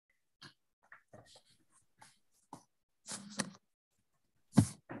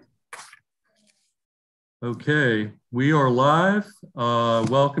Okay, we are live.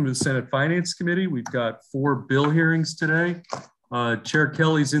 Welcome to the Senate Finance Committee. We've got 4 bill hearings today. Chair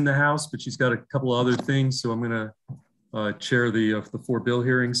Kelly's in the house, but she's got a couple of other things, so I'm going to chair the 4 bill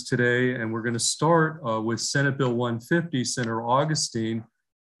hearings today. And we're going to start with Senate Bill 150, Senator Augustine.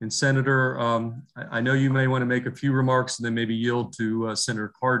 And Senator, I know you may want to make a few remarks and then maybe yield to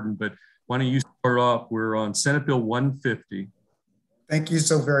Senator Cardin, but why don't you start off? We're on Senate Bill 150. Thank you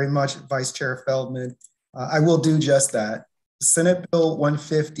so very much, Vice Chair Feldman. I will do just that. Senate Bill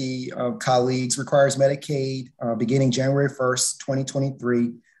 150, colleagues, requires Medicaid beginning January 1st,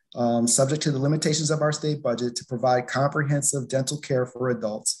 2023, subject to the limitations of our state budget, to provide comprehensive dental care for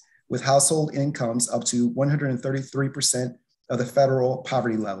adults with household incomes up to 133% of the federal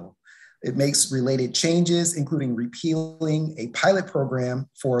poverty level. It makes related changes, including repealing a pilot program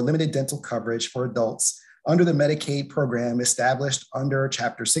for limited dental coverage for adults under the Medicaid program established under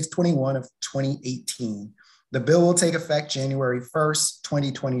Chapter 621 of 2018. The bill will take effect January 1st,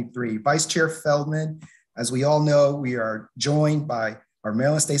 2023. Vice Chair Feldman, as we all know, we are joined by our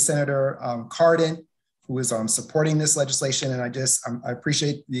Maryland State Senator Cardin, who is supporting this legislation. And I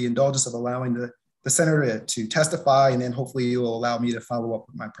appreciate the indulgence of allowing the senator to testify, and then hopefully you will allow me to follow up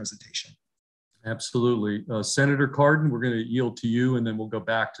with my presentation. Absolutely. Senator Cardin, we're going to yield to you, and then we'll go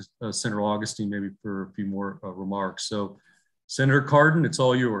back to Senator Augustine maybe for a few more remarks. So Senator Cardin, it's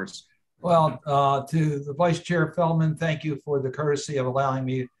all yours. Well, to the Vice Chair Feldman, thank you for the courtesy of allowing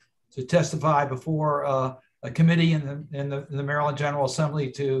me to testify before a committee in the Maryland General Assembly.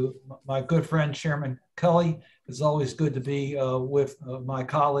 To my good friend, Chairman Kelly, it's always good to be with my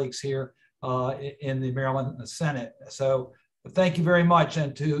colleagues here in the Maryland Senate. So thank you very much.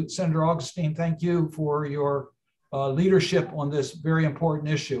 And to Senator Augustine, thank you for your leadership on this very important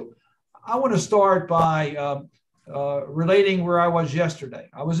issue. I want to start by relating where I was yesterday.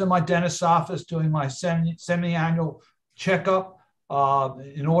 I was in my dentist's office doing my semi-annual checkup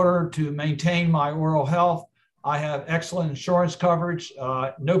in order to maintain my oral health. I have excellent insurance coverage,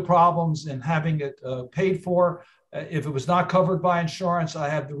 no problems in having it paid for. If it was not covered by insurance, I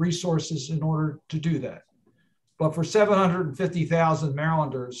have the resources in order to do that. But for 750,000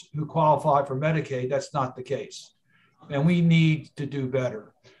 Marylanders who qualify for Medicaid, that's not the case. And we need to do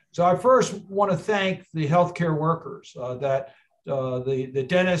better. So I first want to thank the healthcare workers, the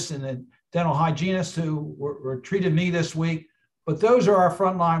dentists and the dental hygienists who were treated me this week, but those are our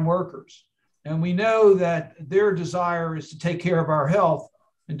frontline workers. And we know that their desire is to take care of our health.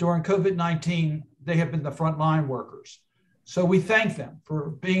 And during COVID-19, they have been the frontline workers. So we thank them for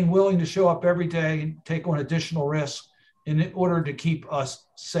being willing to show up every day and take on additional risks in order to keep us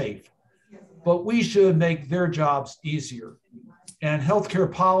safe. But we should make their jobs easier. And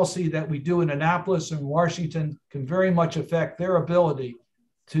healthcare policy that we do in Annapolis and Washington can very much affect their ability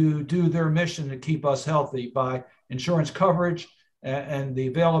to do their mission to keep us healthy by insurance coverage and the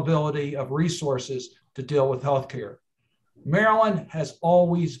availability of resources to deal with healthcare. Maryland has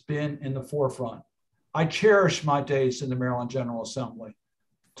always been in the forefront. I cherish my days in the Maryland General Assembly.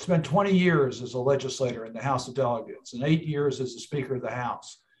 Spent 20 years as a legislator in the House of Delegates and 8 years as the Speaker of the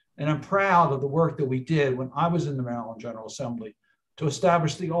House. And I'm proud of the work that we did when I was in the Maryland General Assembly to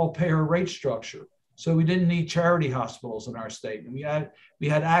establish the all-payer rate structure. So we didn't need charity hospitals in our state. And we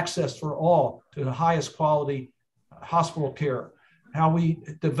had access for all to the highest quality hospital care. How we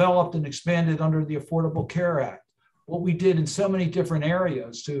developed and expanded under the Affordable Care Act. What we did in so many different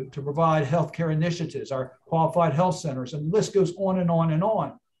areas to provide healthcare initiatives, our qualified health centers, and the list goes on and on and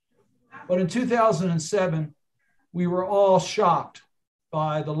on. But in 2007, we were all shocked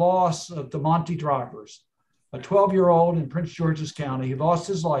by the loss of DeMonte Drivers, a 12-year-old in Prince George's County. He lost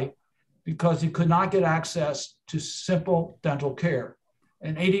his life because he could not get access to simple dental care.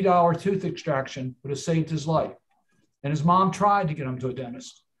 An $80 tooth extraction would have saved his life. And his mom tried to get him to a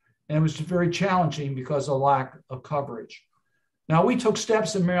dentist. And it was very challenging because of lack of coverage. Now, we took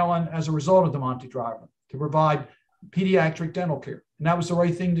steps in Maryland as a result of DeMonte Driver to provide pediatric dental care. And that was the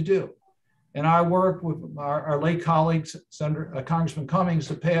right thing to do. And I worked with our late colleagues, Congressman Cummings,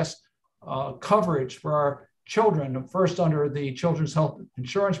 to pass coverage for our children, first under the Children's Health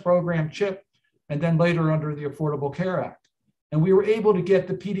Insurance Program, CHIP, and then later under the Affordable Care Act. And we were able to get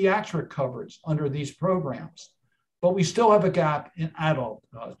the pediatric coverage under these programs. But we still have a gap in adult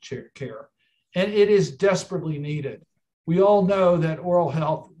care, and it is desperately needed. We all know that oral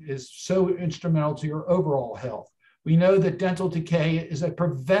health is so instrumental to your overall health. We know that dental decay is a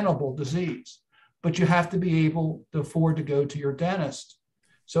preventable disease, but you have to be able to afford to go to your dentist.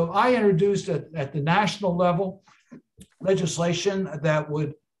 So I introduced at the national level legislation that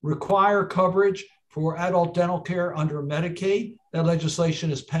would require coverage for adult dental care under Medicaid. That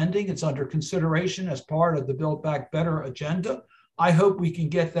legislation is pending. It's under consideration as part of the Build Back Better agenda. I hope we can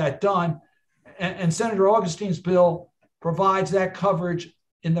get that done. And Senator Augustine's bill provides that coverage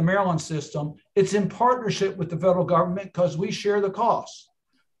in the Maryland system. It's in partnership with the federal government because we share the costs.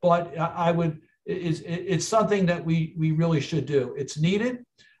 But it's something that we really should do. It's needed.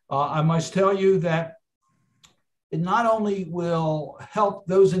 I must tell you that it not only will help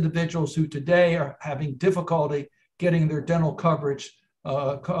those individuals who today are having difficulty getting their dental coverage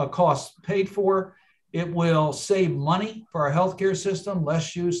costs paid for, it will save money for our healthcare system,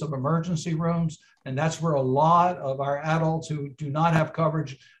 less use of emergency rooms, and that's where a lot of our adults who do not have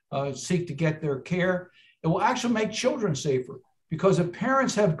coverage seek to get their care. It will actually make children safer because if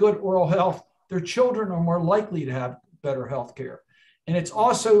parents have good oral health, their children are more likely to have better health care. And it's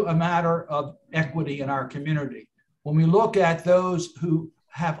also a matter of equity in our community. When we look at those who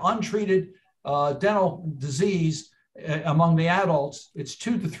have untreated dental disease among the adults, it's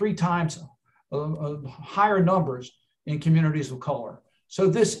 2 to 3 times higher numbers in communities of color. So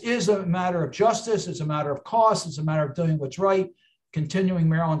this is a matter of justice, it's a matter of cost, it's a matter of doing what's right, continuing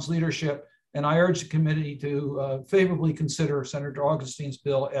Maryland's leadership. And I urge the committee to favorably consider Senator Augustine's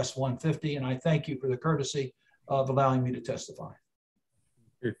bill S-150. And I thank you for the courtesy of allowing me to testify.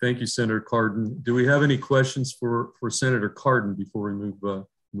 Okay, thank you, Senator Cardin. Do we have any questions for Senator Cardin before we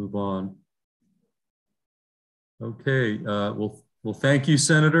move on? Okay, well, thank you,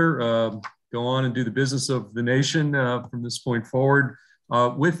 Senator. Go on and do the business of the nation from this point forward.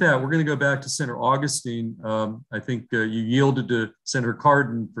 With that, we're going to go back to Senator Augustine. I think you yielded to Senator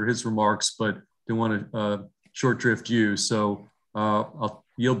Cardin for his remarks, but didn't want to short drift you. So I'll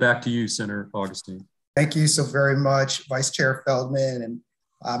yield back to you, Senator Augustine. Thank you so very much, Vice Chair Feldman, and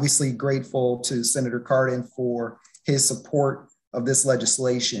obviously grateful to Senator Cardin for his support of this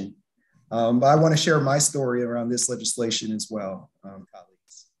legislation. But I want to share my story around this legislation as well,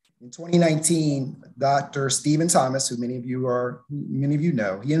 colleagues. In 2019, Dr. Stephen Thomas, who many of you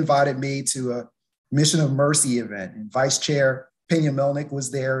know, he invited me to a Mission of Mercy event, and Vice Chair Pena Melnick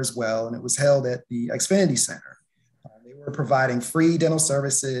was there as well, and it was held at the Xfinity Center. They were providing free dental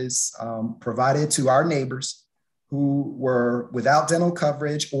services provided to our neighbors who were without dental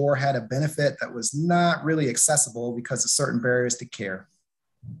coverage or had a benefit that was not really accessible because of certain barriers to care.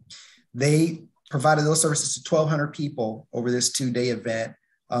 They provided those services to 1,200 people over this 2-day event,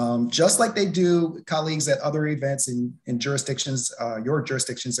 just like they do, colleagues, at other events in jurisdictions, your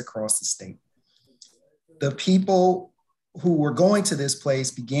jurisdictions across the state. The people who were going to this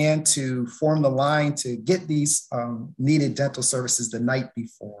place began to form the line to get these needed dental services the night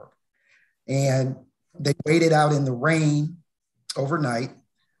before. And they waited out in the rain overnight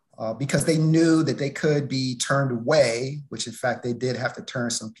because they knew that they could be turned away, which in fact they did have to turn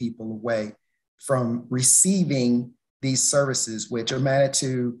some people away from receiving these services, which amounted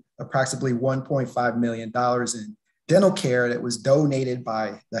to approximately $1.5 million in dental care that was donated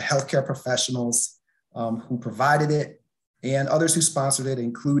by the healthcare professionals who provided it and others who sponsored it,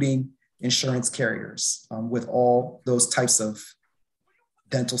 including insurance carriers with all those types of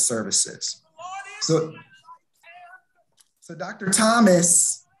dental services. So Dr.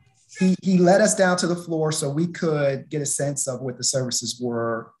 Thomas, he led us down to the floor so we could get a sense of what the services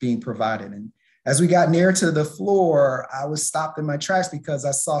were being provided. And as we got near to the floor, I was stopped in my tracks because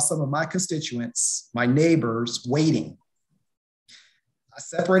I saw some of my constituents, my neighbors, waiting. I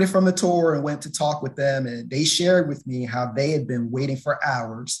separated from the tour and went to talk with them, and they shared with me how they had been waiting for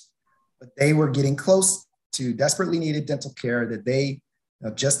hours, but they were getting close to desperately needed dental care that they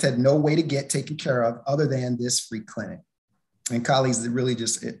just had no way to get taken care of other than this free clinic. And colleagues, it really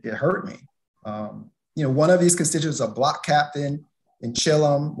just, it hurt me. One of these constituents, a block captain in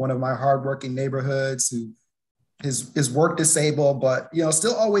Chillum, one of my hardworking neighborhoods, who is work disabled, but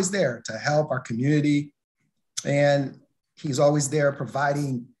still always there to help our community. And he's always there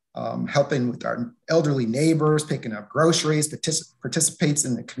providing, helping with our elderly neighbors, picking up groceries, participates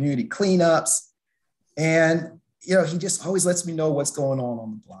in the community cleanups. And he just always lets me know what's going on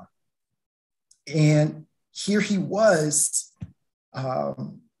the block. And here he was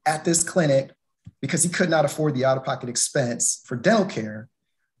at this clinic because he could not afford the out-of-pocket expense for dental care.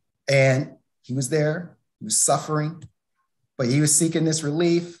 And he was there, he was suffering, but he was seeking this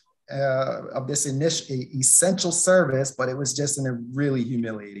relief of this essential service, but it was just in a really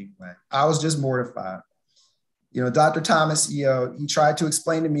humiliating way. I was just mortified. Dr. Thomas, he tried to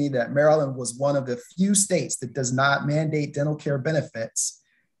explain to me that Maryland was one of the few states that does not mandate dental care benefits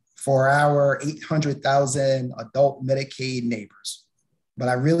for our 800,000 adult Medicaid neighbors. But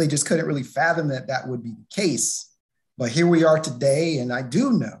I really just couldn't really fathom that would be the case. But here we are today, and I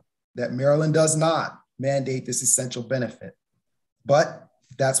do know that Maryland does not mandate this essential benefit, but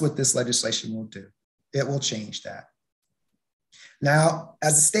that's what this legislation will do. It will change that. Now,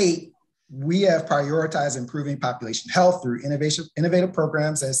 as a state, we have prioritized improving population health through innovative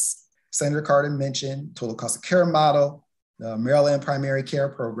programs, as Senator Carter mentioned, total cost of care model, the Maryland primary care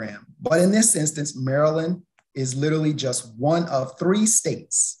program. But in this instance, Maryland is literally just one of 3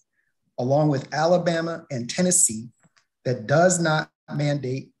 states, along with Alabama and Tennessee, that does not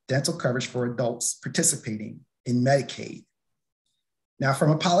mandate dental coverage for adults participating in Medicaid. Now,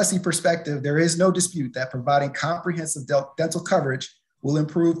 from a policy perspective, there is no dispute that providing comprehensive dental coverage will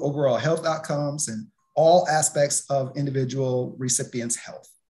improve overall health outcomes and all aspects of individual recipients' health.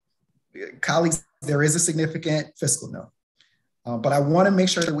 Colleagues, there is a significant fiscal note, but I want to make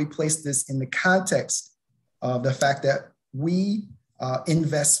sure that we place this in the context of the fact that we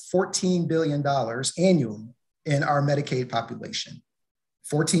invest $14 billion annually in our Medicaid population,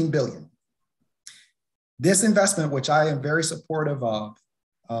 $14 billion. This investment, which I am very supportive of,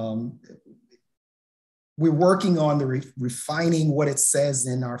 we're working on the refining what it says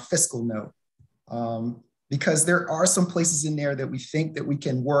in our fiscal note, because there are some places in there that we think that we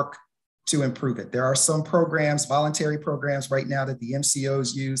can work to improve it. There are some programs, voluntary programs right now that the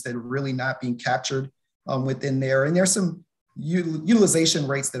MCOs use that are really not being captured within there. And there's some utilization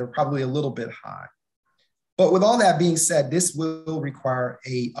rates that are probably a little bit high. But with all that being said, this will require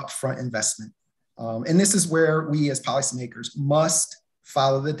a upfront investment. And this is where we as policymakers must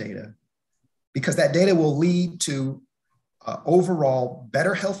follow the data, because that data will lead to overall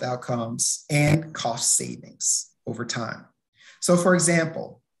better health outcomes and cost savings over time. So for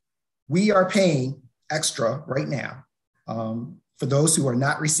example, we are paying extra right now for those who are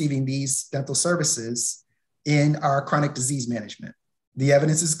not receiving these dental services in our chronic disease management. The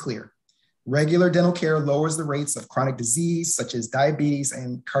evidence is clear. Regular dental care lowers the rates of chronic disease, such as diabetes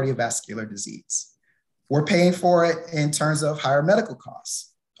and cardiovascular disease. We're paying for it in terms of higher medical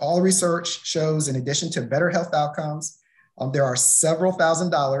costs. All research shows, in addition to better health outcomes, there are several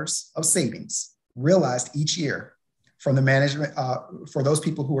 $1,000s of savings realized each year from the management for those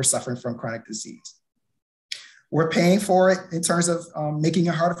people who are suffering from chronic disease. We're paying for it in terms of making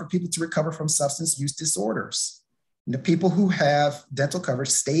it harder for people to recover from substance use disorders. And the people who have dental coverage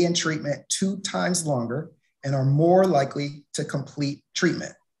stay in treatment 2 times longer and are more likely to complete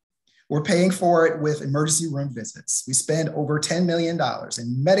treatment. We're paying for it with emergency room visits. We spend over $10 million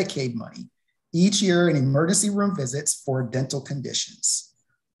in Medicaid money each year in emergency room visits for dental conditions.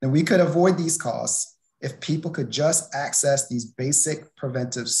 And we could avoid these costs if people could just access these basic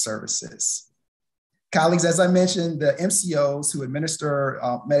preventive services. Colleagues, as I mentioned, the MCOs who administer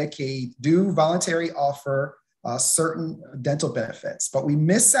Medicaid do voluntarily offer certain dental benefits, but we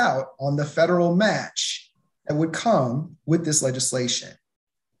miss out on the federal match that would come with this legislation.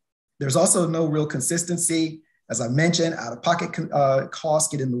 There's also no real consistency. As I mentioned, out-of-pocket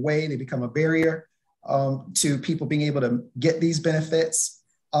costs get in the way. They become a barrier to people being able to get these benefits.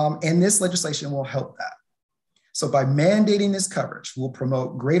 And this legislation will help that. So by mandating this coverage, we'll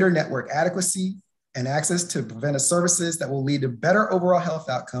promote greater network adequacy and access to preventive services that will lead to better overall health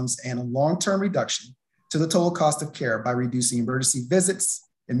outcomes and a long-term reduction to the total cost of care by reducing emergency visits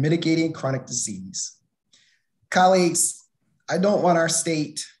and mitigating chronic disease. Colleagues, I don't want our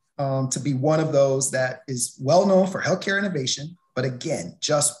state to be one of those that is well known for healthcare innovation, but again,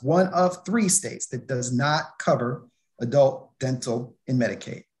 just one of 3 states that does not cover adult dental in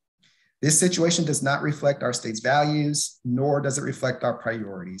Medicaid. This situation does not reflect our state's values, nor does it reflect our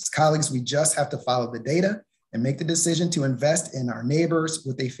priorities. Colleagues, we just have to follow the data and make the decision to invest in our neighbors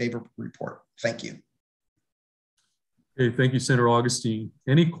with a favorable report. Thank you. Okay, thank you, Senator Augustine.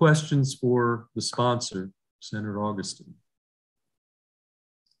 Any questions for the sponsor, Senator Augustine?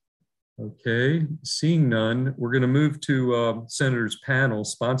 Okay, seeing none, we're going to move to Senator's panel,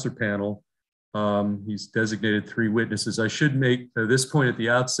 sponsor panel. He's designated 3 witnesses. I should make this point at the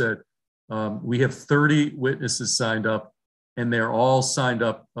outset. We have 30 witnesses signed up, and they're all signed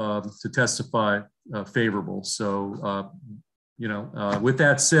up to testify favorable. So, with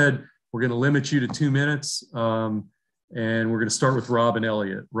that said, we're going to limit you to 2 minutes, and we're going to start with Robin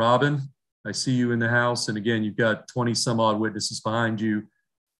Elliott. Robin, I see you in the house, and again, you've got 20 some odd witnesses behind you,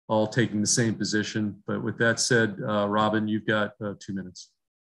 all taking the same position. But with that said, Robin, you've got 2 minutes.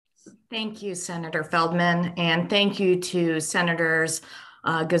 Thank you, Senator Feldman, and thank you to Senators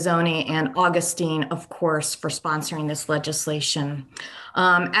Gazzone and Augustine, of course, for sponsoring this legislation.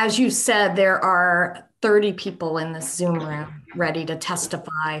 As you said, there are 30 people in this Zoom room ready to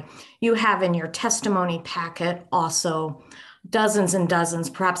testify. You have in your testimony packet also dozens and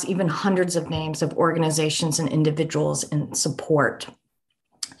dozens, perhaps even hundreds of names of organizations and individuals in support.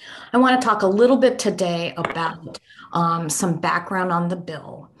 I want to talk a little bit today about some background on the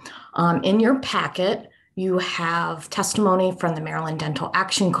bill. In your packet, you have testimony from the Maryland Dental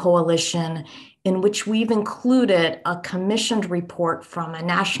Action Coalition, in which we've included a commissioned report from a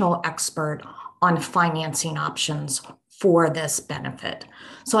national expert on financing options for this benefit.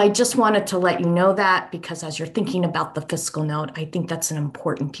 So I just wanted to let you know that, because as you're thinking about the fiscal note, I think that's an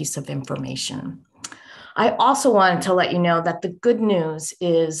important piece of information. I also wanted to let you know that the good news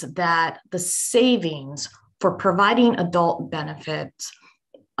is that the savings for providing adult benefits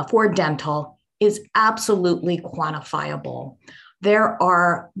for dental is absolutely quantifiable. There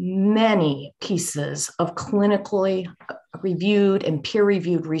are many pieces of clinically reviewed and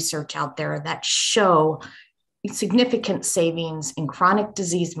peer-reviewed research out there that show significant savings in chronic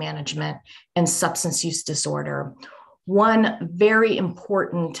disease management and substance use disorder. One very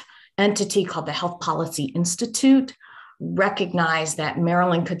important entity called the Health Policy Institute recognized that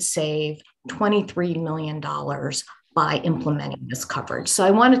Maryland could save $23 million by implementing this coverage. So I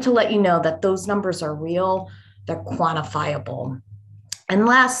wanted to let you know that those numbers are real, they're quantifiable. And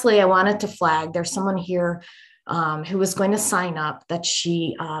lastly, I wanted to flag, there's someone here who was going to sign up that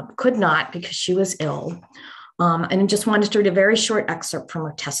she could not because she was ill. And just wanted to read a very short excerpt from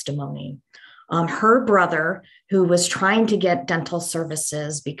her testimony. Her brother, who was trying to get dental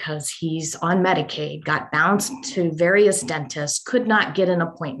services because he's on Medicaid, got bounced to various dentists, could not get an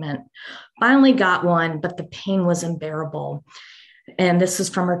appointment, finally got one, but the pain was unbearable. And this is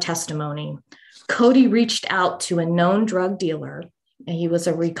from her testimony. Cody reached out to a known drug dealer, and he was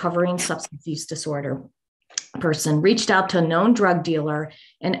a recovering substance use disorder person, reached out to a known drug dealer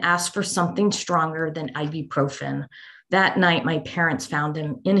and asked for something stronger than ibuprofen. That night, my parents found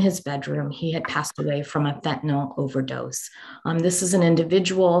him in his bedroom. He had passed away from a fentanyl overdose. This is an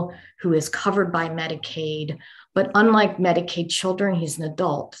individual who is covered by Medicaid, but unlike Medicaid children, he's an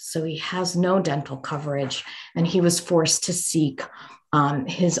adult, so he has no dental coverage, and he was forced to seek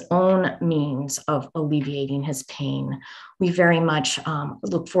his own means of alleviating his pain. We very much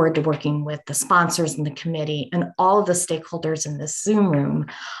look forward to working with the sponsors in the committee and all of the stakeholders in this Zoom room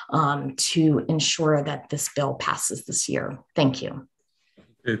to ensure that this bill passes this year. Thank you.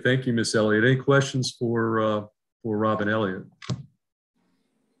 Okay, thank you, Ms. Elliott. Any questions for Robin Elliott?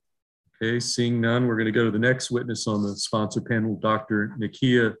 Okay, seeing none, we're going to go to the next witness on the sponsor panel, Dr.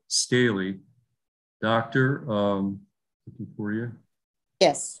 Nakia Staley. Doctor, looking for you.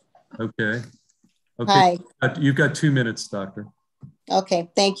 Yes. Okay. Hi. You've got 2 minutes, Doctor.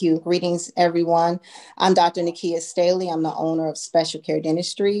 Okay, thank you. Greetings, everyone. I'm Dr. Nakia Staley. I'm the owner of Special Care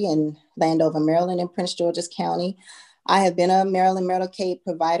Dentistry in Landover, Maryland, in Prince George's County. I have been a Maryland Medicaid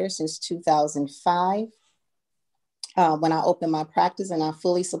provider since 2005 when I opened my practice, and I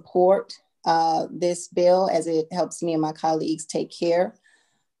fully support this bill as it helps me and my colleagues take care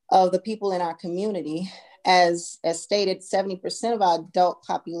of the people in our community. As stated, 70% of our adult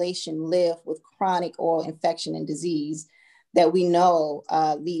population live with chronic oral infection and disease that we know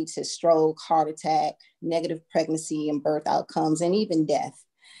leads to stroke, heart attack, negative pregnancy and birth outcomes, and even death.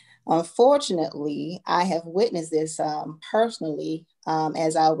 Unfortunately, I have witnessed this personally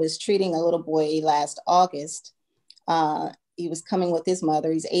as I was treating a little boy last August. He was coming with his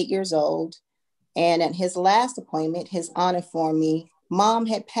mother. He's 8 years old. And at his last appointment, his aunt informed me Mom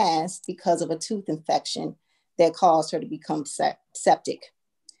had passed because of a tooth infection that caused her to become septic.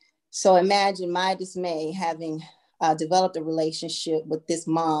 So imagine my dismay having developed a relationship with this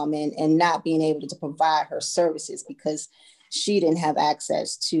mom and not being able to provide her services because she didn't have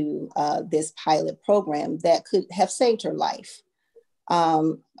access to this pilot program that could have saved her life.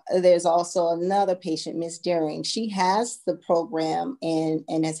 There's also another patient, Miss Deering. She has the program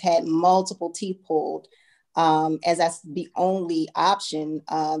and has had multiple teeth pulled. As that's the only option.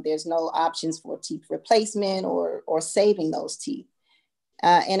 There's no options for teeth replacement or saving those teeth.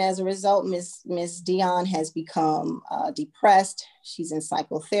 And as a result, Miss Dion has become depressed. She's in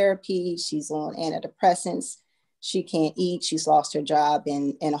psychotherapy. She's on antidepressants. She can't eat. She's lost her job,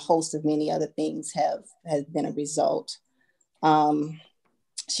 and a host of many other things have been a result.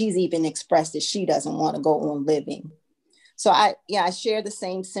 She's even expressed that she doesn't want to go on living. So I share the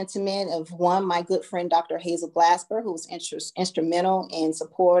same sentiment of my good friend, Dr. Hazel Glasper, who was instrumental in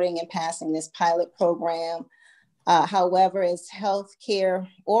supporting and passing this pilot program. However, as healthcare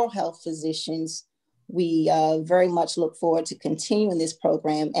or health physicians, we very much look forward to continuing this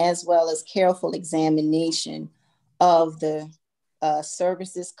program, as well as careful examination of the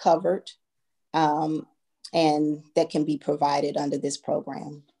services covered and that can be provided under this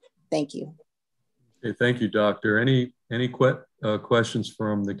program. Thank you. Okay, thank you, Doctor. Any questions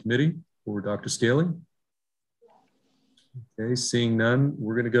from the committee for Dr. Staley? Okay, seeing none,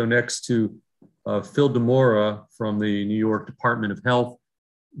 we're going to go next to Phil DeMora from the New York Department of Health.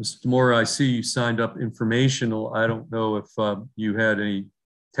 Mr. DeMora, I see you signed up informational. I don't know if you had any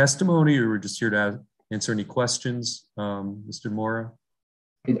testimony or were just here to answer any questions, Mr. DeMora.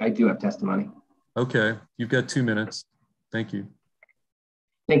 I do have testimony. Okay, you've got 2 minutes. Thank you.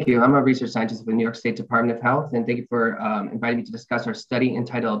 Thank you. I'm a research scientist with the New York State Department of Health, and thank you for inviting me to discuss our study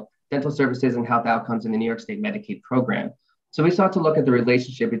entitled Dental Services and Health Outcomes in the New York State Medicaid Program. So we sought to look at the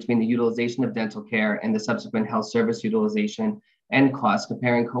relationship between the utilization of dental care and the subsequent health service utilization and costs,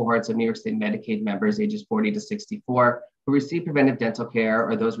 comparing cohorts of New York State Medicaid members ages 40 to 64 who receive preventive dental care,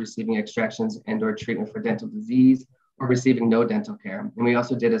 or those receiving extractions and or treatment for dental disease, or receiving no dental care. And we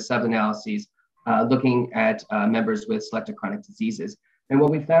also did a sub-analysis looking at members with selected chronic diseases. And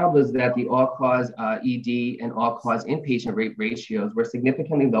what we found was that the all-cause ED and all-cause inpatient rate ratios were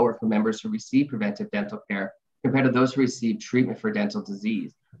significantly lower for members who receive preventive dental care compared to those who receive treatment for dental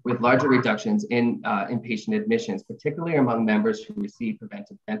disease, with larger reductions in inpatient admissions, particularly among members who receive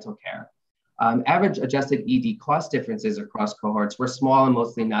preventive dental care. Average adjusted ED cost differences across cohorts were small and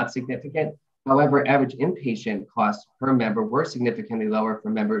mostly not significant. However, average inpatient costs per member were significantly lower for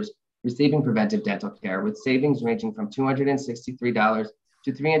members receiving preventive dental care, with savings ranging from $263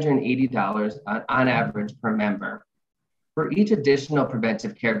 to $380 on average per member. For each additional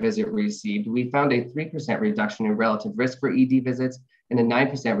preventive care visit received, we found a 3% reduction in relative risk for ED visits and a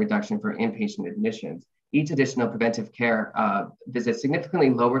 9% reduction for inpatient admissions. Each additional preventive care visit significantly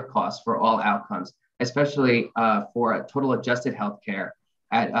lowered costs for all outcomes, especially for total adjusted health care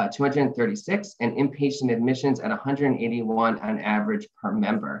at 236 and inpatient admissions at 181 on average per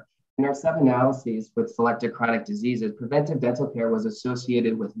member. In our sub-analyses with selected chronic diseases, preventive dental care was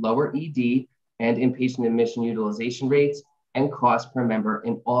associated with lower ED and inpatient admission utilization rates and cost per member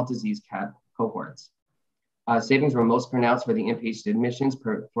in all disease cohorts. Savings were most pronounced for the inpatient admissions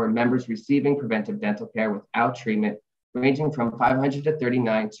for members receiving preventive dental care without treatment, ranging from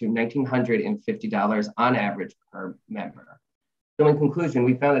 $539 to $1,950 on average per member. So in conclusion,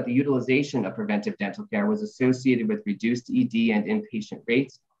 we found that the utilization of preventive dental care was associated with reduced ED and inpatient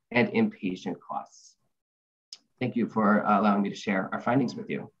rates and inpatient costs. Thank you for allowing me to share our findings with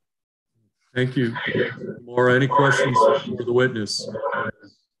you. Thank you. Maura, any questions for the witness?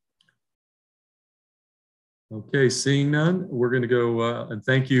 Okay, seeing none, we're going to go and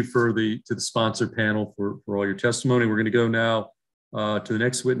thank you to the sponsor panel for all your testimony. We're going to go now to the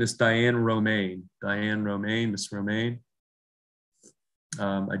next witness, Diane Romaine. Diane Romaine, Ms. Romaine.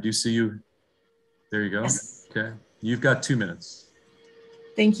 I do see you. There you go. Yes. Okay, you've got 2 minutes.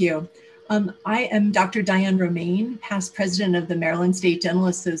 Thank you. I am Dr. Diane Romaine, past president of the Maryland State Dental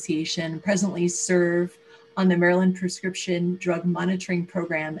Association, presently serve on the Maryland Prescription Drug Monitoring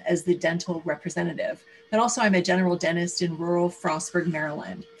Program as the dental representative, but also I'm a general dentist in rural Frostburg,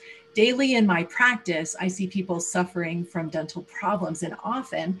 Maryland. Daily in my practice, I see people suffering from dental problems, and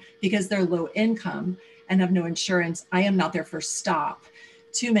often because they're low income and have no insurance, I am not their first stop.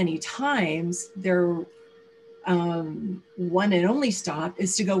 Too many times, their one and only stop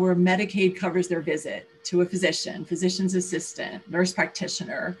is to go where Medicaid covers their visit, to a physician, physician's assistant, nurse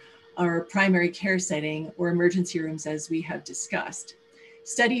practitioner, or primary care setting, or emergency rooms, as we have discussed.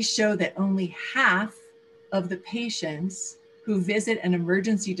 Studies show that only half of the patients who visit an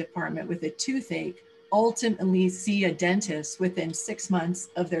emergency department with a toothache ultimately see a dentist within 6 months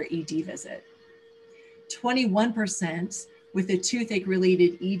of their ED visit. 21% with a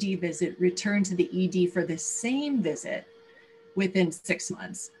toothache-related ED visit return to the ED for the same visit within 6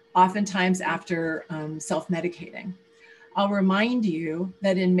 months, oftentimes after self-medicating. I'll remind you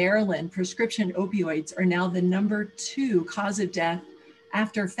that in Maryland, prescription opioids are now the #2 cause of death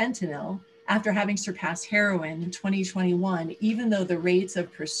after fentanyl, after having surpassed heroin in 2021, even though the rates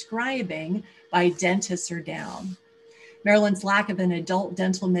of prescribing by dentists are down. Maryland's lack of an adult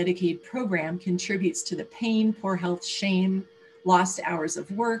dental Medicaid program contributes to the pain, poor health, shame, lost hours of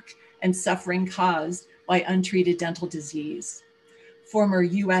work, and suffering caused by untreated dental disease. Former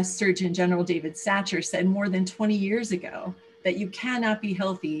US Surgeon General David Satcher said more than 20 years ago that you cannot be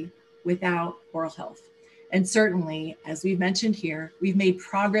healthy without oral health. And certainly, as we've mentioned here, we've made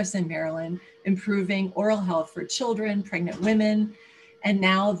progress in Maryland, improving oral health for children, pregnant women, and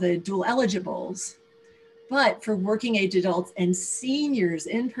now the dual eligibles. But for working age adults and seniors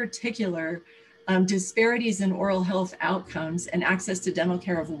in particular, disparities in oral health outcomes and access to dental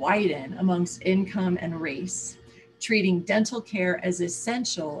care have widened amongst income and race. Treating dental care as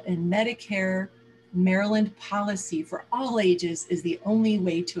essential in Medicare Maryland policy for all ages is the only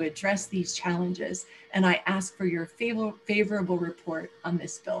way to address these challenges. And I ask for your favorable report on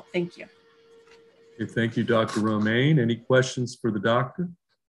this bill. Thank you. Okay, thank you, Dr. Romaine. Any questions for the doctor?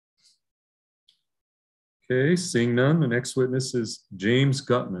 Okay, seeing none, the next witness is James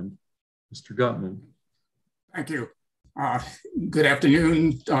Gutman. Mr. Gutman. Thank you. Good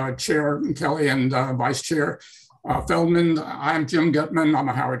afternoon, Chair Kelly and Vice Chair Feldman. I'm Jim Gutman. I'm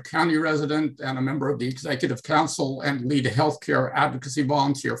a Howard County resident and a member of the Executive Council and lead healthcare advocacy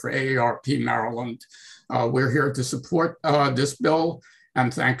volunteer for AARP Maryland. We're here to support this bill,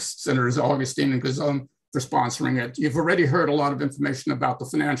 and thanks Senators Augustine and Gazzone for sponsoring it. You've already heard a lot of information about the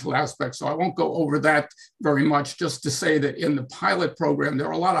financial aspects, so I won't go over that very much, just to say that in the pilot program, there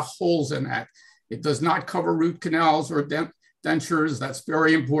are a lot of holes in that. It does not cover root canals or dentures. That's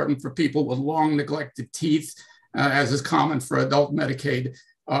very important for people with long neglected teeth, as is common for adult Medicaid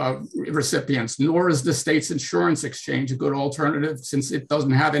recipients, nor is the state's insurance exchange a good alternative, since it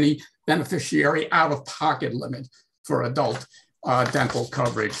doesn't have any beneficiary out-of-pocket limit for adult dental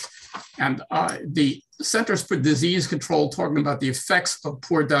coverage. And the Centers for Disease Control, talking about the effects of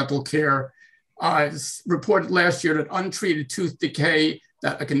poor dental care, reported last year that untreated tooth decay,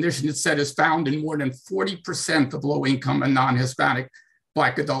 that a condition it said is found in more than 40% of low-income and non-Hispanic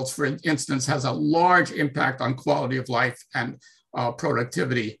Black adults, for instance, has a large impact on quality of life and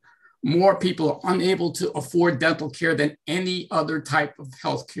productivity. More people are unable to afford dental care than any other type of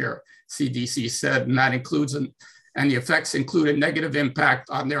healthcare, CDC said, and that includes, and the effects include a negative impact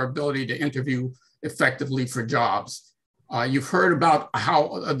on their ability to interview effectively for jobs. You've heard about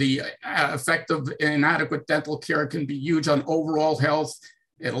how the effect of inadequate dental care can be huge on overall health.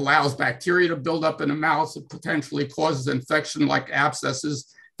 It allows bacteria to build up in the mouth. It potentially causes infection like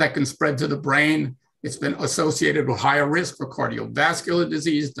abscesses that can spread to the brain. It's been associated with higher risk for cardiovascular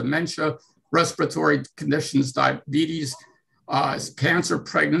disease, dementia, respiratory conditions, diabetes, cancer,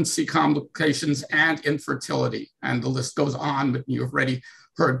 pregnancy complications, and infertility. And the list goes on, but you've already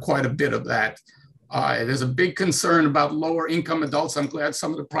heard quite a bit of that. There's a big concern about lower income adults. I'm glad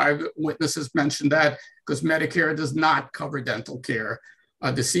some of the private witnesses mentioned that, because Medicare does not cover dental care.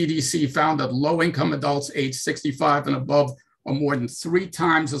 The CDC found that low income adults aged 65 and above are more than 3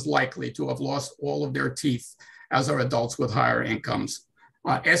 times as likely to have lost all of their teeth as are adults with higher incomes.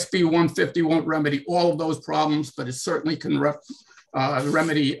 SB 150 won't remedy all of those problems, but it certainly can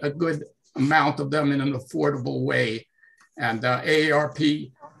remedy a good amount of them in an affordable way. And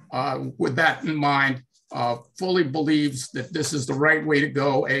AARP, with that in mind, fully believes that this is the right way to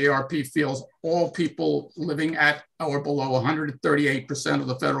go. AARP feels all people living at or below 138% of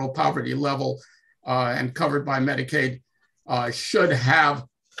the federal poverty level and covered by Medicaid should have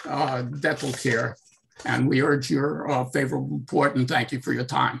dental care. And we urge your favorable report, and thank you for your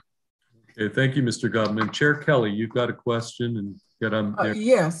time. Okay, thank you, Mr. Gutman. Chair Kelly, you've got a question and get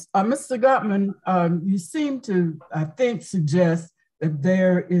yes, Mr. Gutman, you seem to, I think, suggest that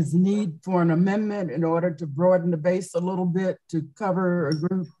there is need for an amendment in order to broaden the base a little bit to cover a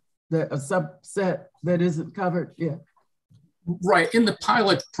group, a subset that isn't covered yet. Right, in the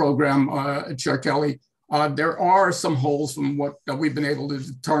pilot program, Chair Kelly, there are some holes from what we've been able to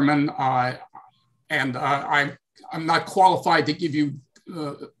determine, and I'm not qualified to give you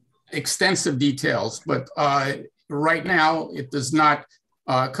extensive details, but right now it does not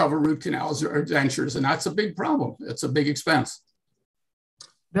cover root canals or dentures, and that's a big problem. It's a big expense.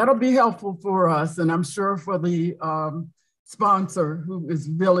 That'll be helpful for us, and I'm sure for the sponsor who is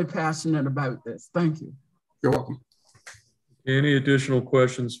really passionate about this. Thank you. You're welcome. Any additional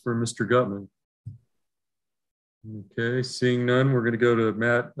questions for Mr. Gutman? Okay, seeing none, we're going to go to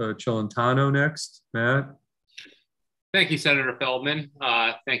Matt Celentano next. Matt. Thank you, Senator Feldman.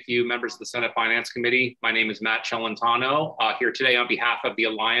 Thank you, members of the Senate Finance Committee. My name is Matt Celentano, here today on behalf of the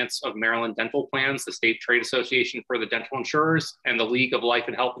Alliance of Maryland Dental Plans, the State Trade Association for the Dental Insurers, and the League of Life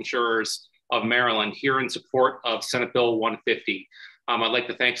and Health Insurers of Maryland, here in support of Senate Bill 150. I'd like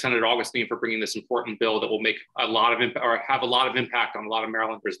to thank Senator Augustine for bringing this important bill that will make a lot of have a lot of impact on a lot of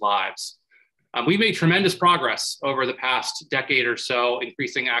Marylanders' lives. We've made tremendous progress over the past decade or so,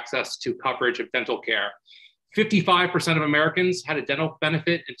 increasing access to coverage of dental care. 55% of Americans had a dental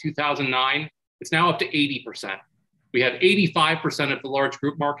benefit in 2009. It's now up to 80%. We have 85% of the large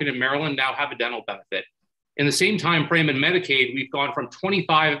group market in Maryland now have a dental benefit. In the same time frame in Medicaid, we've gone from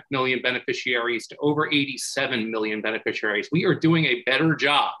 25 million beneficiaries to over 87 million beneficiaries. We are doing a better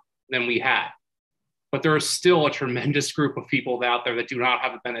job than we had, but there is still a tremendous group of people out there that do not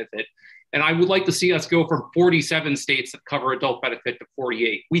have a benefit. And I would like to see us go from 47 states that cover adult benefit to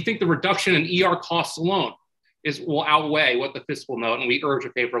 48. We think the reduction in ER costs alone will outweigh what the fiscal note, and we urge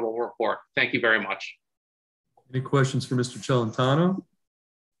a favorable report. Thank you very much. Any questions for Mr. Celentano?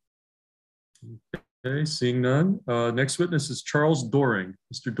 Okay, seeing none. Next witness is Charles Doring.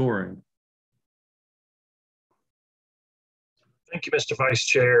 Mr. Doring. Thank you, Mr. Vice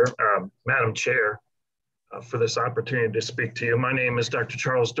Chair, Madam Chair, for this opportunity to speak to you. My name is Dr.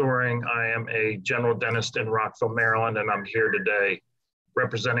 Charles Doring. I am a general dentist in Rockville, Maryland, and I'm here today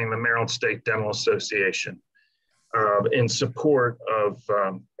representing the Maryland State Dental Association in support of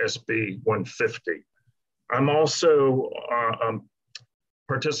SB 150. I'm also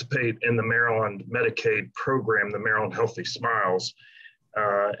participate in the Maryland Medicaid program, the Maryland Healthy Smiles,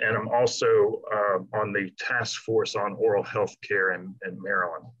 and I'm also on the task force on oral health care in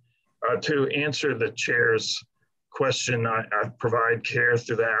Maryland. To answer the chair's question, I provide care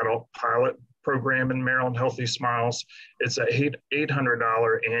through the adult pilot program in Maryland Healthy Smiles. It's a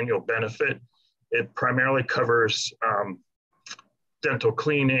 $800 annual benefit. It primarily covers dental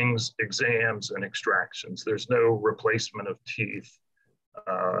cleanings, exams, and extractions. There's no replacement of teeth,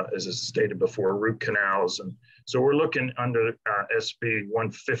 as is stated before, root canals. And so we're looking under SB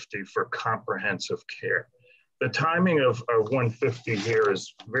 150 for comprehensive care. The timing of 150 here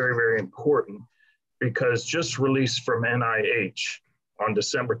is very, very important because just released from NIH on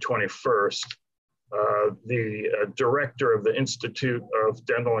December 21st, the director of the Institute of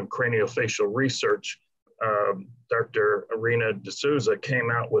Dental and Craniofacial Research, Dr. Irina D'Souza, came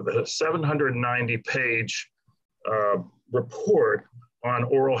out with a 790-page report on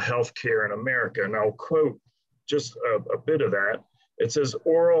oral health care in America. And I'll quote just a bit of that. It says,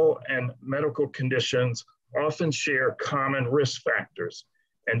 oral and medical conditions often share common risk factors.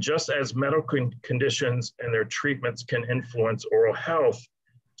 And just as medical conditions and their treatments can influence oral health,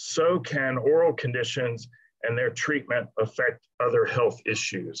 so can oral conditions and their treatment affect other health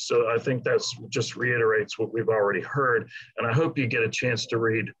issues. So I think that's just reiterates what we've already heard. And I hope you get a chance to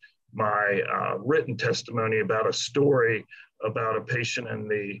read my written testimony about a story about a patient in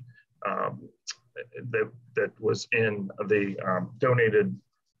the that was in the donated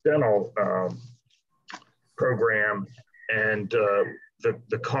dental program and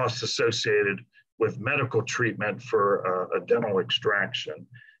the costs associated with medical treatment for a dental extraction.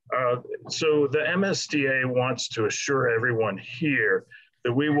 So the MSDA wants to assure everyone here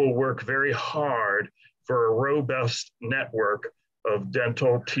that we will work very hard for a robust network of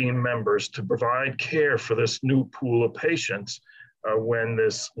dental team members to provide care for this new pool of patients when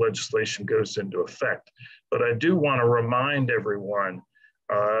this legislation goes into effect. But I do want to remind everyone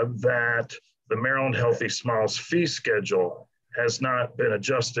that the Maryland Healthy Smiles fee schedule has not been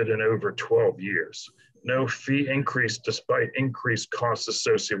adjusted in over 12 years. No fee increase despite increased costs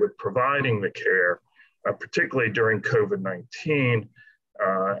associated with providing the care, particularly during COVID-19,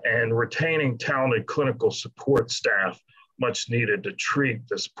 and retaining talented clinical support staff much needed to treat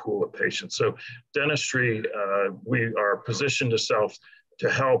this pool of patients. So dentistry, we are positioned to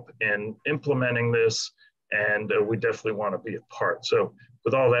help in implementing this, and we definitely want to be a part. So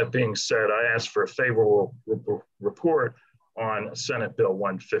with all that being said, I ask for a favorable report on Senate Bill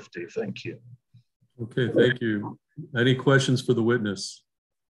 150. Thank you. Okay, thank you. Any questions for the witness?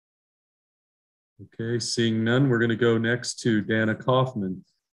 Okay, seeing none, we're going to go next to Dana Kaufman.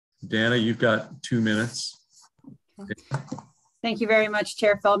 Dana, you've got 2 minutes. Thank you very much,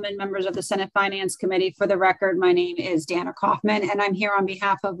 Chair Feldman, members of the Senate Finance Committee. For the record, my name is Dana Kaufman, and I'm here on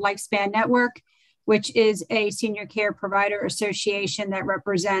behalf of Lifespan Network, which is a senior care provider association that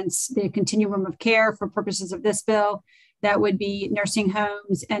represents the continuum of care for purposes of this bill. That would be nursing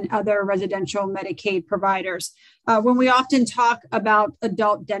homes and other residential Medicaid providers. When we often talk about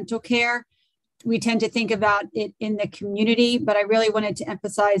adult dental care, we tend to think about it in the community, but I really wanted to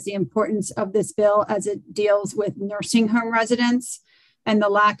emphasize the importance of this bill as it deals with nursing home residents and the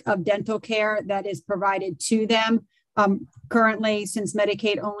lack of dental care that is provided to them. Currently, since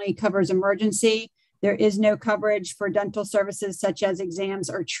Medicaid only covers emergency, there is no coverage for dental services such as exams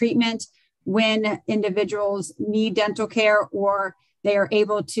or treatment when individuals need dental care or they are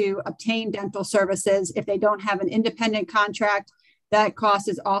able to obtain dental services. If they don't have an independent contract, that cost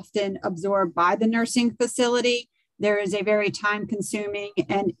is often absorbed by the nursing facility. There is a very time-consuming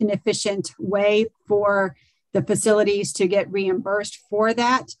and inefficient way for the facilities to get reimbursed for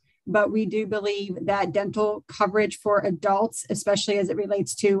that. But we do believe that dental coverage for adults, especially as it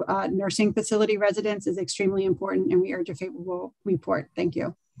relates to nursing facility residents, is extremely important, and we urge a favorable report. Thank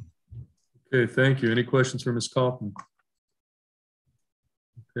you. Okay, thank you. Any questions for Ms. Kaufman?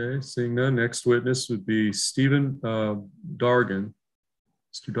 Okay, seeing none, next witness would be Stephen Dargan.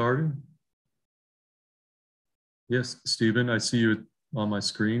 Mr. Dargan? Yes, Stephen, I see you on my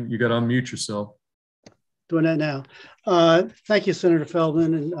screen. You got to unmute yourself. Doing that now. Thank you, Senator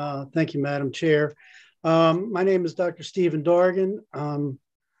Feldman, and thank you, Madam Chair. My name is Dr. Stephen Dargan.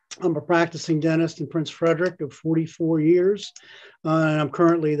 I'm a practicing dentist in Prince Frederick of 44 years, and I'm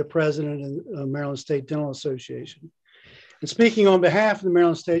currently the president of the Maryland State Dental Association. And speaking on behalf of the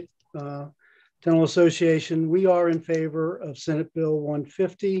Maryland State Dental Association, we are in favor of Senate Bill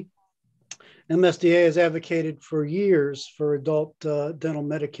 150. MSDA has advocated for years for adult dental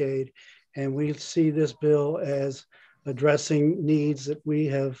Medicaid, and we see this bill as addressing needs that we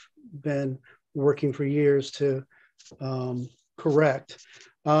have been working for years to correct.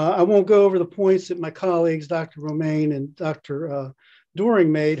 I won't go over the points that my colleagues, Dr. Romaine and Dr.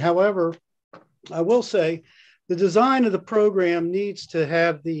 Doring made. However, I will say the design of the program needs to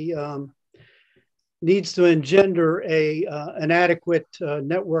have the needs to engender an adequate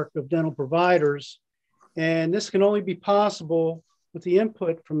network of dental providers. And this can only be possible with the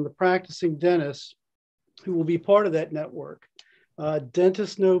input from the practicing dentists who will be part of that network.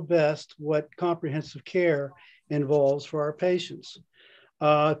 Dentists know best what comprehensive care involves for our patients.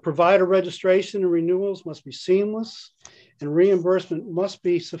 Provider registration and renewals must be seamless, and reimbursement must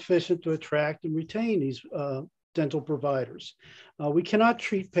be sufficient to attract and retain these dental providers. We cannot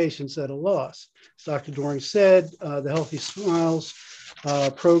treat patients at a loss. As Dr. Doring said, the Healthy Smiles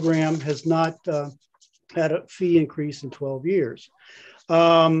program has not had a fee increase in 12 years.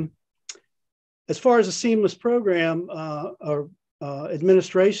 As far as a seamless program or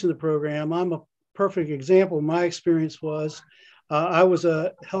administration of the program, I'm a perfect example. My experience was I was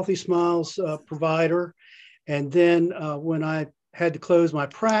a Healthy Smiles provider, and then when I had to close my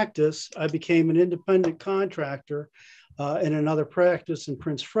practice, I became an independent contractor in another practice in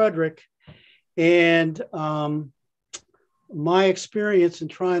Prince Frederick. And my experience in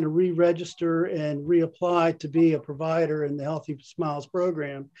trying to re-register and reapply to be a provider in the Healthy Smiles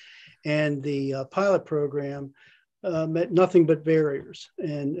program and the pilot program met nothing but barriers.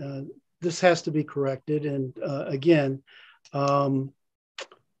 And this has to be corrected. And again,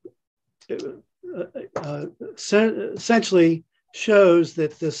 essentially shows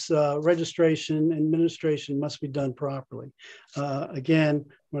that this registration and administration must be done properly. Again,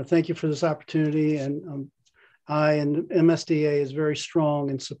 I want to thank you for this opportunity, and I and MSDA is very strong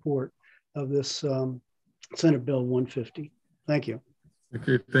in support of this Senate Bill 150. Thank you.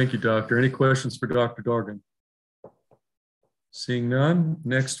 Okay, thank you, Doctor. Any questions for Dr. Dargan? Seeing none,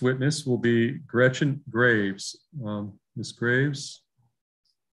 next witness will be Gretchen Graves. Ms. Graves.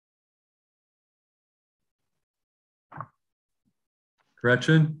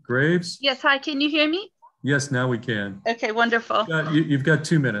 Gretchen Graves? Yes, hi, can you hear me? Yes, now we can. Okay, wonderful. You've got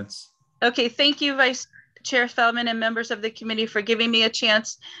 2 minutes. Okay, thank you, Vice Chair Feldman and members of the committee for giving me a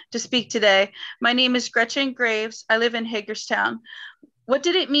chance to speak today. My name is Gretchen Graves. I live in Hagerstown. What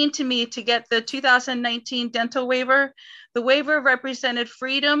did it mean to me to get the 2019 dental waiver? The waiver represented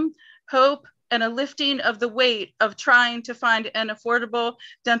freedom, hope, and a lifting of the weight of trying to find an affordable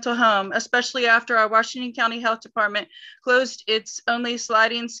dental home, especially after our Washington County Health Department closed its only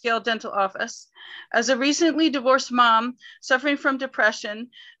sliding scale dental office. As a recently divorced mom suffering from depression,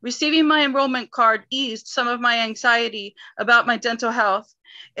 receiving my enrollment card eased some of my anxiety about my dental health.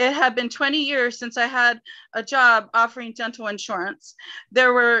 It had been 20 years since I had a job offering dental insurance.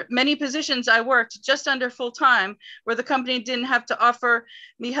 There were many positions I worked just under full time where the company didn't have to offer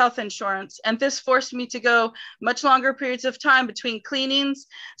me health insurance. And this forced me to go much longer periods of time between cleanings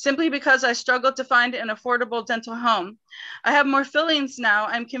simply because I struggled to find an affordable dental home. I have more fillings now,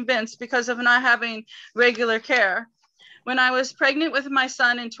 I'm convinced, because of not having regular care. When I was pregnant with my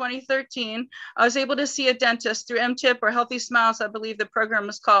son in 2013, I was able to see a dentist through MTIP or Healthy Smiles, I believe the program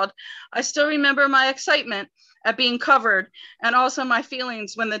was called. I still remember my excitement at being covered and also my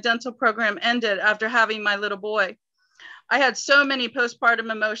feelings when the dental program ended after having my little boy. I had so many postpartum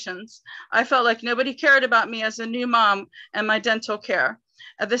emotions. I felt like nobody cared about me as a new mom and my dental care.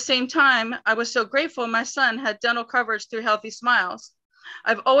 At the same time, I was so grateful my son had dental coverage through Healthy Smiles.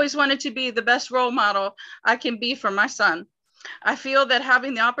 I've always wanted to be the best role model I can be for my son. I feel that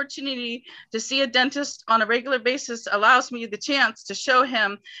having the opportunity to see a dentist on a regular basis allows me the chance to show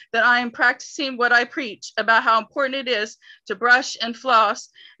him that I am practicing what I preach about how important it is to brush and floss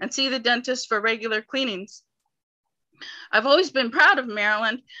and see the dentist for regular cleanings. I've always been proud of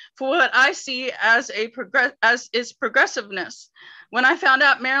Maryland for what I see as its progressiveness. When I found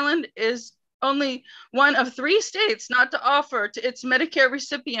out Maryland is only one of 3 states not to offer to its Medicare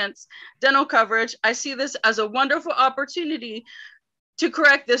recipients dental coverage, I see this as a wonderful opportunity to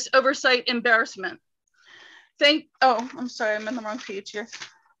correct this oversight embarrassment. I'm sorry, I'm in the wrong page here.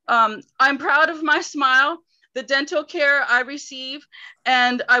 I'm proud of my smile, the dental care I receive,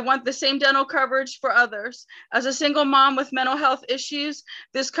 and I want the same dental coverage for others. As a single mom with mental health issues,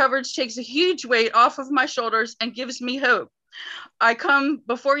 this coverage takes a huge weight off of my shoulders and gives me hope. I come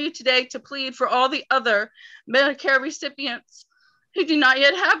before you today to plead for all the other Medicare recipients who do not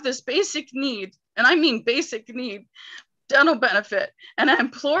yet have this basic need, and I mean basic need, dental benefit, and I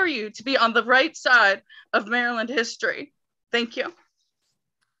implore you to be on the right side of Maryland history. Thank you.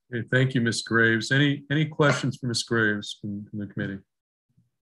 Okay, thank you, Ms. Graves. Any questions for Ms. Graves from the committee?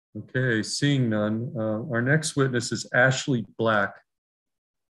 Okay, seeing none. Our next witness is Ashley Black.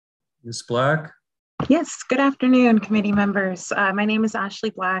 Ms. Black? Yes, good afternoon, committee members. My name is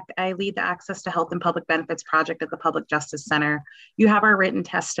Ashley Black. I lead the Access to Health and Public Benefits Project at the Public Justice Center. You have our written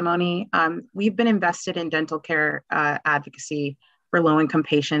testimony. We've been invested in dental care advocacy for low-income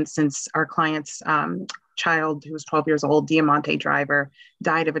patients since our client's child, who was 12 years old, Diamante Driver,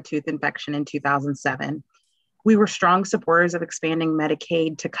 died of a tooth infection in 2007. We were strong supporters of expanding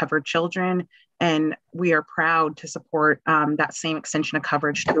Medicaid to cover children, and we are proud to support that same extension of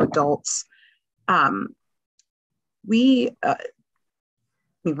coverage to adults. One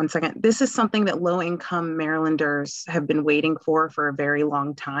second. This is something that low-income Marylanders have been waiting for a very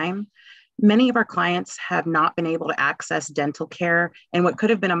long time. Many of our clients have not been able to access dental care, and what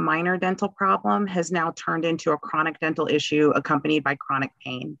could have been a minor dental problem has now turned into a chronic dental issue accompanied by chronic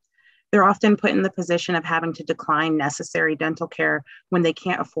pain. They're often put in the position of having to decline necessary dental care when they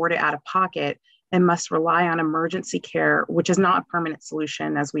can't afford it out of pocket and must rely on emergency care, which is not a permanent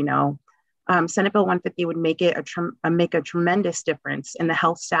solution, as we know. Senate Bill 150 would make a tremendous difference in the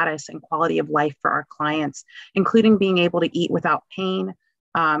health status and quality of life for our clients, including being able to eat without pain,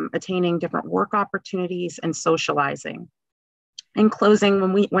 attaining different work opportunities, and socializing. In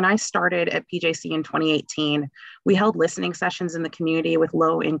closing, when I started at PJC in 2018, we held listening sessions in the community with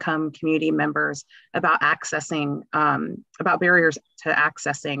low-income community members about barriers to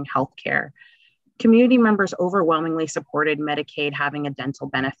accessing healthcare. Community members overwhelmingly supported Medicaid having a dental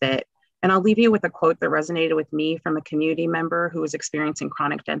benefit. And I'll leave you with a quote that resonated with me from a community member who was experiencing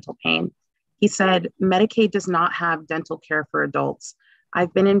chronic dental pain. He said, "Medicaid does not have dental care for adults.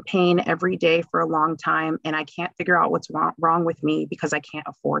 I've been in pain every day for a long time, and I can't figure out what's wrong with me because I can't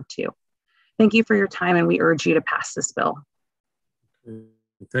afford to." Thank you for your time, and we urge you to pass this bill.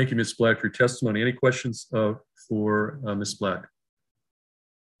 Thank you, Ms. Black, for your testimony. Any questions for Ms. Black?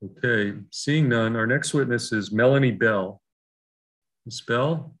 Okay, seeing none, our next witness is Melanie Bell. Ms.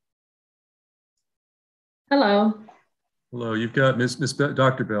 Bell? Hello. Hello, you've got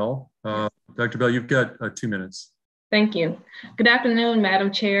Dr. Bell. Dr. Bell, you've got 2 minutes. Thank you. Good afternoon,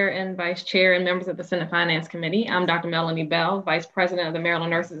 Madam Chair and Vice Chair and members of the Senate Finance Committee. I'm Dr. Melanie Bell, Vice President of the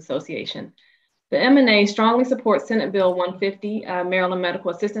Maryland Nurses Association. The M&A strongly supports Senate Bill 150, Maryland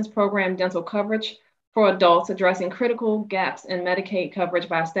Medical Assistance Program dental coverage for adults, addressing critical gaps in Medicaid coverage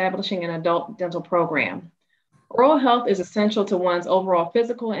by establishing an adult dental program. Oral health is essential to one's overall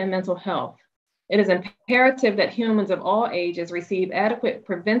physical and mental health. It is imperative that humans of all ages receive adequate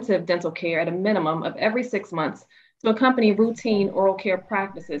preventive dental care at a minimum of every 6 months to accompany routine oral care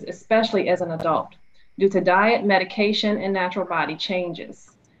practices, especially as an adult, due to diet, medication, and natural body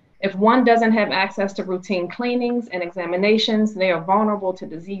changes. If one doesn't have access to routine cleanings and examinations, they are vulnerable to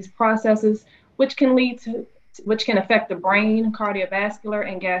disease processes, which can affect the brain, cardiovascular,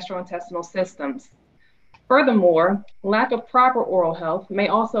 and gastrointestinal systems. Furthermore, lack of proper oral health may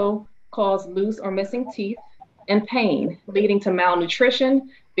also cause loose or missing teeth and pain, leading to malnutrition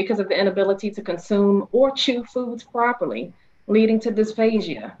because of the inability to consume or chew foods properly, leading to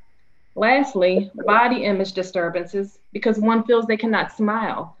dysphagia. Lastly, body image disturbances because one feels they cannot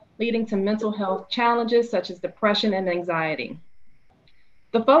smile, leading to mental health challenges such as depression and anxiety.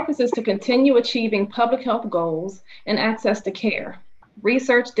 The focus is to continue achieving public health goals and access to care.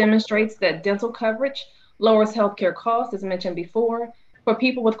 Research demonstrates that dental coverage lowers healthcare costs, as mentioned before, for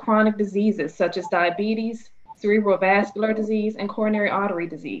people with chronic diseases such as diabetes, cerebral vascular disease, and coronary artery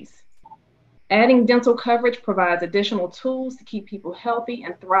disease. Adding dental coverage provides additional tools to keep people healthy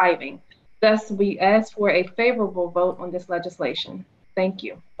and thriving. Thus, we ask for a favorable vote on this legislation. Thank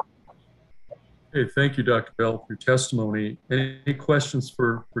you. Okay, thank you, Dr. Bell, for your testimony. Any questions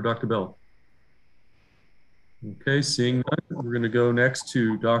for Dr. Bell? Okay, seeing none, we're going to go next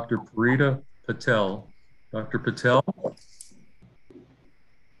to Dr. Parita Patel. Dr. Patel.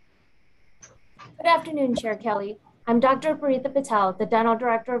 Good afternoon, Chair Kelly. I'm Dr. Parita Patel, the Dental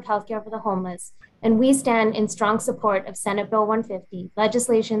Director of Healthcare for the Homeless, and we stand in strong support of Senate Bill 150,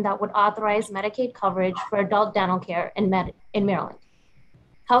 legislation that would authorize Medicaid coverage for adult dental care in Maryland.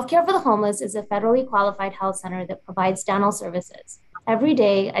 Healthcare for the Homeless is a federally qualified health center that provides dental services. Every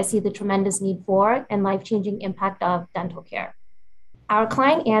day, I see the tremendous need for and life-changing impact of dental care. Our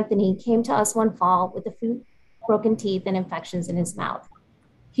client, Anthony, came to us one fall with a few broken teeth and infections in his mouth.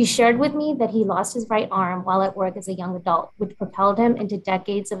 He shared with me that he lost his right arm while at work as a young adult, which propelled him into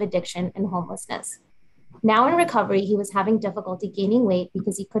decades of addiction and homelessness. Now in recovery, he was having difficulty gaining weight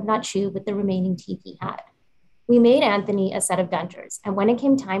because he could not chew with the remaining teeth he had. We made Anthony a set of dentures, and when it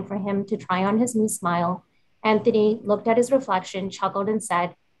came time for him to try on his new smile, Anthony looked at his reflection, chuckled, and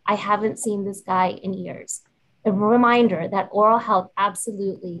said, "I haven't seen this guy in years." A reminder that oral health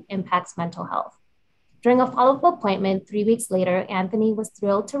absolutely impacts mental health. During a follow-up appointment 3 weeks later, Anthony was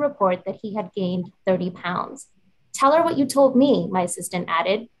thrilled to report that he had gained 30 pounds. "Tell her what you told me," my assistant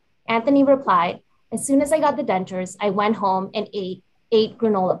added. Anthony replied, "As soon as I got the dentures, I went home and ate 8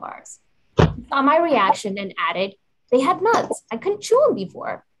 granola bars." He saw my reaction and added, "They had nuts. I couldn't chew them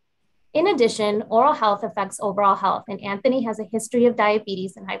before." In addition, oral health affects overall health, and Anthony has a history of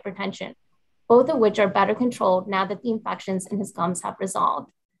diabetes and hypertension, both of which are better controlled now that the infections in his gums have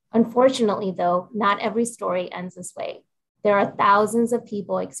resolved. Unfortunately, though, not every story ends this way. There are thousands of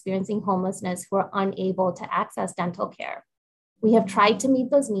people experiencing homelessness who are unable to access dental care. We have tried to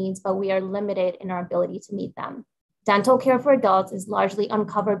meet those needs, but we are limited in our ability to meet them. Dental care for adults is largely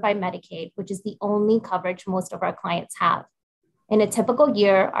uncovered by Medicaid, which is the only coverage most of our clients have. In a typical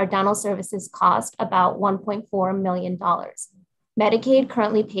year, our dental services cost about $1.4 million. Medicaid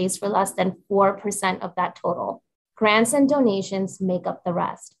currently pays for less than 4% of that total. Grants and donations make up the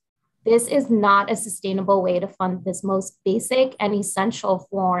rest. This is not a sustainable way to fund this most basic and essential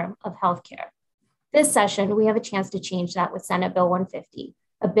form of healthcare. This session, we have a chance to change that with Senate Bill 150,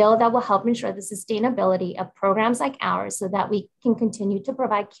 a bill that will help ensure the sustainability of programs like ours so that we can continue to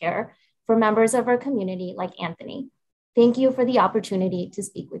provide care for members of our community like Anthony. Thank you for the opportunity to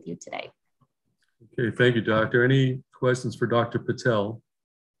speak with you today. Okay, thank you, Doctor. Any questions for Dr. Patel?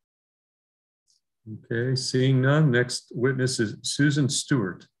 Okay, seeing none, next witness is Susan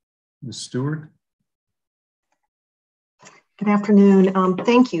Stewart. Ms. Stewart. Good afternoon.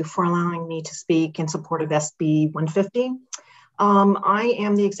 Thank you for allowing me to speak in support of SB 150. I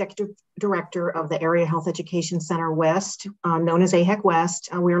am the executive director of the Area Health Education Center West, known as AHEC West.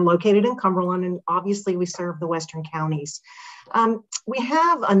 We are located in Cumberland, and obviously we serve the Western counties. We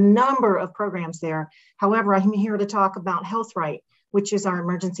have a number of programs there. However, I'm here to talk about Health Right, which is our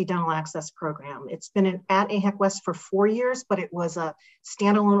emergency dental access program. It's been at AHEC West for 4 years, but it was a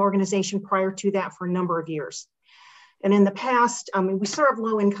standalone organization prior to that for a number of years. And in the past, we serve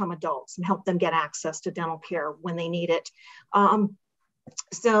low-income adults and help them get access to dental care when they need it.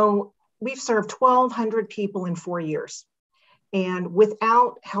 So we've served 1,200 people in 4 years. And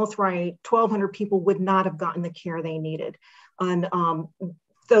without Health Right, 1,200 people would not have gotten the care they needed. And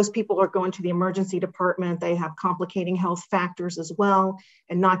those people are going to the emergency department. They have complicating health factors as well,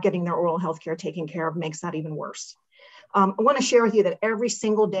 and not getting their oral health care taken care of makes that even worse. I want to share with you that every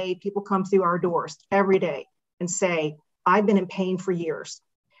single day, people come through our doors every day and say, "I've been in pain for years,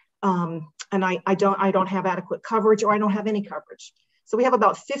 and I don't have adequate coverage, or I don't have any coverage." So we have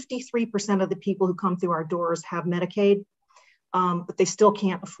about 53% of the people who come through our doors have Medicaid, but they still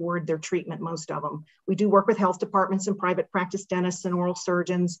can't afford their treatment, most of them. We do work with health departments and private practice dentists and oral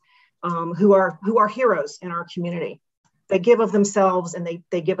surgeons who are heroes in our community. They give of themselves, and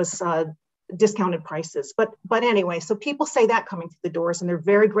they give us discounted prices. But anyway, so people say that coming through the doors, and they're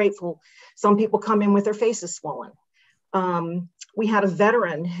very grateful. Some people come in with their faces swollen. We had a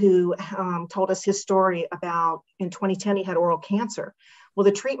veteran who told us his story about in 2010, he had oral cancer. Well,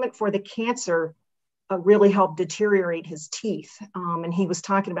 the treatment for the cancer really helped deteriorate his teeth. And he was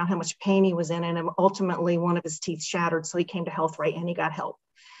talking about how much pain he was in, and ultimately one of his teeth shattered. So he came to Health Right and he got help.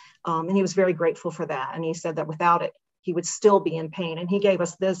 And he was very grateful for that. And he said that without it, he would still be in pain. And he gave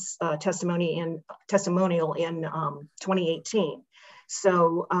us this testimonial in 2018.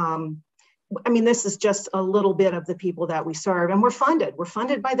 So, I mean, this is just a little bit of the people that we serve, and we're funded. We're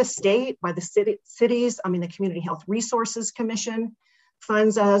funded by the state, by the cities. I mean, the Community Health Resources Commission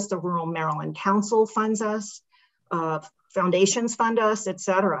funds us, the Rural Maryland Council funds us, foundations fund us, et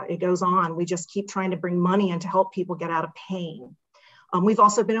cetera. It goes on. We just keep trying to bring money in to help people get out of pain. We've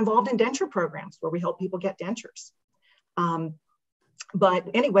also been involved in denture programs where we help people get dentures. But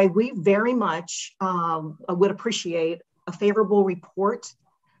anyway, we very much would appreciate a favorable report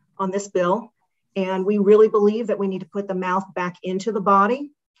on this bill. And we really believe that we need to put the mouth back into the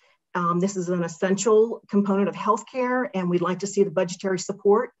body. This is an essential component of healthcare, and we'd like to see the budgetary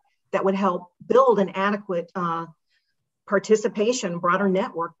support that would help build an adequate participation, broader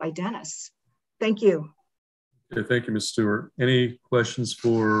network by dentists. Thank you. Okay, thank you, Ms. Stewart. Any questions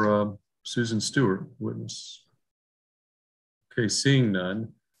for Susan Stewart, witness? Okay, seeing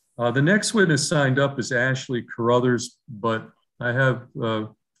none. The next witness signed up is Ashley Carruthers, but I have,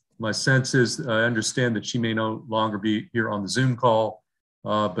 my sense is I understand that she may no longer be here on the Zoom call,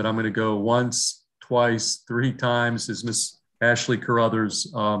 but I'm going to go once, twice, 3 times. Is Ms. Ashley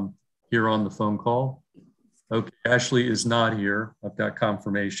Carruthers here on the phone call? Okay, Ashley is not here. I've got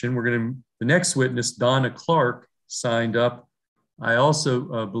confirmation. We're going to The next witness, Donna Clark, signed up. I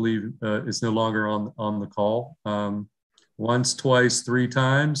also believe is no longer on the call. Once, twice, three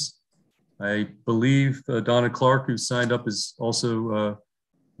times. I believe Donna Clark, who signed up, is also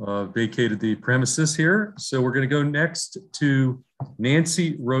vacated the premises here. So we're going to go next to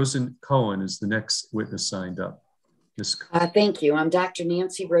Nancy Rosen-Cohen is the next witness signed up. Thank you. I'm Dr.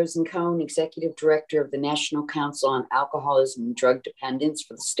 Nancy Rosen-Cohen, Executive Director of the National Council on Alcoholism and Drug Dependence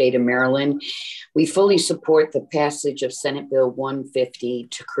for the state of Maryland. We fully support the passage of Senate Bill 150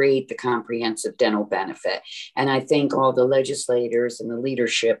 to create the comprehensive dental benefit. And I thank all the legislators and the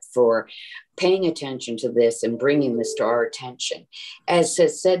leadership for paying attention to this and bringing this to our attention. As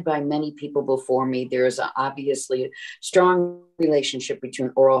has said by many people before me, there is obviously a strong relationship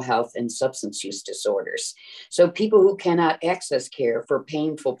between oral health and substance use disorders. So people who cannot access care for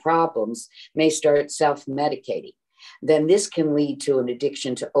painful problems may start self-medicating. Then this can lead to an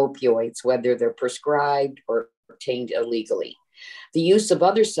addiction to opioids, whether they're prescribed or obtained illegally. The use of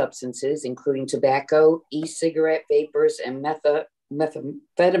other substances, including tobacco, e-cigarette vapors, and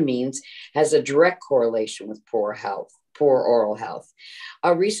methamphetamines has a direct correlation with poor oral health.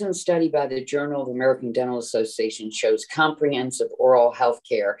 A recent study by the Journal of the American Dental Association shows comprehensive oral health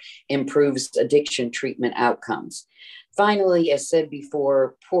care improves addiction treatment outcomes. Finally, as said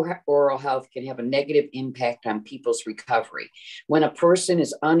before, poor oral health can have a negative impact on people's recovery. When a person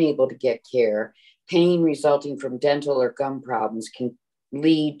is unable to get care, pain resulting from dental or gum problems can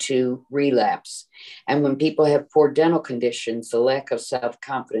lead to relapse. And when people have poor dental conditions, the lack of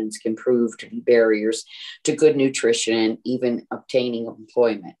self-confidence can prove to be barriers to good nutrition and even obtaining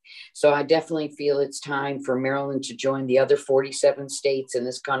employment. So I definitely feel it's time for Maryland to join the other 47 states in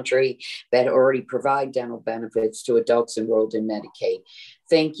this country that already provide dental benefits to adults enrolled in Medicaid.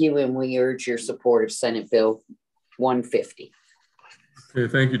 Thank you, and we urge your support of Senate Bill 150.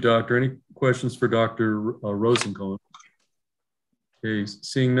 Okay, thank you, Doctor. Any questions for Dr. Rosen-Cohen? Okay,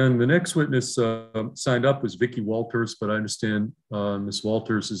 seeing none, the next witness signed up was Vicki Walters, but I understand Ms.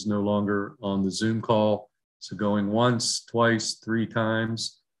 Walters is no longer on the Zoom call. So going once, twice, three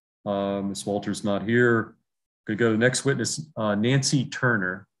times. Ms. Walters not here. Going to go to the next witness, Nancy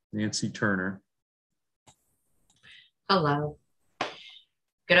Turner. Nancy Turner. Hello.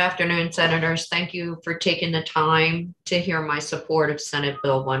 Good afternoon, Senators. Thank you for taking the time to hear my support of Senate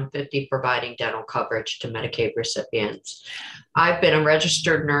Bill 150, providing dental coverage to Medicaid recipients. I've been a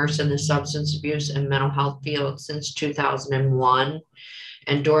registered nurse in the substance abuse and mental health field since 2001.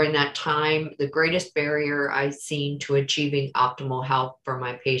 And during that time, the greatest barrier I've seen to achieving optimal health for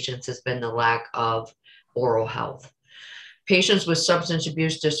my patients has been the lack of oral health. Patients with substance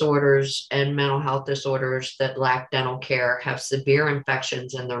abuse disorders and mental health disorders that lack dental care have severe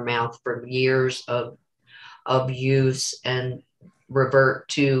infections in their mouth from years of use and revert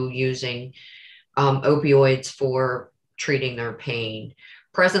to using opioids for treating their pain.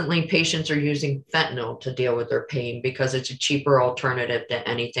 Presently, patients are using fentanyl to deal with their pain because it's a cheaper alternative to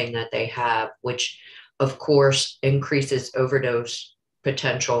anything that they have, which of course increases overdose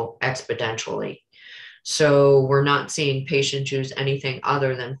potential exponentially. So we're not seeing patients use anything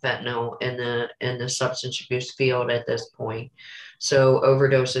other than fentanyl in the substance abuse field at this point. So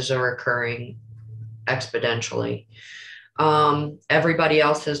overdoses are occurring exponentially. Everybody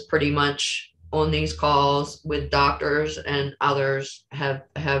else has pretty much on these calls with doctors and others have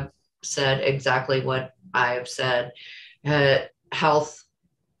said exactly what I have said. Health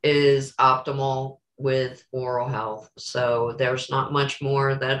is optimal with oral health. So there's not much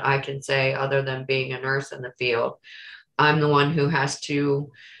more that I can say other than being a nurse in the field. I'm the one who has to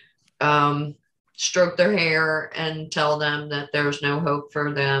stroke their hair and tell them that there's no hope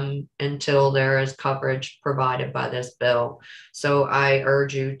for them until there is coverage provided by this bill. So I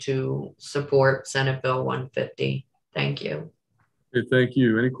urge you to support Senate Bill 150. Thank you. Okay, thank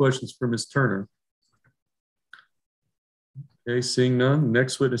you. Any questions for Ms. Turner? Okay, seeing none.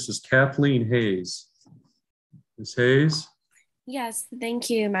 Next witness is Kathleen Hayes. Ms. Hayes. Yes, thank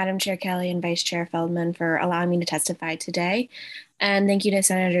you, Madam Chair Kelly and Vice Chair Feldman for allowing me to testify today. And thank you to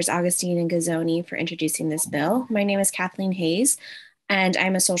Senators Augustine and Gazzoni for introducing this bill. My name is Kathleen Hayes, and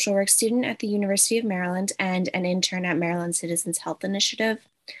I'm a social work student at the University of Maryland and an intern at Maryland Citizens Health Initiative.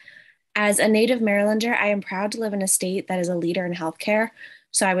 As a native Marylander, I am proud to live in a state that is a leader in healthcare.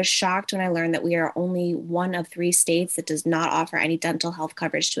 So I was shocked when I learned that we are only one of 3 states that does not offer any dental health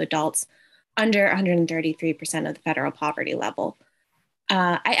coverage to adults under 133% of the federal poverty level.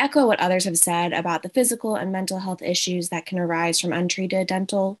 I echo what others have said about the physical and mental health issues that can arise from untreated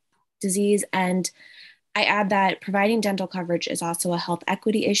dental disease. And I add that providing dental coverage is also a health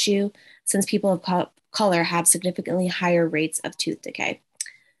equity issue since people of color have significantly higher rates of tooth decay.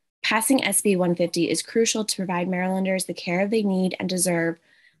 Passing SB 150 is crucial to provide Marylanders the care they need and deserve,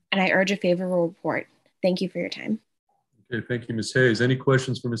 and I urge a favorable report. Thank you for your time. Okay, thank you, Ms. Hayes. Any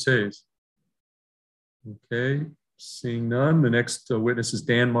questions for Ms. Hayes? Okay, seeing none, the next witness is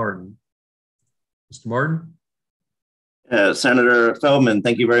Dan Martin. Mr. Martin? Senator Feldman,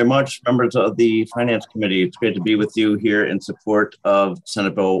 thank you very much. Members of the Finance Committee, it's great to be with you here in support of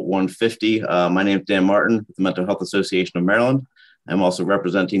Senate Bill 150. My name is Dan Martin with the Mental Health Association of Maryland. I'm also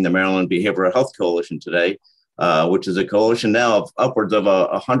representing the Maryland Behavioral Health Coalition today, which is a coalition now of upwards of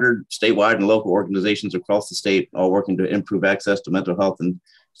 100 statewide and local organizations across the state, all working to improve access to mental health and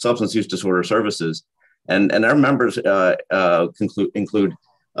substance use disorder services. And our members include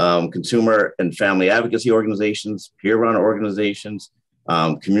consumer and family advocacy organizations, peer-run organizations,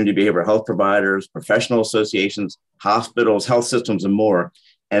 community behavioral health providers, professional associations, hospitals, health systems, and more.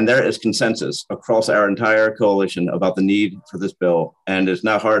 And there is consensus across our entire coalition about the need for this bill. And it's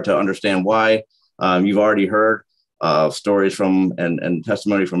not hard to understand why. You've already heard stories from and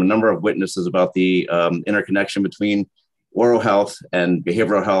testimony from a number of witnesses about the interconnection between oral health and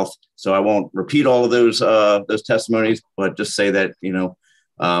behavioral health. So I won't repeat all of those testimonies, but just say that,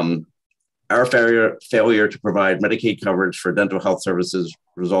 our failure to provide Medicaid coverage for dental health services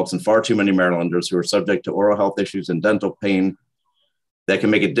results in far too many Marylanders who are subject to oral health issues and dental pain that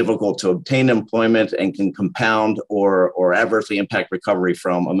can make it difficult to obtain employment and can compound or adversely impact recovery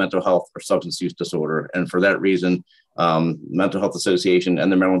from a mental health or substance use disorder. And for that reason, Mental Health Association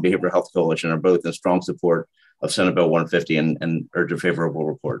and the Maryland Behavioral Health Coalition are both in strong support of Senate Bill 150 and urge a favorable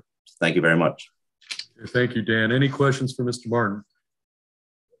report. Thank you very much. Thank you, Dan. Any questions for Mr. Martin?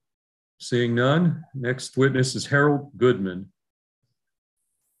 Seeing none, next witness is Harold Goodman.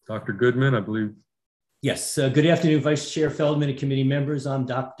 Dr. Goodman, I believe. Yes, good afternoon, Vice Chair Feldman and committee members. I'm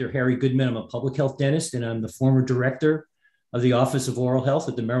Dr. Harry Goodman. I'm a public health dentist, and I'm the former director of the Office of Oral Health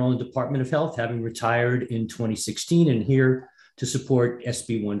at the Maryland Department of Health, having retired in 2016, and here to support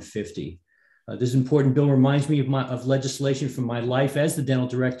SB 150. This important bill reminds me of legislation from my life as the dental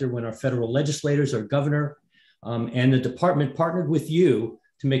director when our federal legislators, our governor, and the department partnered with you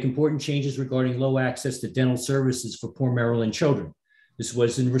to make important changes regarding low access to dental services for poor Maryland children. This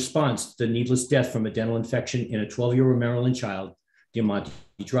was in response to the needless death from a dental infection in a 12-year-old Maryland child, Diamante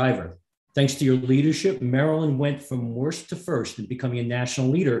Driver. Thanks to your leadership, Maryland went from worst to first in becoming a national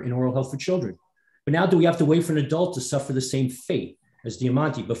leader in oral health for children. But now do we have to wait for an adult to suffer the same fate as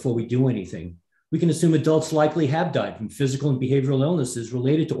Diamante before we do anything? We can assume adults likely have died from physical and behavioral illnesses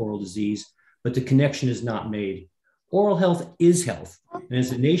related to oral disease, but the connection is not made. Oral health is health. And as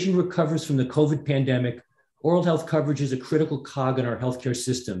the nation recovers from the COVID pandemic, oral health coverage is a critical cog in our healthcare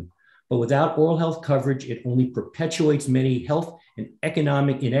system. But without oral health coverage, it only perpetuates many health and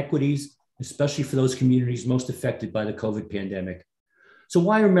economic inequities, especially for those communities most affected by the COVID pandemic. So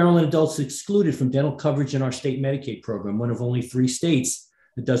why are Maryland adults excluded from dental coverage in our state Medicaid program, one of only 3 states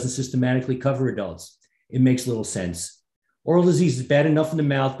that doesn't systematically cover adults? It makes little sense. Oral disease is bad enough in the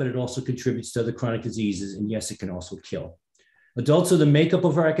mouth, but it also contributes to other chronic diseases, and yes, it can also kill. Adults are the makeup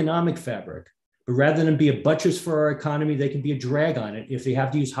of our economic fabric, but rather than be a buttress for our economy, they can be a drag on it if they have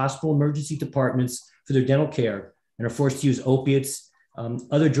to use hospital emergency departments for their dental care and are forced to use opiates,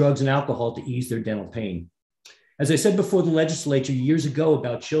 other drugs, and alcohol to ease their dental pain. As I said before the legislature years ago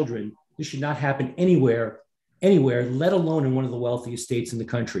about children, this should not happen anywhere, let alone in one of the wealthiest states in the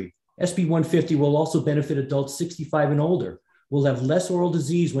country. SB 150 will also benefit adults 65 and older, who will have less oral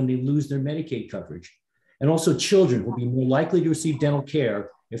disease when they lose their Medicaid coverage. And also children will be more likely to receive dental care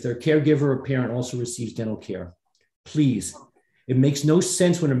if their caregiver or parent also receives dental care. Please, it makes no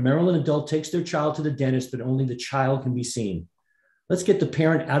sense when a Maryland adult takes their child to the dentist, but only the child can be seen. Let's get the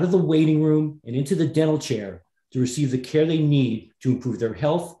parent out of the waiting room and into the dental chair to receive the care they need to improve their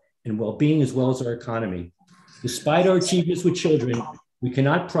health and well-being as well as our economy. Despite our achievements with children, we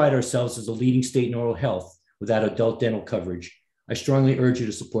cannot pride ourselves as a leading state in oral health without adult dental coverage. I strongly urge you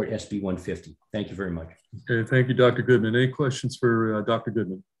to support SB 150. Thank you very much. Okay, thank you, Dr. Goodman. Any questions for Dr.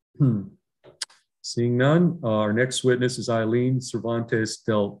 Goodman? Seeing none, our next witness is Eileen Cervantes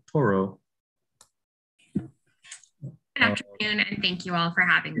del Toro. Good afternoon, and thank you all for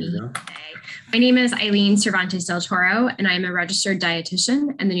having me today. My name is Eileen Cervantes del Toro, and I'm a registered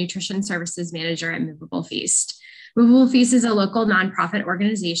dietitian and the nutrition services manager at Movable Feast. Movable Feast is a local nonprofit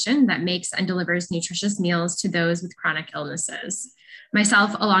organization that makes and delivers nutritious meals to those with chronic illnesses.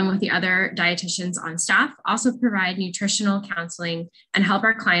 Myself, along with the other dietitians on staff, also provide nutritional counseling and help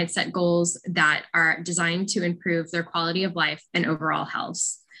our clients set goals that are designed to improve their quality of life and overall health.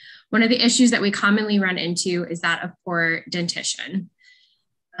 One of the issues that we commonly run into is that of poor dentition.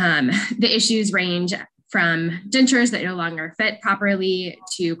 The issues range from dentures that no longer fit properly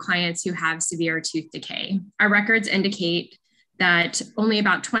to clients who have severe tooth decay. Our records indicate that only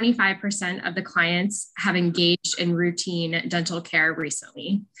about 25% of the clients have engaged in routine dental care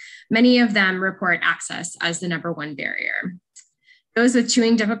recently. Many of them report access as the #1 barrier. Those with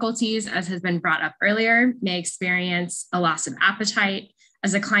chewing difficulties, as has been brought up earlier, may experience a loss of appetite,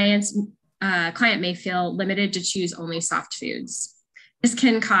 as a client may feel limited to choose only soft foods. This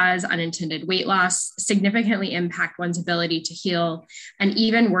can cause unintended weight loss, significantly impact one's ability to heal, and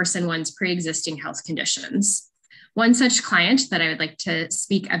even worsen one's pre-existing health conditions. One such client that I would like to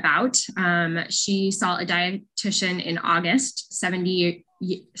speak about, she saw a dietitian in August,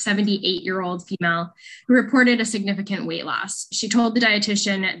 78-year-old female, who reported a significant weight loss. She told the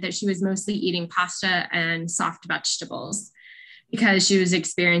dietitian that she was mostly eating pasta and soft vegetables because she was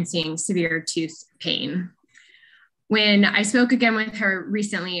experiencing severe tooth pain. When I spoke again with her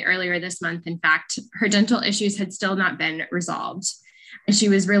recently, earlier this month, in fact, her dental issues had still not been resolved. And she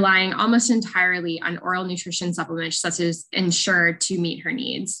was relying almost entirely on oral nutrition supplements such as Ensure to meet her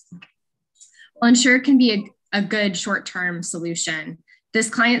needs. While Ensure can be a good short-term solution, this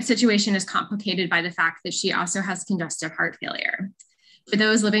client's situation is complicated by the fact that she also has congestive heart failure. For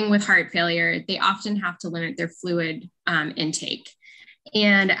those living with heart failure, they often have to limit their fluid intake.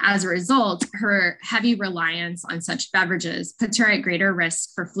 And as a result, her heavy reliance on such beverages puts her at greater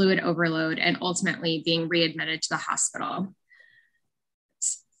risk for fluid overload and ultimately being readmitted to the hospital.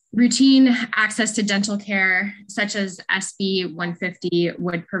 Routine access to dental care, such as SB 150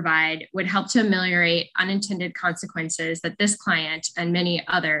 would help to ameliorate unintended consequences that this client and many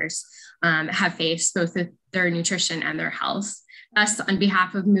others have faced, both with their nutrition and their health. Thus, on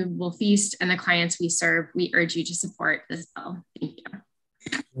behalf of Movable Feast and the clients we serve, we urge you to support this bill. Thank you.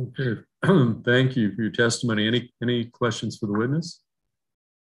 Okay, thank you for your testimony. Any questions for the witness?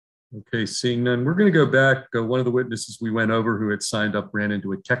 Okay, seeing none, we're going to go back. One of the witnesses we went over who had signed up ran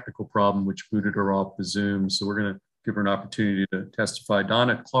into a technical problem which booted her off the Zoom. So we're going to give her an opportunity to testify.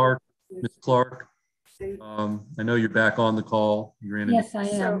 Donna Clark, Ms. Clark, I know you're back on the call. You ran yes, I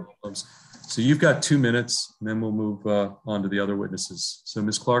am. So you've got 2 minutes, and then we'll move on to the other witnesses. So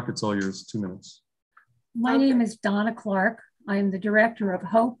Ms. Clark, it's all yours, 2 minutes. My name is Donna Clark. I am the director of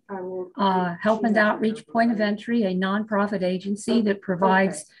HOPE, Help and Outreach Point of Entry, a nonprofit agency that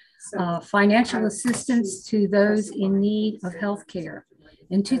provides financial assistance to those in need of health care.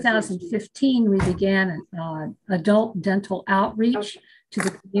 In 2015, we began adult dental outreach to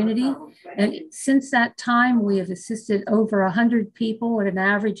the community. And since that time, we have assisted over 100 people at an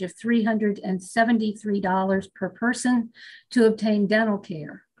average of $373 per person to obtain dental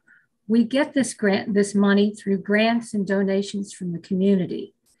care. We get this money through grants and donations from the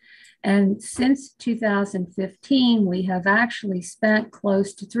community. And since 2015, we have actually spent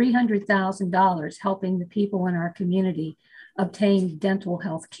close to $300,000 helping the people in our community obtain dental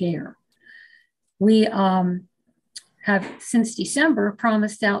health care. We have, since December,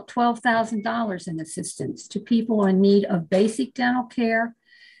 promised out $12,000 in assistance to people in need of basic dental care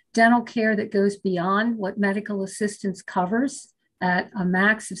that goes beyond what medical assistance covers, at a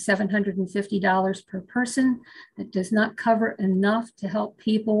max of $750 per person. That does not cover enough to help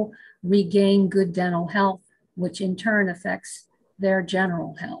people regain good dental health, which in turn affects their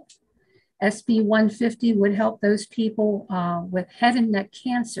general health. SB 150 would help those people with head and neck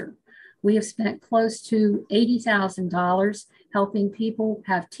cancer. We have spent close to $80,000 helping people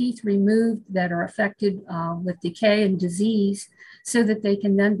have teeth removed that are affected with decay and disease so that they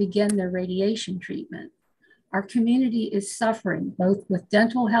can then begin their radiation treatment. Our community is suffering both with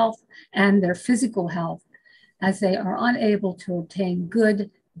dental health and their physical health as they are unable to obtain good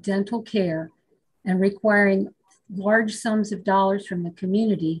dental care and requiring large sums of dollars from the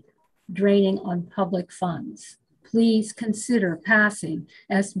community draining on public funds. Please consider passing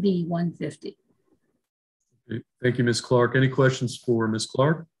SB 150. Okay. Thank you, Ms. Clark. Any questions for Ms.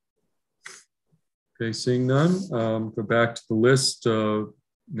 Clark? Okay, seeing none, go back to the list.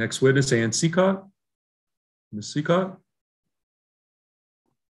 Next witness, Ann Seacott. Ms. Seacott.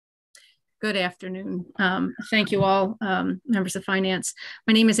 Good afternoon. Thank you all, members of finance.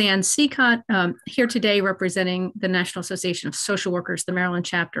 My name is Ann Seacott, here today representing the National Association of Social Workers, the Maryland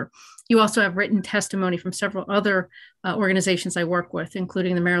chapter. You also have written testimony from several other organizations I work with,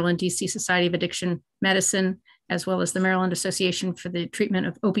 including the Maryland DC Society of Addiction Medicine, as well as the Maryland Association for the Treatment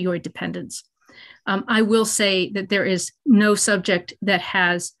of Opioid Dependence. I will say that there is no subject that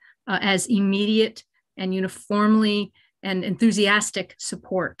has as immediate and uniformly and enthusiastic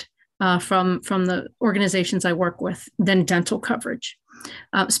support from the organizations I work with than dental coverage.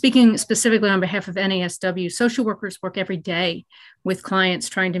 Speaking specifically on behalf of NASW, social workers work every day with clients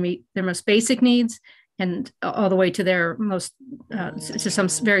trying to meet their most basic needs and all the way to their most, to some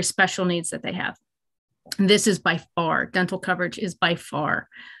very special needs that they have. This is by far, dental coverage is by far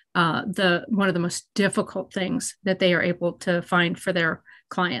one of the most difficult things that they are able to find for their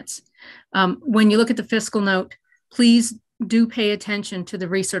clients. When you look at the fiscal note, please do pay attention to the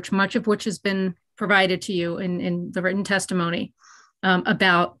research, much of which has been provided to you in the written testimony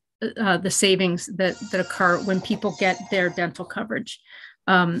about the savings that occur when people get their dental coverage.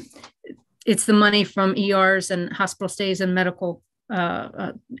 It's the money from ERs and hospital stays and medical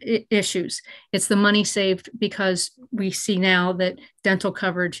issues. It's the money saved because we see now that dental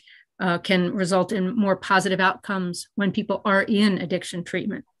coverage can result in more positive outcomes when people are in addiction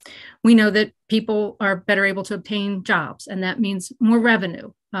treatment. We know that people are better able to obtain jobs, and that means more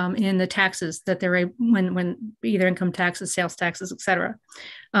revenue in the taxes that they're able, when either income taxes, sales taxes, et cetera.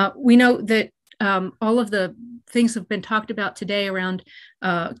 We know that all of the things have been talked about today around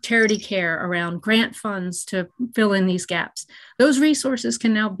charity care, around grant funds to fill in these gaps. Those resources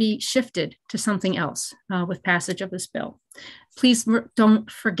can now be shifted to something else with passage of this bill. Please don't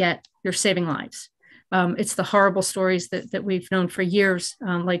forget you're saving lives. It's the horrible stories that we've known for years,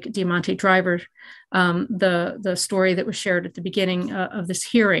 like Diamante Driver, the story that was shared at the beginning of this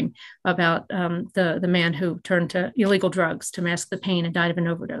hearing about the man who turned to illegal drugs to mask the pain and died of an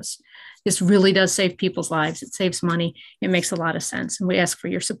overdose. This really does save people's lives. It saves money. It makes a lot of sense. And we ask for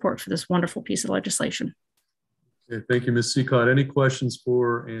your support for this wonderful piece of legislation. Okay, thank you, Ms. Seacott. Any questions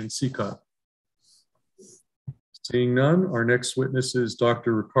for Ann Seacott? Seeing none, our next witness is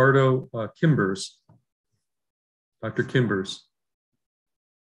Dr. Ricardo Kimbers. Dr. Kimbers.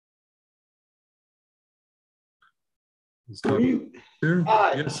 Is Dr. here?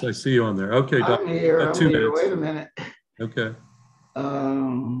 Yes, I see you on there. Okay, Doctor. I'm here. I'm 2 here. minutes. Wait a minute. Okay.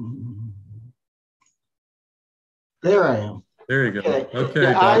 There I am. There you go. Okay, okay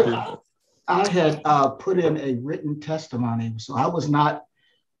yeah, Doctor. I had put in a written testimony, so I was not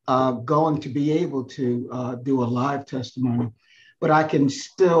going to be able to do a live testimony, but I can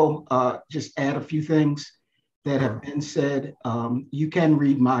still just add a few things that have been said. You can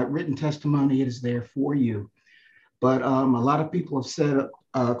read my written testimony. It is there for you. But a lot of people have said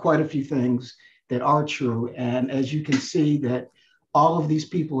quite a few things that are true. And as you can see, that all of these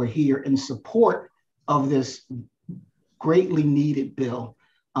people are here in support of this greatly needed bill.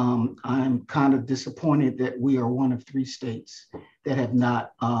 I'm kind of disappointed that we are one of 3 states that have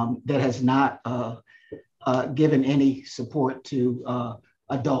not has not given any support to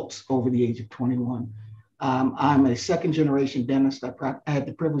adults over the age of 21. I'm a 2nd-generation dentist. I had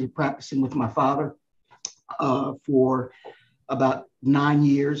the privilege of practicing with my father for about 9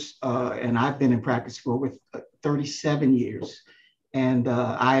 years, and I've been in practice for with 37 years. And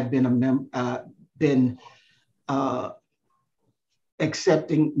I have been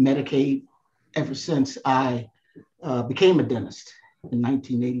accepting Medicaid ever since I became a dentist in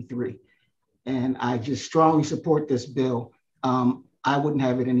 1983. And I just strongly support this bill. I wouldn't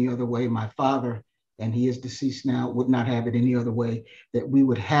have it any other way. My father, and he is deceased now, would not have it any other way, that we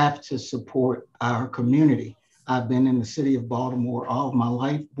would have to support our community. I've been in the city of Baltimore all of my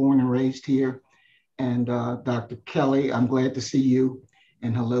life, born and raised here. And Dr. Kelly, I'm glad to see you,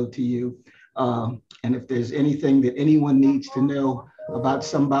 and hello to you. And if there's anything that anyone needs to know about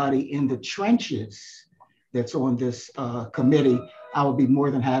somebody in the trenches that's on this committee, I will be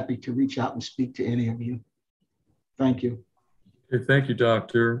more than happy to reach out and speak to any of you. Thank you. Okay, thank you,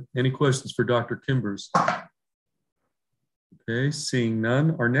 Doctor. Any questions for Dr. Kimbers? Okay, seeing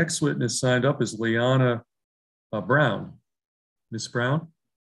none. Our next witness signed up is Liana Brown. Ms. Brown?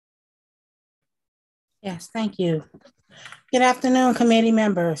 Yes, thank you. Good afternoon, committee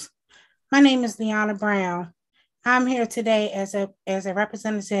members. My name is Liana Brown. I'm here today as a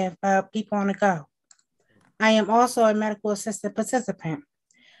representative of People on the Go. I am also a medical assistant participant.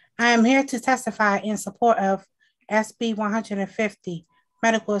 I am here to testify in support of SB 150,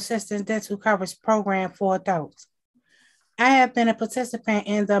 Medical Assistance Dental Coverage Program for Adults. I have been a participant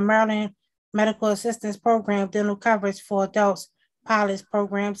in the Maryland Medical Assistance Program Dental Coverage for Adults pilot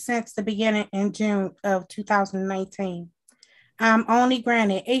program since the beginning in June of 2019. I'm only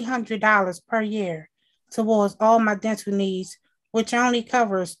granted $800 per year towards all my dental needs, which only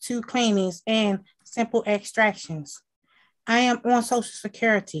covers 2 cleanings and simple extractions. I am on Social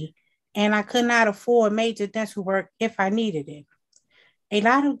Security, and I could not afford major dental work if I needed it. A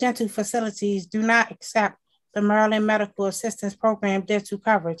lot of dental facilities do not accept the Maryland Medical Assistance Program dental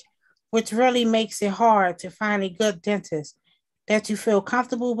coverage, which really makes it hard to find a good dentist that you feel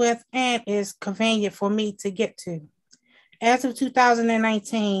comfortable with and is convenient for me to get to. As of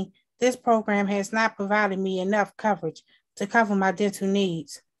 2019, this program has not provided me enough coverage to cover my dental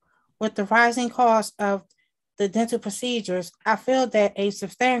needs. With the rising cost of the dental procedures, I feel that a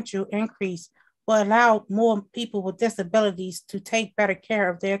substantial increase will allow more people with disabilities to take better care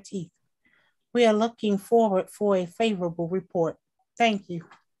of their teeth. We are looking forward for a favorable report. Thank you.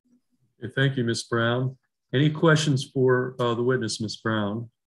 Okay, thank you, Ms. Brown. Any questions for the witness, Ms. Brown?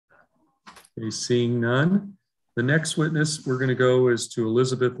 Okay, seeing none. The next witness we're going to go is to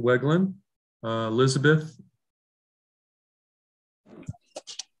Elizabeth Weglin. Elizabeth.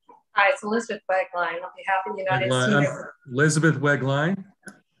 Hi, it's Elizabeth Wegline on behalf of the United Seniors. Elizabeth Wegline.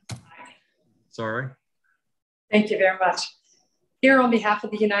 Sorry. Thank you very much. Here on behalf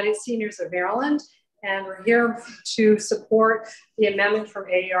of the United Seniors of Maryland, and we're here to support the amendment from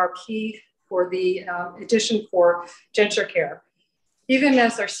AARP for the addition for denture care. Even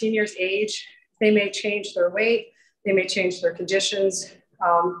as our seniors age, they may change their weight, they may change their conditions,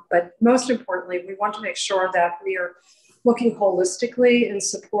 but most importantly, we want to make sure that we are looking holistically and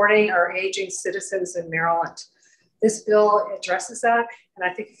supporting our aging citizens in Maryland. This bill addresses that, and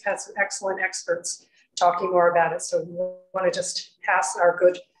I think we've had some excellent experts talking more about it. So we want to just pass our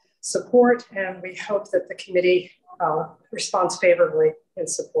good support, and we hope that the committee responds favorably in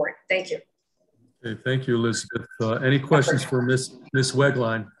support. Thank you. Okay, thank you, Elizabeth. Any questions for Ms.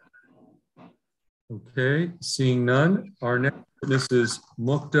 Wegline? Okay, seeing none. Our next witness is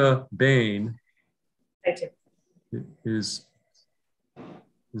Mukta Bain. Thank you. Is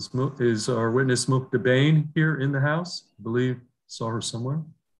our witness Mukta Bain here in the house? I believe saw her somewhere.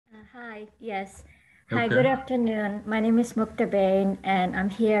 Hi, yes. Hi, Okay. good afternoon. My name is Mukta Bain, and I'm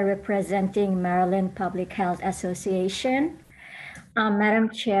here representing Maryland Public Health Association. Madam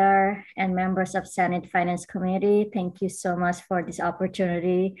Chair and members of Senate Finance Committee, thank you so much for this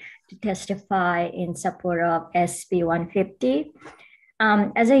opportunity to testify in support of SB 150.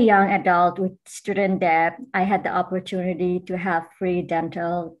 As a young adult with student debt, I had the opportunity to have free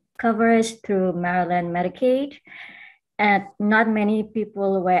dental coverage through Maryland Medicaid. And not many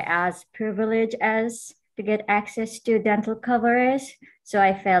people were as privileged as to get access to dental coverage. So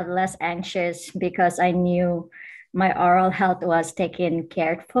I felt less anxious because I knew my oral health was taken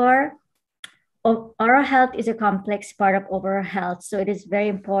care for. Oral health is a complex part of overall health. So it is very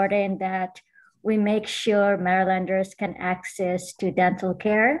important that we make sure Marylanders can access to dental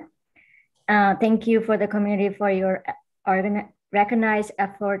care. Thank you for the community for your recognized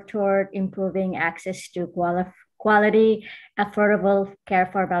effort toward improving access to quality, affordable care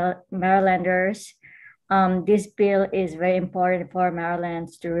for Marylanders. This bill is very important for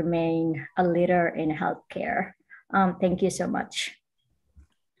Marylanders to remain a leader in healthcare. Thank you so much.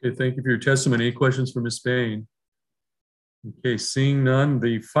 Okay, thank you for your testimony. Any questions for Ms. Bain? Okay, seeing none,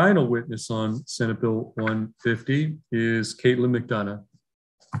 the final witness on Senate Bill 150 is Caitlin McDonough.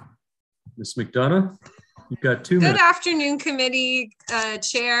 Ms. McDonough, you've got 2 minutes. Good afternoon, committee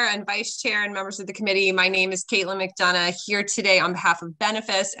chair and vice chair and members of the committee. My name is Caitlin McDonough, here today on behalf of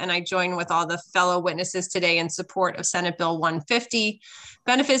Benefis, and I join with all the fellow witnesses today in support of Senate Bill 150.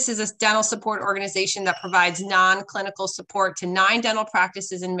 Benefis is a dental support organization that provides non-clinical support to 9 dental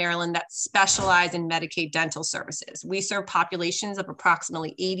practices in Maryland that specialize in Medicaid dental services. We serve populations of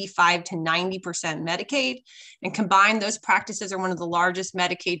approximately 85 to 90% Medicaid, and combined, those practices are one of the largest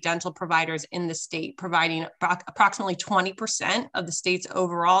Medicaid dental providers in the state, providing approximately 20% of the state's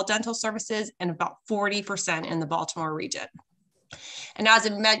overall dental services and about 40% in the Baltimore region. And as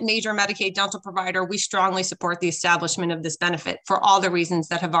a major Medicaid dental provider, we strongly support the establishment of this benefit for all the reasons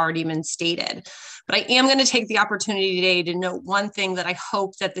that have already been stated. But I am going to take the opportunity today to note one thing that I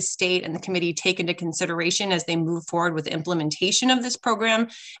hope that the state and the committee take into consideration as they move forward with implementation of this program,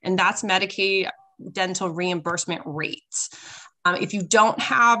 and that's Medicaid dental reimbursement rates. If you don't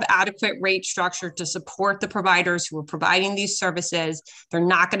have adequate rate structure to support the providers who are providing these services, they're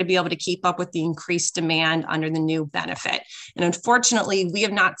not going to be able to keep up with the increased demand under the new benefit. And unfortunately, we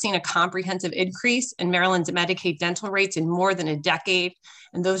have not seen a comprehensive increase in Maryland's Medicaid dental rates in more than a decade.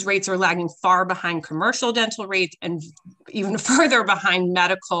 And those rates are lagging far behind commercial dental rates and even further behind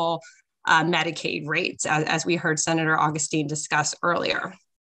medical Medicaid rates, as we heard Senator Augustine discuss earlier.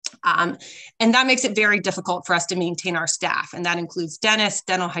 And that makes it very difficult for us to maintain our staff. And that includes dentists,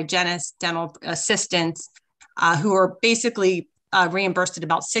 dental hygienists, dental assistants, who are basically reimbursed at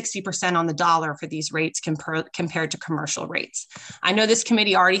about 60% on the dollar for these rates compared to commercial rates. I know this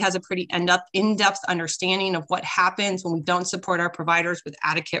committee already has a pretty in-depth understanding of what happens when we don't support our providers with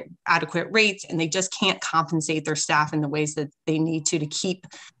adequate rates, and they just can't compensate their staff in the ways that they need to keep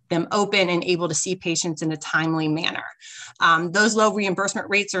them open and able to see patients in a timely manner. Those low reimbursement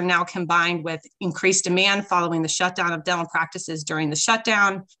rates are now combined with increased demand following the shutdown of dental practices during the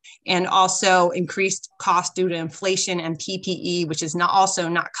shutdown, and also increased cost due to inflation and PPE, which is also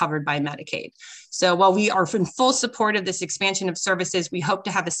not covered by Medicaid. So while we are in full support of this expansion of services, we hope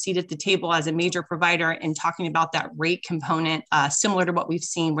to have a seat at the table as a major provider in talking about that rate component, similar to what we've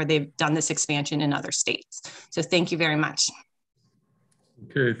seen where they've done this expansion in other states. So thank you very much.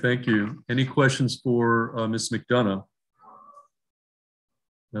 Okay, thank you. Any questions for Ms. McDonough?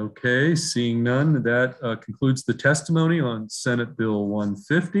 Okay, seeing none, that concludes the testimony on Senate Bill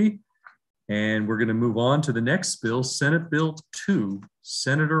 150. And we're going to move on to the next bill, Senate Bill 2.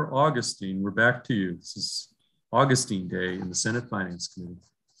 Senator Augustine, we're back to you. This is Augustine Day in the Senate Finance Committee.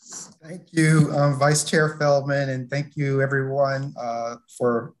 Thank you, Vice Chair Feldman, and thank you everyone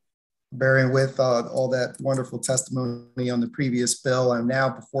for bearing with all that wonderful testimony on the previous bill. I'm now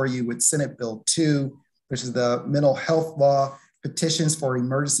before you with Senate Bill 2, which is the mental health law, petitions for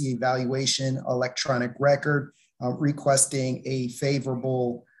emergency evaluation electronic record, requesting a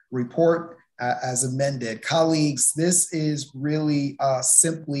favorable report as amended. Colleagues, this is really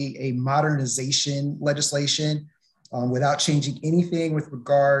simply a modernization legislation without changing anything with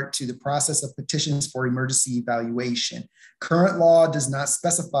regard to the process of petitions for emergency evaluation. Current law does not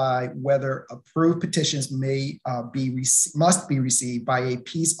specify whether approved petitions must be received by a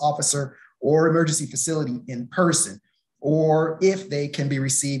peace officer or emergency facility in person, or if they can be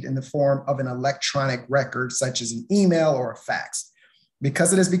received in the form of an electronic record, such as an email or a fax.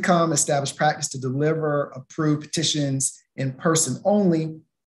 Because it has become established practice to deliver approved petitions in person only,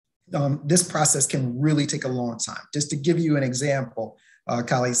 this process can really take a long time. Just to give you an example,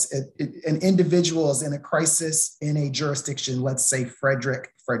 colleagues, an individual is in a crisis in a jurisdiction, let's say Frederick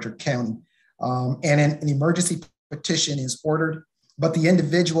County, and an emergency petition is ordered, but the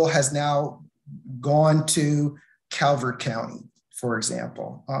individual has now gone to Calvert County, for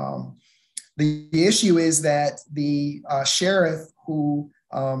example. The issue is that the sheriff who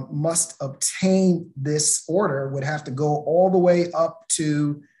must obtain this order would have to go all the way up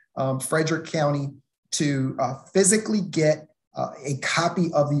to Frederick County to physically get a copy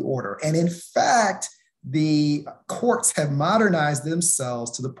of the order. And in fact, the courts have modernized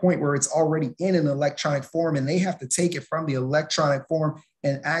themselves to the point where it's already in an electronic form, and they have to take it from the electronic form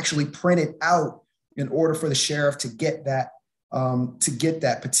and actually print it out in order for the sheriff to get that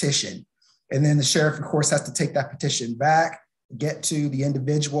petition. And then the sheriff, of course, has to take that petition back, get to the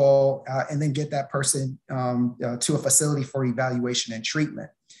individual, and then get that person to a facility for evaluation and treatment.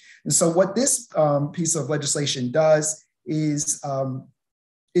 And so what this piece of legislation does is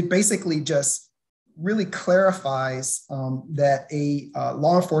it basically just really clarifies that a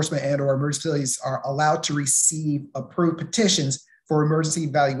law enforcement and or emergency facilities are allowed to receive approved petitions for emergency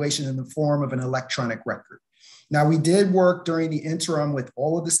evaluation in the form of an electronic record. Now, we did work during the interim with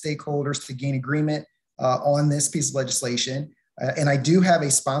all of the stakeholders to gain agreement on this piece of legislation. And I do have a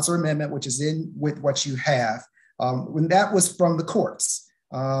sponsor amendment, which is in with what you have. When that was from the courts.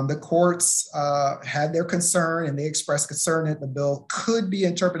 The courts had their concern, and they expressed concern that the bill could be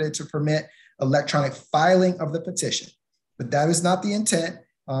interpreted to permit electronic filing of the petition. But that is not the intent.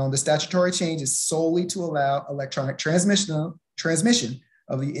 The statutory change is solely to allow electronic transmission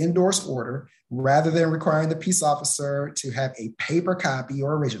of the endorsed order, rather than requiring the peace officer to have a paper copy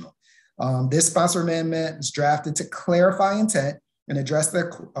or original. This sponsor amendment is drafted to clarify intent and address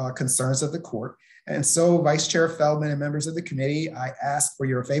the concerns of the court. And so, Vice Chair Feldman and members of the committee, I ask for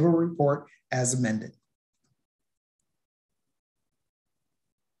your favorable report as amended.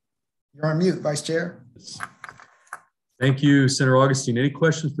 You're on mute, Vice Chair. Thank you, Senator Augustine. Any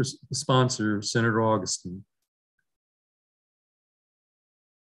questions for the sponsor, Senator Augustine?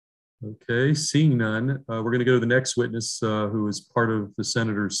 Okay, seeing none, we're going to go to the next witness who is part of the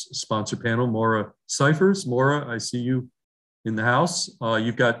Senator's sponsor panel, Maura Cyphers. Maura, I see you in the House.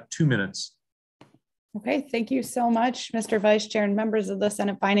 You've got 2 minutes. Okay, thank you so much, Mr. Vice Chair and members of the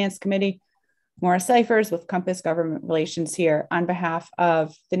Senate Finance Committee. Maura Cyphers with Compass Government Relations here on behalf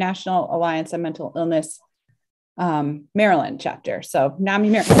of the National Alliance on Mental Illness Maryland chapter. So NAMI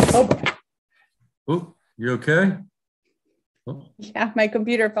Maryland. Oh, boy. Oh, you okay? Oh. Yeah, my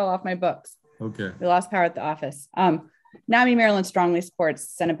computer fell off my books. Okay. We lost power at the office. NAMI Maryland strongly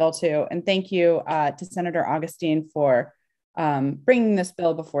supports Senate Bill 2. And thank you to Senator Augustine for bringing this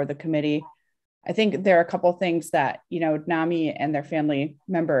bill before the committee. I think there are a couple of things that, NAMI and their family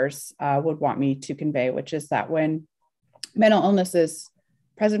members would want me to convey, which is that when mental illness is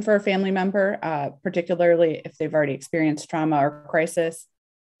present for a family member, particularly if they've already experienced trauma or crisis,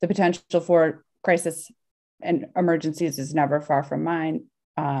 the potential for crisis and emergencies is never far from mind.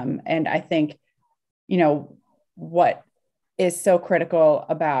 And I think, what is so critical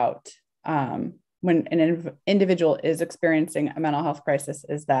about when an individual is experiencing a mental health crisis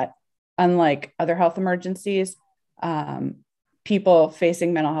is that, unlike other health emergencies, people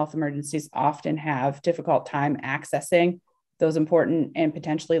facing mental health emergencies often have difficult time accessing those important and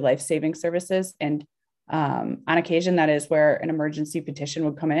potentially life-saving services. And on occasion, that is where an emergency petition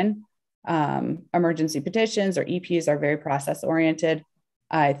would come in. Emergency petitions or EPs are very process-oriented.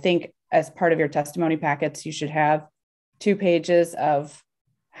 I think as part of your testimony packets, you should have 2 pages of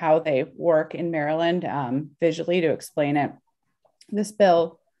how they work in Maryland visually to explain it. This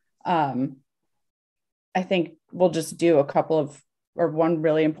bill, I think we'll just do one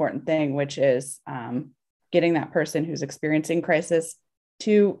really important thing, which is getting that person who's experiencing crisis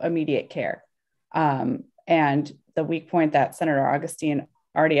to immediate care. And the weak point that Senator Augustine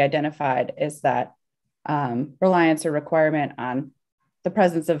already identified is that reliance or requirement on the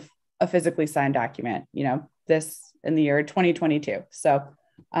presence of a physically signed document, this in the year 2022. So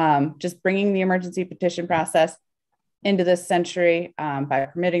just bringing the emergency petition process into this century by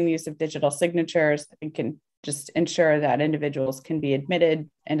permitting the use of digital signatures, I think can just ensure that individuals can be admitted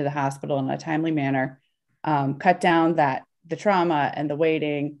into the hospital in a timely manner, cut down the trauma and the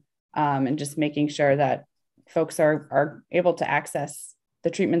waiting, and just making sure that folks are able to access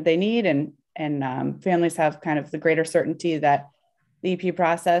the treatment they need, and families have kind of the greater certainty that the EP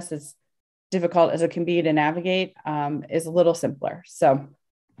process, as difficult as it can be to navigate, is a little simpler. So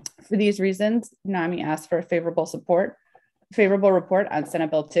for these reasons, NAMI asked for a favorable report on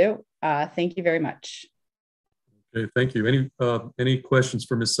Senate Bill 2. Thank you very much. Okay, thank you. Any questions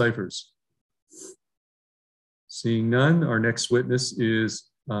for Ms. Cyphers? Seeing none, our next witness is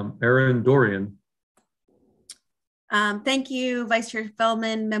Erin Dorian. Thank you, Vice Chair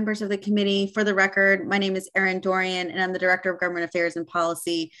Feldman, members of the committee. For the record, my name is Erin Dorian, and I'm the Director of Government Affairs and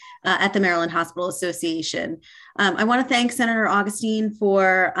Policy at the Maryland Hospital Association. I want to thank Senator Augustine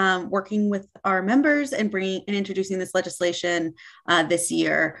for working with our members and introducing this legislation this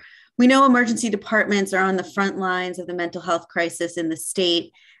year. We know emergency departments are on the front lines of the mental health crisis in the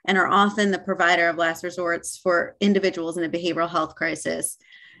state and are often the provider of last resorts for individuals in a behavioral health crisis.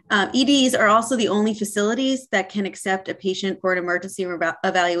 EDs are also the only facilities that can accept a patient for an emergency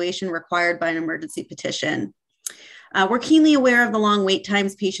evaluation required by an emergency petition. We're keenly aware of the long wait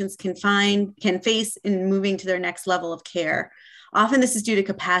times patients can face in moving to their next level of care. Often this is due to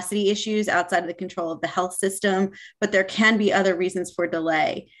capacity issues outside of the control of the health system, but there can be other reasons for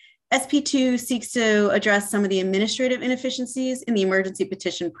delay. SB2 seeks to address some of the administrative inefficiencies in the emergency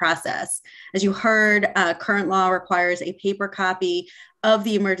petition process. As you heard, current law requires a paper copy of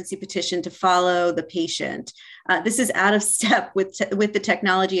the emergency petition to follow the patient. This is out of step with the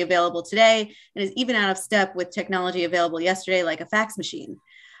technology available today, and is even out of step with technology available yesterday, like a fax machine.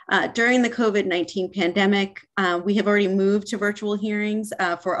 During the COVID-19 pandemic, we have already moved to virtual hearings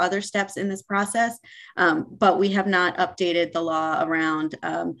for other steps in this process, but we have not updated the law around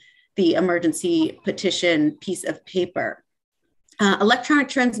the emergency petition piece of paper. Electronic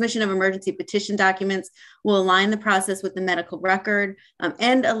transmission of emergency petition documents will align the process with the medical record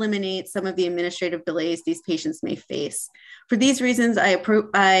and eliminate some of the administrative delays these patients may face. For these reasons,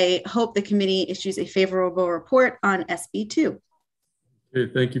 I hope the committee issues a favorable report on SB2.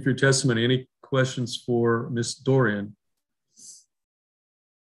 Okay, thank you for your testimony. Any questions for Ms. Dorian?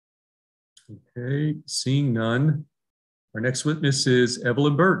 Okay, seeing none. Our next witness is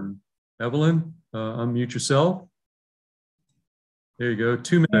Evelyn Burton. Evelyn, unmute yourself. There you go,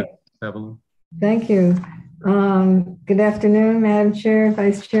 2 minutes, Evelyn. Thank you. Good afternoon, Madam Chair,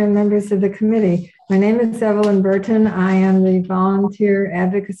 Vice Chair, and members of the committee. My name is Evelyn Burton. I am the Volunteer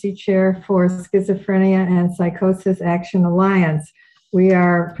Advocacy Chair for Schizophrenia and Psychosis Action Alliance. We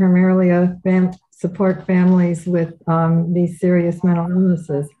are primarily support families with these serious mental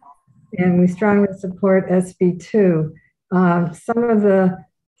illnesses, and we strongly support SB2. Some of the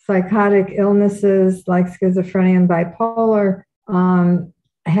psychotic illnesses like schizophrenia and bipolar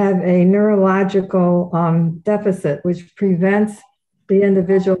have a neurological deficit, which prevents the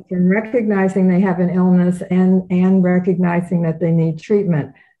individual from recognizing they have an illness and recognizing that they need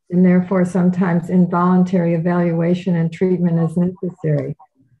treatment. And therefore, sometimes involuntary evaluation and treatment is necessary.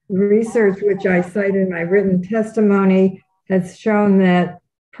 Research, which I cite in my written testimony, has shown that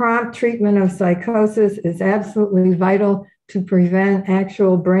prompt treatment of psychosis is absolutely vital to prevent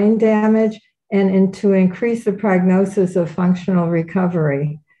actual brain damage and to increase the prognosis of functional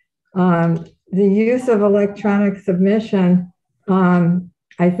recovery. The use of electronic submission,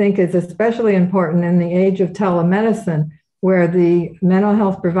 I think, is especially important in the age of telemedicine, where the mental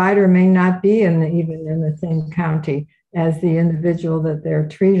health provider may not be even in the same county. as the individual that they're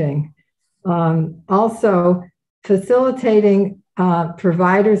treating. Also, facilitating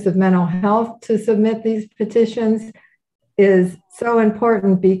providers of mental health to submit these petitions is so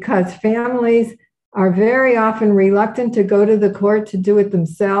important because families are very often reluctant to go to the court to do it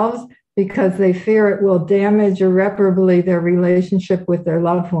themselves because they fear it will damage irreparably their relationship with their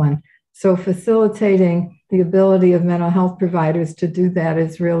loved one. So facilitating the ability of mental health providers to do that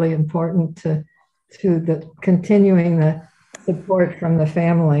is really important to the continuing the support from the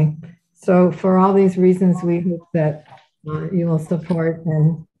family. So for all these reasons, we hope that you will support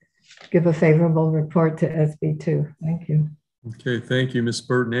and give a favorable report to SB2. Thank you. Okay, thank you, Ms.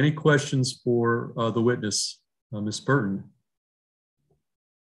 Burton. Any questions for the witness, Ms. Burton?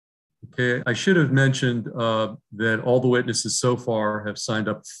 Okay, I should have mentioned that all the witnesses so far have signed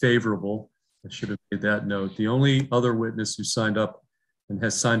up favorable. I should have made that note. The only other witness who signed up and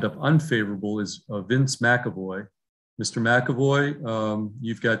has signed up unfavorable is Vince McAvoy. Mr. McAvoy,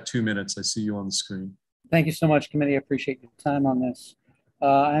 you've got 2 minutes. I see you on the screen. Thank you so much, committee. I appreciate your time on this.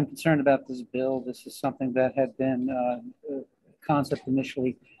 I'm concerned about this bill. This is something that had been a concept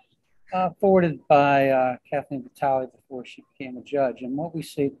initially forwarded by Kathleen Vitale before she became a judge. And what we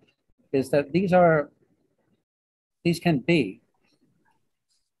see is that these can be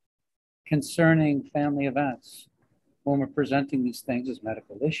concerning family events when we're presenting these things as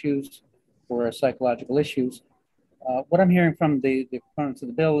medical issues or as psychological issues. What I'm hearing from the opponents of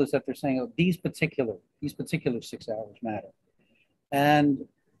the bill is that they're saying, oh, these particular 6 hours matter. And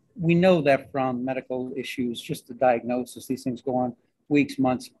we know that from medical issues, just the diagnosis, these things go on weeks,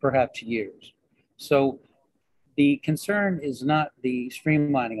 months, perhaps years. So the concern is not the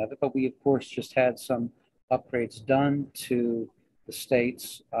streamlining of it, but we, of course, just had some upgrades done to the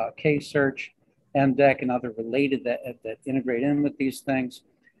state's case search, MDEC, and other related that integrate in with these things.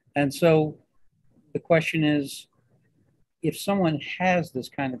 And so the question is, if someone has this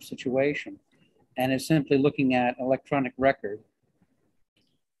kind of situation and is simply looking at electronic record,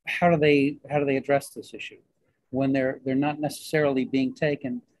 how do they address this issue when they're not necessarily being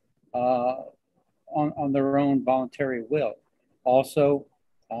taken on their own voluntary will? Also,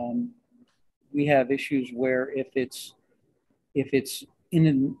 we have issues where if it's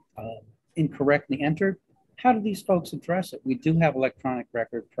incorrectly entered, how do these folks address it? We do have electronic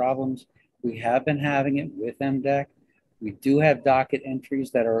record problems. We have been having it with MDEC. We do have docket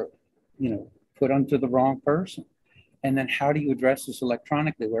entries that are, put onto the wrong person. And then how do you address this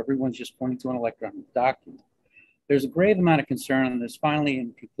electronically where everyone's just pointing to an electronic document? There's a grave amount of concern on this. Finally,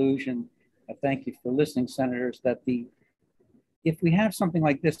 in conclusion, I thank you for listening, senators, that if we have something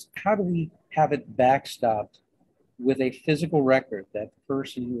like this, how do we have it backstopped with a physical record that the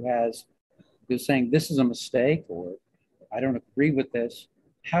person who's saying this is a mistake or I don't agree with this,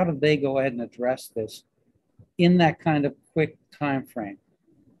 how do they go ahead and address this in that kind of quick time frame,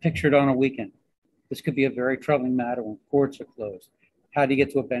 pictured on a weekend? This could be a very troubling matter when courts are closed. How do you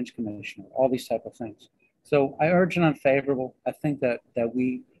get to a bench commissioner? All these type of things. So I urge an unfavorable. I think that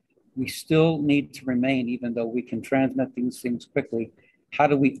we still need to remain, even though we can transmit these things quickly. How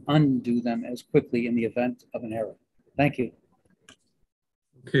do we undo them as quickly in the event of an error? Thank you.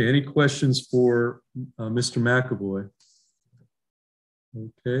 Okay, any questions for Mr. McAvoy?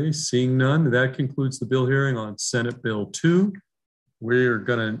 Okay, seeing none, that concludes the bill hearing on Senate Bill 2. We're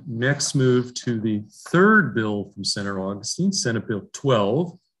going to next move to the third bill from Senator Augustine, Senate Bill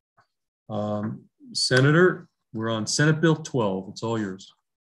 12. Senator, we're on Senate Bill 12. It's all yours.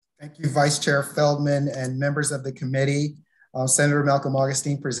 Thank you, Vice Chair Feldman and members of the committee. Senator Malcolm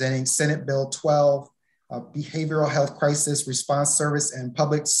Augustine presenting Senate Bill 12, Behavioral Health Crisis Response Service and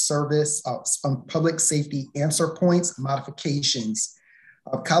Public Safety Answer Points Modifications.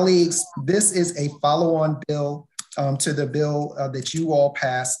 Colleagues, this is a follow-on bill to the bill that you all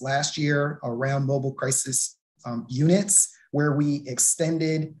passed last year around mobile crisis units, where we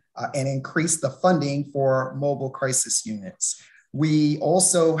extended and increased the funding for mobile crisis units. We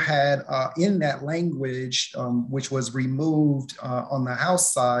also had in that language, which was removed on the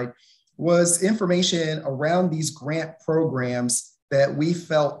House side, was information around these grant programs that we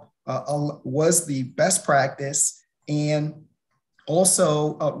felt was the best practice and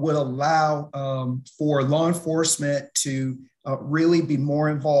also would allow for law enforcement to really be more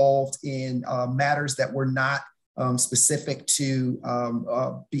involved in matters that were not specific to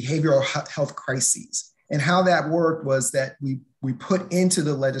behavioral health crises. And how that worked was that we put into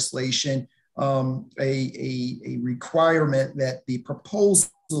the legislation a requirement that the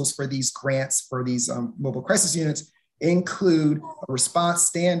proposals for these grants for these mobile crisis units include response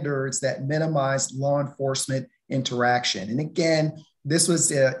standards that minimize law enforcement interaction. And again, this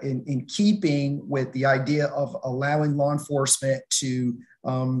was in keeping with the idea of allowing law enforcement to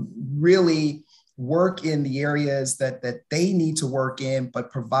really work in the areas that they need to work in,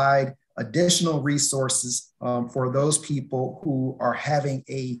 but provide additional resources for those people who are having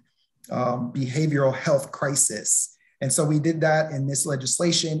a behavioral health crisis. And so we did that in this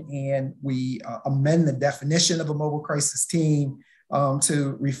legislation, and we amend the definition of a mobile crisis team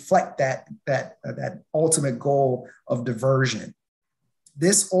to reflect that ultimate goal of diversion.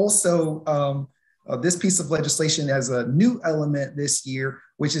 This also, this piece of legislation has a new element this year,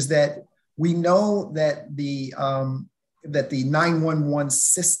 which is that we know that the 911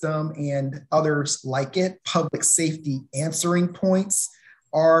 system and others like it, public safety answering points,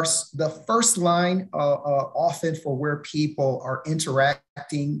 are the first line often for where people are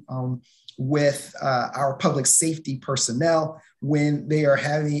interacting with our public safety personnel when they are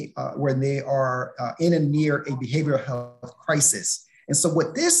in and near a behavioral health crisis. And so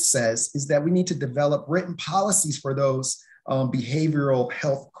what this says is that we need to develop written policies for those behavioral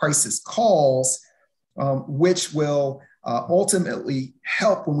health crisis calls, which will ultimately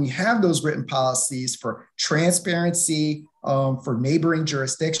help when we have those written policies for transparency for neighboring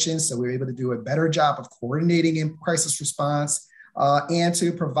jurisdictions. So we're able to do a better job of coordinating in crisis response and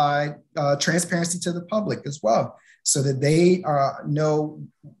to provide transparency to the public as well, so that they know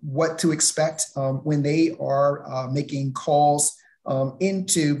what to expect when they are making calls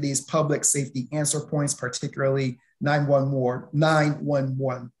into these public safety answer points, particularly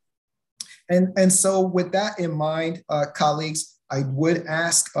 911. And so with that in mind, colleagues, I would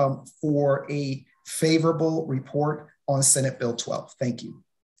ask for a favorable report on Senate Bill 12. Thank you.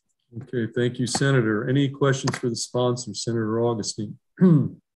 Okay, thank you, Senator. Any questions for the sponsor, Senator Augustine?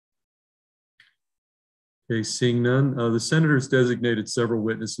 Okay, seeing none. The Senator has designated several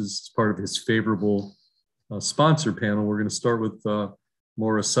witnesses as part of his favorable sponsor panel. We're going to start with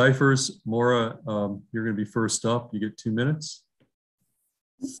Maura Cyphers. Maura, you're going to be first up. You get 2 minutes.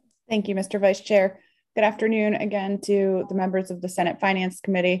 Thank you, Mr. Vice Chair. Good afternoon again to the members of the Senate Finance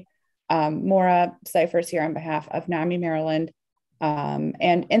Committee. Maura Cyphers here on behalf of NAMI Maryland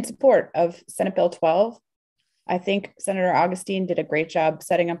and in support of Senate Bill 12. I think Senator Augustine did a great job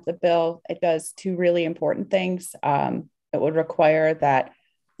setting up the bill. It does 2 really important things. It would require that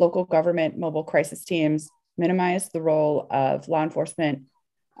local government mobile crisis teams minimize the role of law enforcement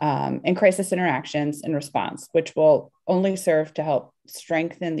in crisis interactions and response, which will only serve to help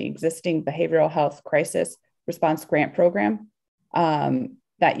strengthen the existing behavioral health crisis response grant program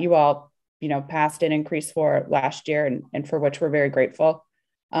that you all, passed an increase for last year and for which we're very grateful,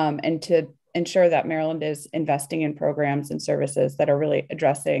 and to ensure that Maryland is investing in programs and services that are really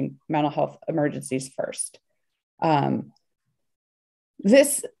addressing mental health emergencies first.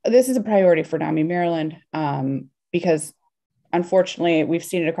 This is a priority for NAMI Maryland because unfortunately we've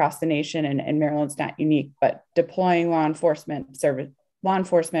seen it across the nation, and Maryland's not unique, but deploying law enforcement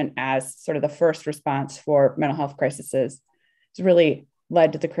as sort of the first response for mental health crises has really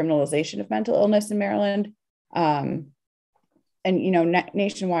led to the criminalization of mental illness in Maryland.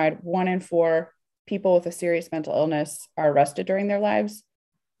 Nationwide, 1 in 4 people with a serious mental illness are arrested during their lives.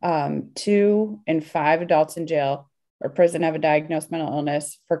 2 in 5 adults in jail or prison have a diagnosed mental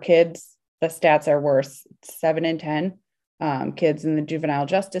illness. For kids, the stats are worse. 7 in 10 kids in the juvenile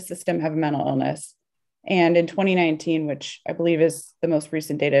justice system have a mental illness. And in 2019, which I believe is the most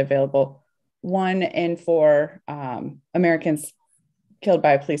recent data available, 1 in 4 Americans killed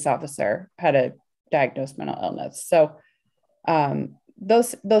by a police officer had a diagnosed mental illness. So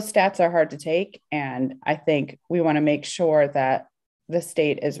those stats are hard to take. And I think we want to make sure that the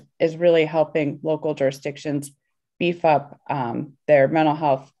state is really helping local jurisdictions beef up their mental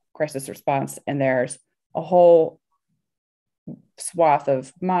health crisis response. And there's a whole swath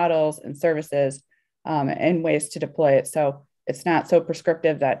of models and services and ways to deploy it. So it's not so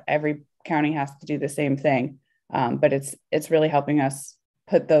prescriptive that every county has to do the same thing, but it's really helping us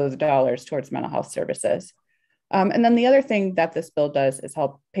put those dollars towards mental health services. And then the other thing that this bill does is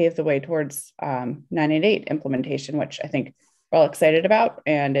help pave the way towards 988 implementation, which I think we're all excited about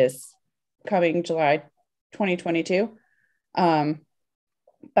and is coming July 2022,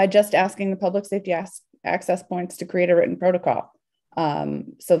 by just asking the public safety access points to create a written protocol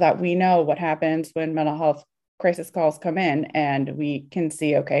so that we know what happens when mental health crisis calls come in, and we can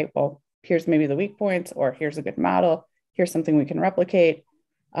see, okay, well, here's maybe the weak points, or here's a good model, here's something we can replicate,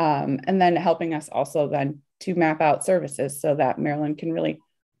 and then helping us also then to map out services so that Maryland can really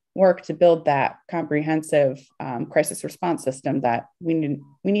work to build that comprehensive crisis response system that we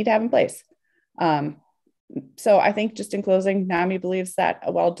need to have in place. So I think just in closing, NAMI believes that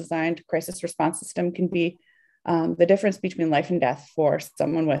a well-designed crisis response system can be the difference between life and death for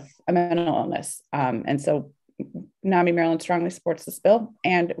someone with a mental illness. And so NAMI Maryland strongly supports this bill,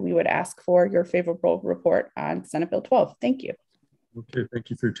 and we would ask for your favorable report on Senate Bill 12. Thank you. Okay, thank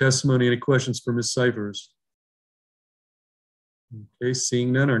you for your testimony. Any questions for Ms. Sivers? Okay,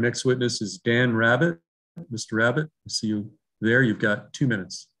 seeing none, our next witness is Dan Rabbit. Mr. Rabbit, I see you there. You've got 2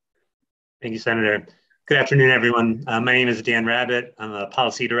 minutes. Thank you, Senator. Good afternoon, everyone. My name is Dan Rabbit. I'm a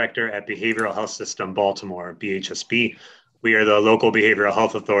policy director at Behavioral Health System Baltimore, BHSB. We are the local behavioral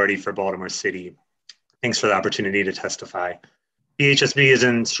health authority for Baltimore City. Thanks for the opportunity to testify. BHSB is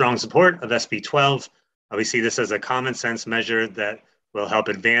in strong support of SB 12. We see this as a common sense measure that will help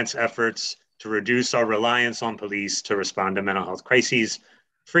advance efforts to reduce our reliance on police to respond to mental health crises,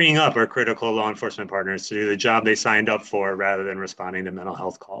 freeing up our critical law enforcement partners to do the job they signed up for rather than responding to mental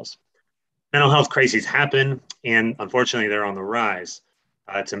health calls. Mental health crises happen, and unfortunately, they're on the rise.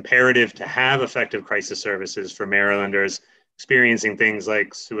 It's imperative to have effective crisis services for Marylanders experiencing things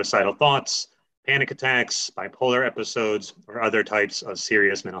like suicidal thoughts, panic attacks, bipolar episodes, or other types of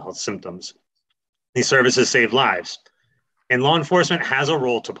serious mental health symptoms. These services save lives, and law enforcement has a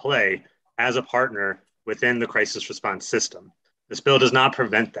role to play as a partner within the crisis response system. This bill does not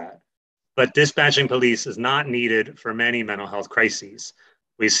prevent that, but dispatching police is not needed for many mental health crises.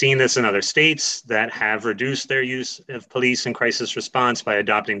 We've seen this in other states that have reduced their use of police in crisis response by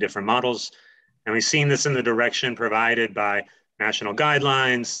adopting different models. And we've seen this in the direction provided by national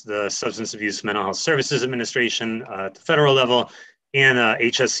guidelines, the Substance Abuse Mental Health Services Administration at the federal level, and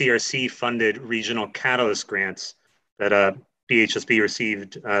HSCRC funded regional catalyst grants that BHSB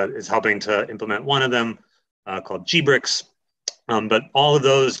received, is helping to implement one of them called GBRICS. But all of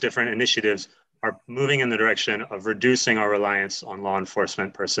those different initiatives are moving in the direction of reducing our reliance on law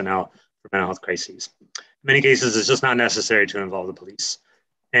enforcement personnel for mental health crises. In many cases, it's just not necessary to involve the police.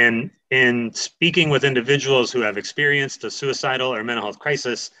 And in speaking with individuals who have experienced a suicidal or mental health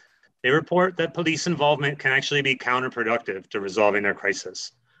crisis, they report that police involvement can actually be counterproductive to resolving their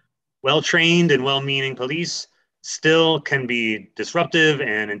crisis. Well-trained and well-meaning police still can be disruptive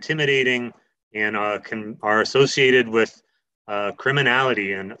and intimidating and are associated with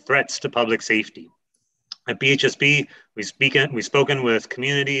criminality and threats to public safety. At BHSB, we've spoken with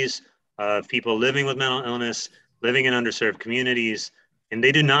communities of people living with mental illness, living in underserved communities, and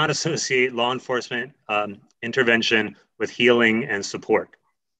they do not associate law enforcement intervention with healing and support.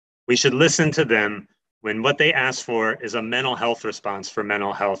 We should listen to them when what they ask for is a mental health response for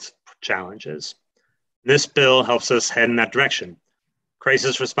mental health challenges. This bill helps us head in that direction.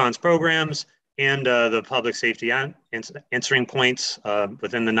 Crisis response programs and the public safety answering points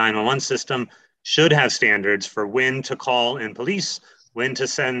within the 911 system should have standards for when to call in police, when to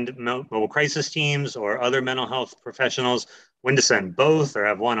send mobile crisis teams or other mental health professionals, when to send both or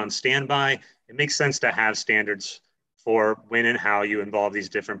have one on standby. It makes sense to have standards for when and how you involve these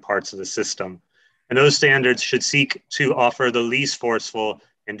different parts of the system. And those standards should seek to offer the least forceful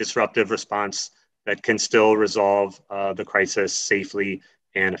and disruptive response that can still resolve the crisis safely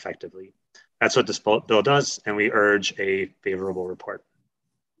and effectively. That's what this bill does, and we urge a favorable report.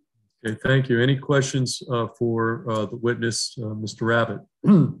 Okay, thank you. Any questions for the witness, Mr. Rabbit?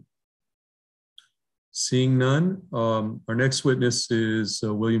 Seeing none, our next witness is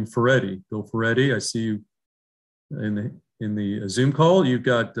William Ferretti. Bill Ferretti, I see you in the Zoom call. You've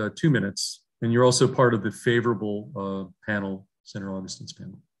got 2 minutes, and you're also part of the favorable panel, Senator Augustine's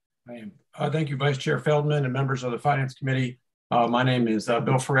panel. I am. Thank you, Vice Chair Feldman and members of the Finance Committee. My name is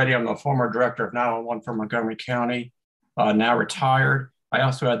Bill Ferretti. I'm the former director of 911 for Montgomery County, now retired. I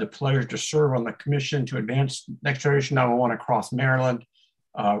also had the pleasure to serve on the commission to advance Next Generation 911 across Maryland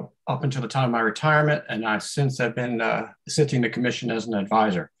up until the time of my retirement, and I since have been assisting the commission as an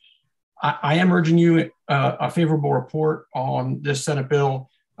advisor. I am urging you a favorable report on this Senate bill,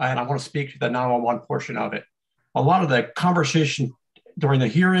 and I want to speak to the 911 portion of it. A lot of the conversation during the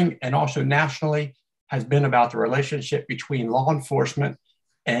hearing and also nationally has been about the relationship between law enforcement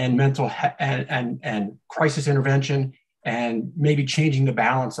and mental and crisis intervention, and maybe changing the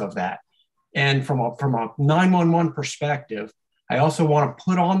balance of that. And from a 911 perspective, I also want to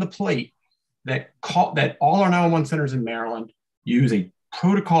put on the plate that all our 911 centers in Maryland use a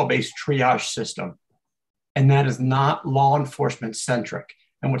protocol-based triage system, and that is not law enforcement centric.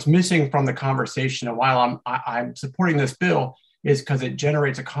 And what's missing from the conversation, and while I'm supporting this bill, is because it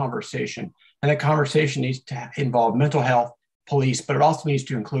generates a conversation, and that conversation needs to involve mental health, police, but it also needs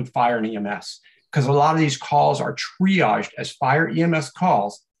to include fire and EMS, because a lot of these calls are triaged as fire EMS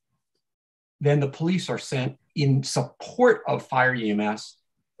calls. Then the police are sent in support of fire EMS,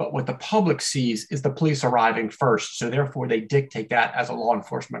 but what the public sees is the police arriving first. So therefore they dictate that as a law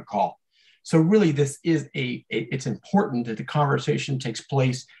enforcement call. So really this is it's important that the conversation takes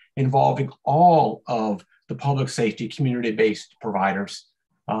place involving all of the public safety community-based providers,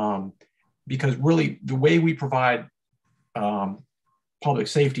 because really the way we provide public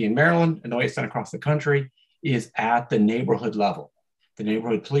safety in Maryland and the way it's done across the country is at the neighborhood level. The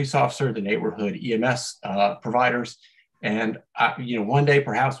neighborhood police officer, the neighborhood EMS providers. And one day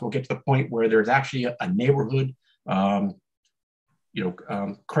perhaps we'll get to the point where there's actually a neighborhood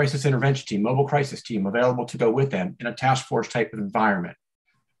crisis intervention team, mobile crisis team available to go with them in a task force type of environment.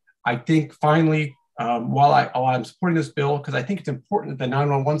 I think finally, while I'm supporting this bill, because I think it's important that the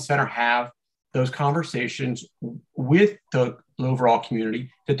 911 Center have those conversations with the overall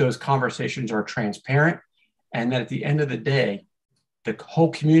community, that those conversations are transparent, and that at the end of the day, the whole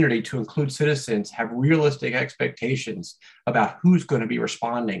community, to include citizens, have realistic expectations about who's going to be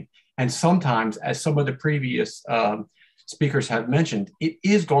responding. And sometimes, as some of the previous speakers have mentioned, it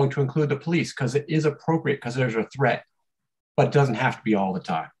is going to include the police because it is appropriate because there's a threat, but it doesn't have to be all the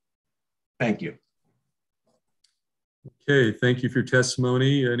time. Thank you. Okay, thank you for your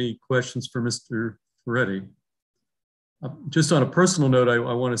testimony. Any questions for Mr. Ferretti? Just on a personal note, I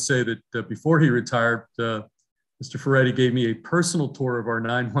want to say that before he retired, Mr. Ferretti gave me a personal tour of our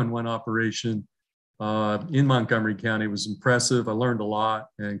 911 operation in Montgomery County. It was impressive. I learned a lot,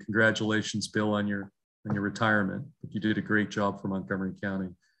 and congratulations, Bill, on your retirement. You did a great job for Montgomery County.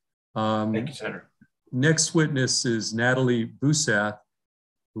 Thank you, Senator. Next witness is Natalie Busath,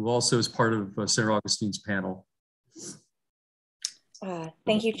 who also is part of Senator Augustine's panel.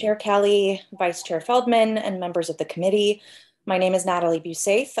 Thank you, Chair Kelly, Vice Chair Feldman, and members of the committee. My name is Natalie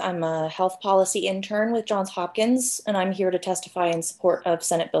Busath. I'm a health policy intern with Johns Hopkins, and I'm here to testify in support of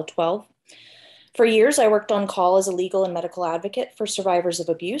Senate Bill 12. For years, I worked on call as a legal and medical advocate for survivors of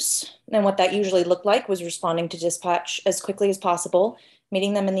abuse. And what that usually looked like was responding to dispatch as quickly as possible,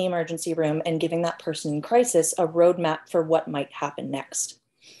 meeting them in the emergency room, and giving that person in crisis a roadmap for what might happen next.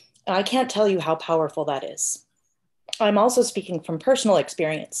 And I can't tell you how powerful that is. I'm also speaking from personal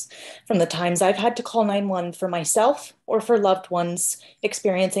experience, from the times I've had to call 911 for myself or for loved ones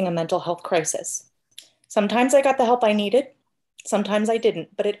experiencing a mental health crisis. Sometimes I got the help I needed, sometimes I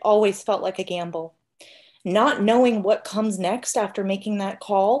didn't, but it always felt like a gamble. Not knowing what comes next after making that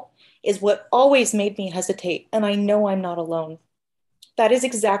call is what always made me hesitate, and I know I'm not alone. That is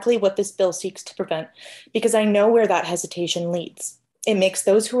exactly what this bill seeks to prevent, because I know where that hesitation leads. It makes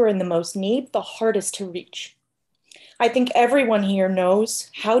those who are in the most need the hardest to reach. I think everyone here knows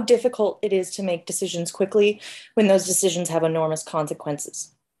how difficult it is to make decisions quickly when those decisions have enormous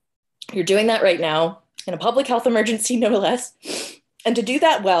consequences. You're doing that right now in a public health emergency, no less. And to do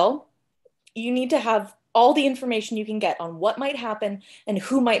that well, you need to have all the information you can get on what might happen and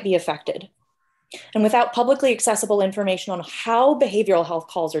who might be affected. And without publicly accessible information on how behavioral health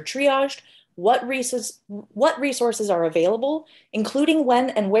calls are triaged, what resources are available, including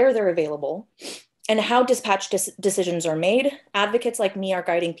when and where they're available, and how dispatch decisions are made, advocates like me are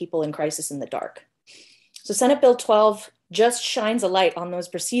guiding people in crisis in the dark. So Senate Bill 12 just shines a light on those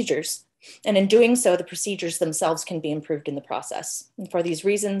procedures. And in doing so, the procedures themselves can be improved in the process. And for these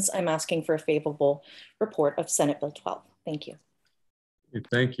reasons, I'm asking for a favorable report of Senate Bill 12. Thank you.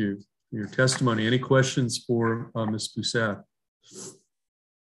 Thank you for your testimony. Any questions for Ms. Busath?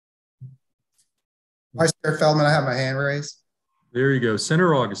 Vice Chair Feldman, I have my hand raised. There you go.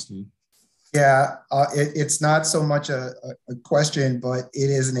 Senator Augustine. Yeah, it's not so much a question, but it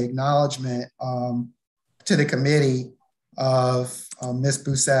is an acknowledgement to the committee of Ms.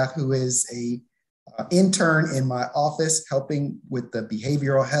 Busath, who is a intern in my office, helping with the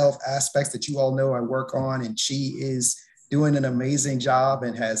behavioral health aspects that you all know I work on. And she is doing an amazing job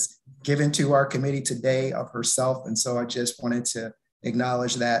and has given to our committee today of herself. And so I just wanted to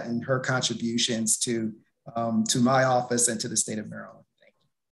acknowledge that and her contributions to my office and to the state of Maryland.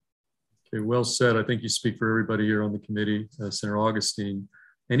 Okay, well said. I think you speak for everybody here on the committee, Senator Augustine.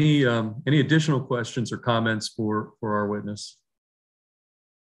 Any additional questions or comments for our witness?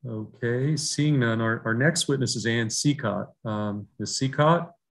 Okay, seeing none, our next witness is Ann Seacott. Ms.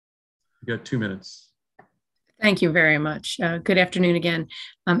 Seacott, you got 2 minutes. Thank you very much. Good afternoon again.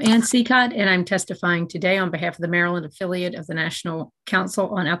 I'm Ann Seacott, and I'm testifying today on behalf of the Maryland affiliate of the National Council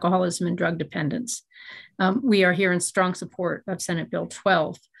on Alcoholism and Drug Dependence. We are here in strong support of Senate Bill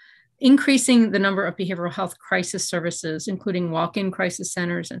 12. Increasing the number of behavioral health crisis services, including walk-in crisis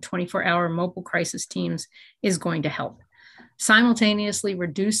centers and 24-hour mobile crisis teams, is going to help. Simultaneously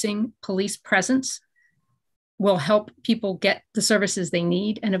reducing police presence will help people get the services they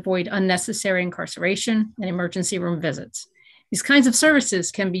need and avoid unnecessary incarceration and emergency room visits. These kinds of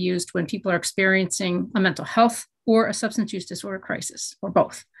services can be used when people are experiencing a mental health or a substance use disorder crisis, or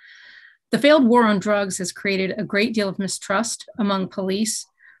both. The failed war on drugs has created a great deal of mistrust among police,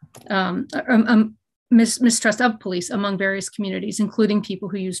 mistrust of police among various communities, including people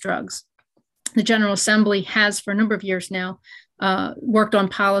who use drugs. The General Assembly has, for a number of years now, worked on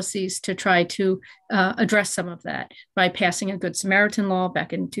policies to try to address some of that by passing a Good Samaritan law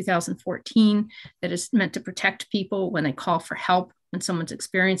back in 2014 that is meant to protect people when they call for help when someone's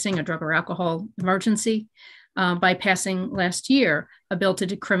experiencing a drug or alcohol emergency, by passing last year a bill to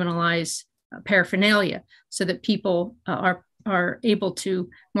decriminalize paraphernalia so that people are able to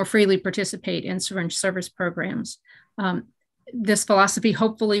more freely participate in syringe service programs. This philosophy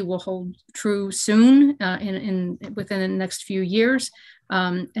hopefully will hold true soon within the next few years,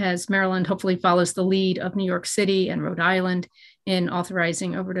 as Maryland hopefully follows the lead of New York City and Rhode Island in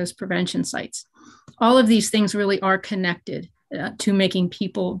authorizing overdose prevention sites. All of these things really are connected to making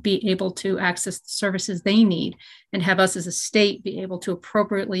people be able to access the services they need and have us as a state be able to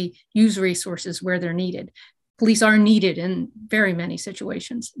appropriately use resources where they're needed. Police are needed in very many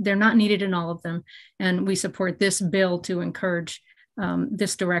situations. They're not needed in all of them. And we support this bill to encourage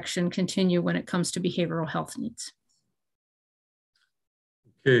this direction continue when it comes to behavioral health needs.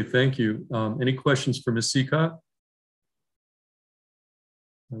 Okay, thank you. Any questions for Ms. Seacott?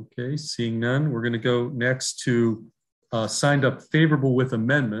 Okay, seeing none, we're going to go next to signed up favorable with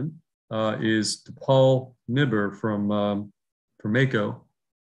amendment is Paul Nibber from MACO.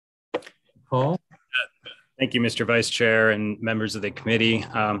 Paul? Thank you, Mr. Vice Chair and members of the committee.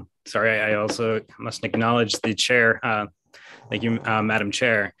 Sorry, I also must acknowledge the chair. Thank you, Madam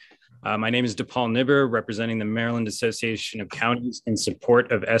Chair. My name is DePaul Nibber, representing the Maryland Association of Counties in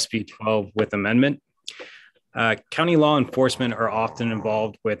support of SB 12 with amendment. County law enforcement are often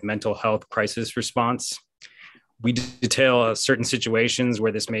involved with mental health crisis response. We detail certain situations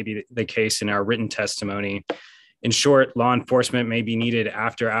where this may be the case in our written testimony. In short, law enforcement may be needed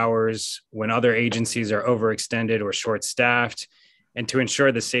after hours when other agencies are overextended or short-staffed, and to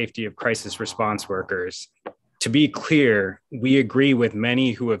ensure the safety of crisis response workers. To be clear, we agree with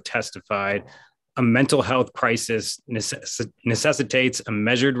many who have testified a mental health crisis necessitates a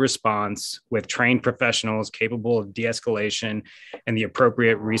measured response with trained professionals capable of de-escalation and the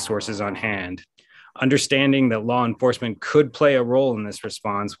appropriate resources on hand. Understanding that law enforcement could play a role in this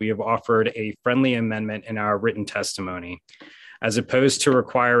response, we have offered a friendly amendment in our written testimony. As opposed to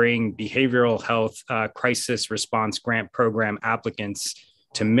requiring behavioral health crisis response grant program applicants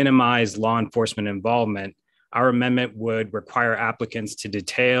to minimize law enforcement involvement, our amendment would require applicants to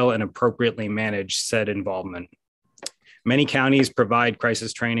detail and appropriately manage said involvement. Many counties provide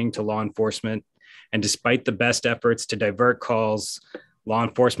crisis training to law enforcement, and despite the best efforts to divert calls, law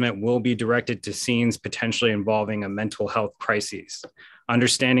enforcement will be directed to scenes potentially involving a mental health crisis.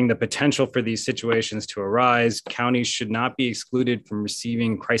 Understanding the potential for these situations to arise, counties should not be excluded from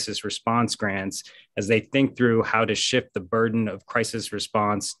receiving crisis response grants as they think through how to shift the burden of crisis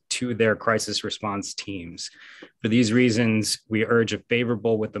response to their crisis response teams. For these reasons, we urge a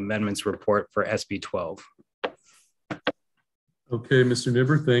favorable with amendments report for SB 12. Okay, Mr.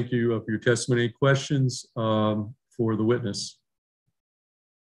 Nibber, thank you for your testimony. Questions for the witness?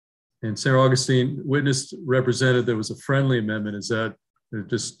 And Sarah Augustine, witness represented there was a friendly amendment. Is that,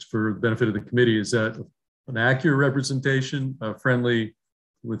 just for the benefit of the committee, is that an accurate representation, friendly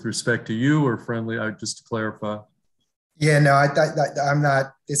with respect to you, or friendly, just to clarify? Yeah, no, I'm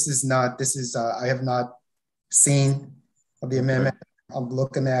not, this is, I have not seen the amendment. I'm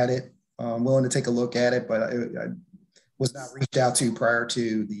looking at it. I'm willing to take a look at it, but I was not reached out to prior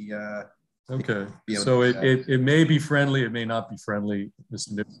to the. Okay, so it may be friendly, it may not be friendly,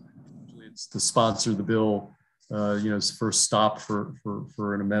 Mr. Nibber. It's the sponsor of the bill, it's first stop for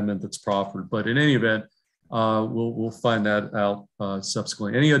an amendment that's proffered. But in any event, we'll find that out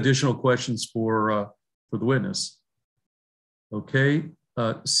subsequently. Any additional questions for the witness? Okay,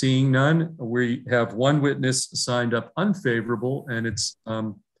 seeing none, we have one witness signed up unfavorable, and it's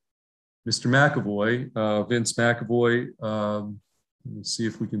Mr. McAvoy, Vince McAvoy. Let's see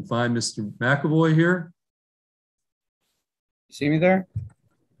if we can find Mr. McAvoy here. You see me there?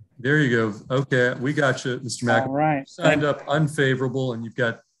 There you go. Okay, we got you, Mr. McAvoy. All right. Signed up unfavorable, and you've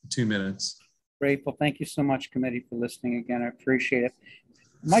got 2 minutes. Grateful. Thank you so much, committee, for listening again. I appreciate it.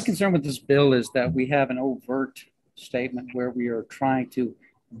 My concern with this bill is that we have an overt statement where we are trying to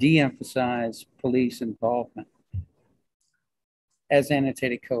de-emphasize police involvement as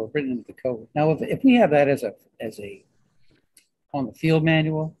annotated code, written into the code. Now, if we have that as a on the field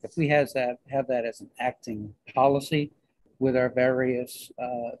manual, if we have that as an acting policy with our various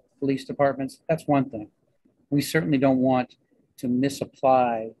police departments, that's one thing. We certainly don't want to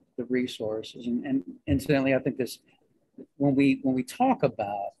misapply the resources. And incidentally, I think this, when we talk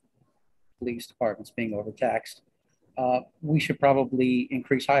about police departments being overtaxed, we should probably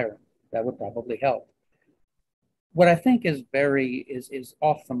increase hiring. That would probably help. What I think is is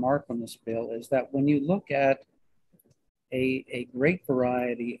off the mark on this bill is that when you look at a great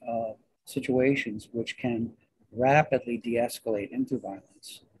variety of situations which can rapidly de-escalate into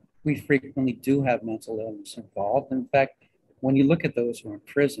violence, we frequently do have mental illness involved. In fact, when you look at those who are in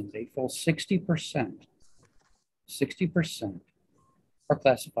prison, they fall 60% are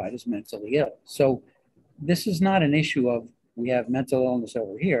classified as mentally ill. So this is not an issue of we have mental illness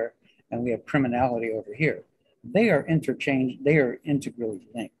over here and we have criminality over here. They are interchanged, they are integrally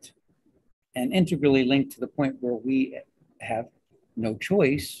linked, and integrally linked to the point where we have no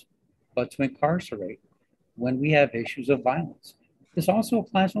choice but to incarcerate when we have issues of violence. This also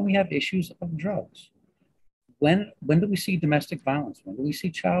applies when we have issues of drugs. When do we see domestic violence? When do we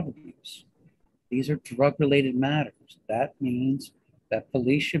see child abuse? These are drug-related matters. That means that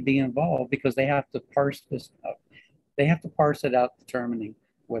police should be involved because they have to parse this out. They have to parse it out, determining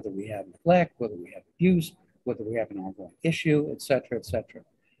whether we have neglect, whether we have abuse, whether we have an ongoing issue, et cetera, et cetera.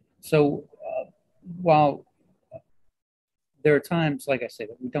 So while there are times, like I say,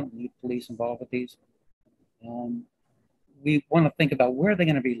 that we don't need police involved with these, we want to think about where are they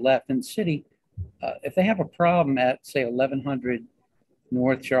going to be left in the city. If they have a problem at, say, 1100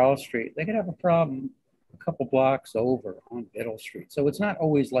 North Charles Street, they could have a problem a couple blocks over on Biddle Street. So it's not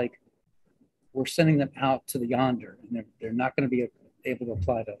always like we're sending them out to the yonder and they're not going to be able to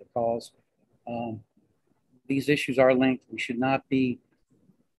apply to other calls. These issues are linked. We should not be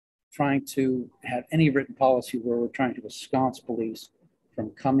trying to have any written policy where we're trying to ensconce police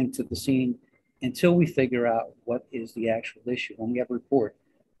from coming to the scene until we figure out what is the actual issue. When we have a report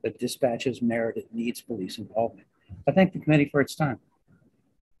that dispatches merited needs police involvement. I thank the committee for its time.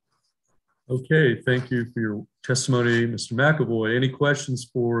 Okay, thank you for your testimony, Mr. McAvoy. Any questions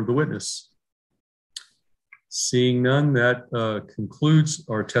for the witness? Seeing none, that concludes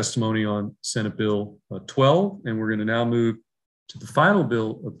our testimony on Senate Bill 12, and we're going to now move to the final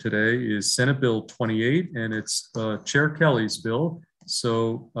bill of today is Senate Bill 28, and it's Chair Kelly's bill.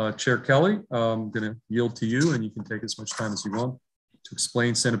 So Chair Kelly, I'm going to yield to you, and you can take as much time as you want to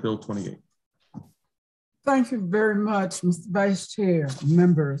explain Senate Bill 28. Thank you very much, Mr. Vice Chair,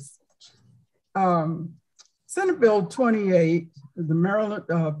 members. Senate Bill 28, the Maryland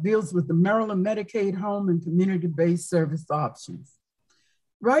deals with the Maryland Medicaid home and community-based service options.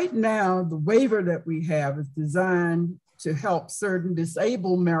 Right now, the waiver that we have is designed to help certain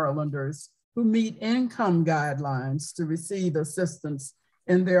disabled Marylanders who meet income guidelines to receive assistance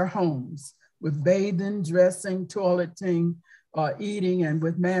in their homes with bathing, dressing, toileting, eating, and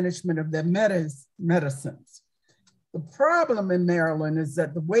with management of their medicines. The problem in Maryland is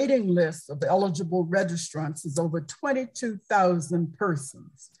that the waiting list of eligible registrants is over 22,000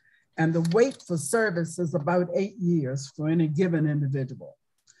 persons, and the wait for service is about 8 years for any given individual.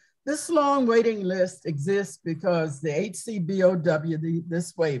 This long waiting list exists because the HCBOW,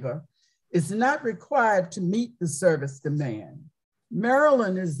 this waiver, is not required to meet the service demand.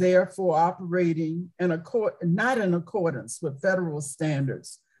 Maryland is therefore operating not in accordance with federal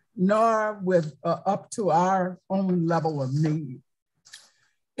standards, nor with up to our own level of need.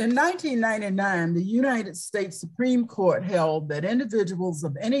 In 1999, the United States Supreme Court held that individuals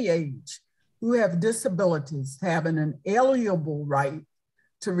of any age who have disabilities have an inalienable right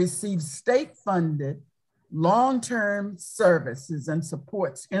to receive state-funded long-term services and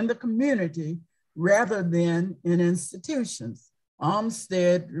supports in the community rather than in institutions.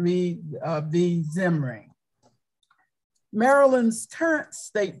 Olmstead v. Zimring. Maryland's current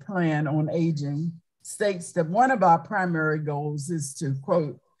state plan on aging states that one of our primary goals is to,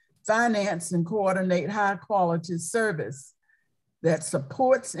 quote, finance and coordinate high quality service that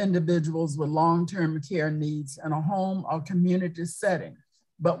supports individuals with long-term care needs in a home or community setting,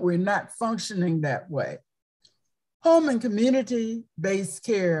 but we're not functioning that way. Home and community-based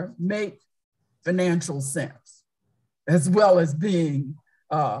care make financial sense, as well as being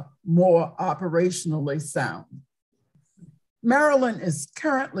more operationally sound. Maryland is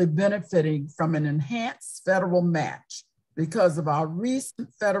currently benefiting from an enhanced federal match because of our recent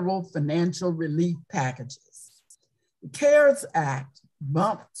federal financial relief packages. The CARES Act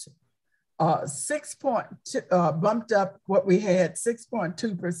bumped up what we had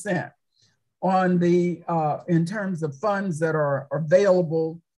 6.2% on the in terms of funds that are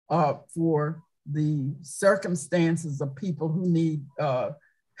available for the circumstances of people who need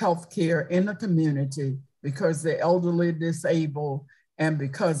health care in the community because they're elderly, disabled, and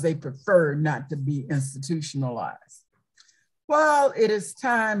because they prefer not to be institutionalized. While it is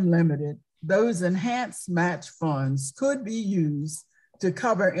time limited, those enhanced match funds could be used to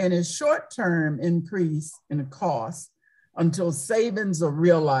cover any short-term increase in the cost until savings are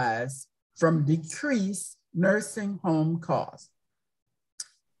realized from decreased nursing home costs.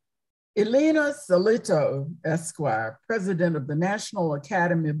 Elena Salito, Esquire, President of the National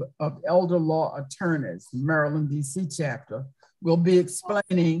Academy of Elder Law Attorneys, Maryland, D.C. chapter, will be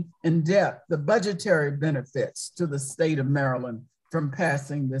explaining in depth the budgetary benefits to the state of Maryland from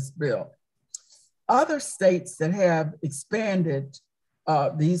passing this bill. Other states that have expanded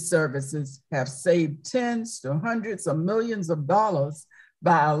these services have saved tens to hundreds of millions of dollars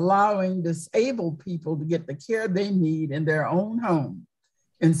by allowing disabled people to get the care they need in their own home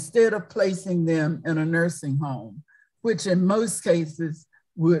instead of placing them in a nursing home, which in most cases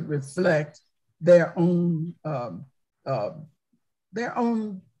would reflect their own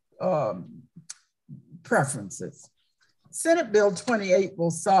preferences. Senate Bill 28 will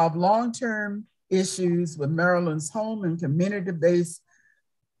solve long-term issues with Maryland's home and community-based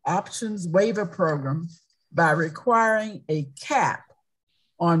options waiver program by requiring a cap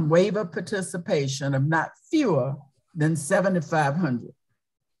on waiver participation of not fewer than 7,500.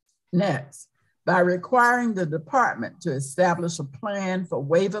 Next, by requiring the department to establish a plan for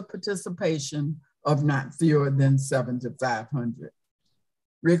waiver participation of not fewer than 7,500.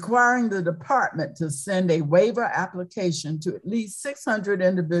 Requiring the department to send a waiver application to at least 600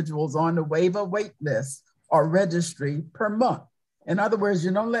 individuals on the waiver wait list or registry per month. In other words,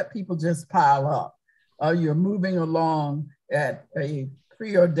 you don't let people just pile up. You're moving along at a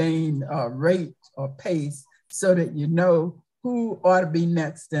preordained rate or pace so that you know who ought to be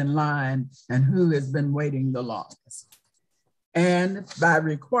next in line and who has been waiting the longest. And by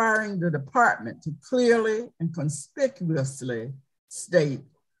requiring the department to clearly and conspicuously state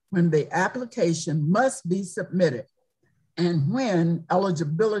when the application must be submitted and when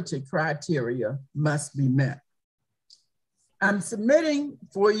eligibility criteria must be met. I'm submitting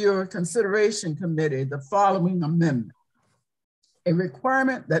for your consideration committee the following amendment. A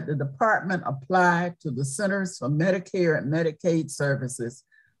requirement that the department apply to the Centers for Medicare and Medicaid Services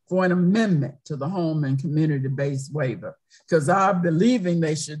for an amendment to the home and community-based waiver, because I'm believing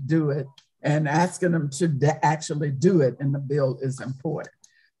they should do it and asking them to actually do it in the bill is important.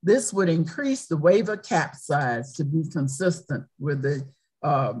 This would increase the waiver cap size to be consistent with the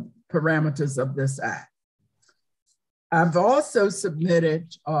parameters of this act. I've also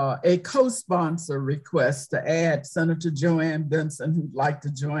submitted a co-sponsor request to add Senator Joanne Benson, who'd like to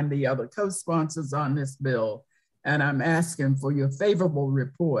join the other co-sponsors on this bill. And I'm asking for your favorable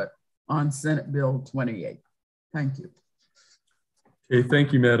report on Senate Bill 28. Thank you. Okay,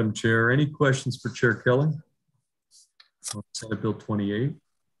 thank you, Madam Chair. Any questions for Chair Kelly on Senate Bill 28?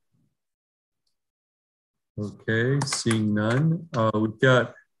 Okay, seeing none. We've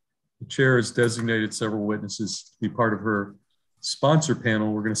got, the chair has designated several witnesses to be part of her sponsor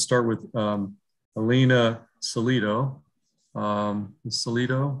panel. We're going to start with Elena Salito. Ms.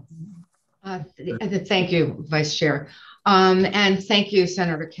 Salito. Thank you, Vice Chair. And thank you,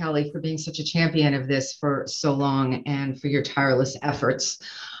 Senator Kelly, for being such a champion of this for so long and for your tireless efforts.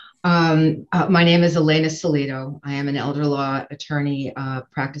 My name is Elena Salito. I am an elder law attorney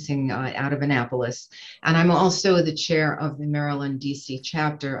practicing out of Annapolis, and I'm also the chair of the Maryland, D.C.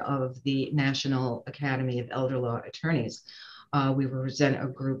 chapter of the National Academy of Elder Law Attorneys. We represent a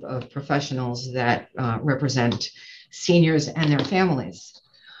group of professionals that represent seniors and their families.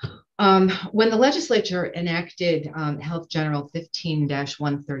 When the legislature enacted Health General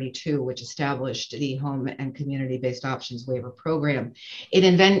 15-132, which established the Home and Community-Based Options Waiver Program, it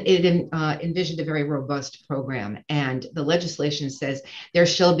envisioned a very robust program. And the legislation says there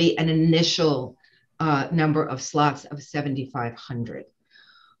shall be an initial number of slots of 7,500.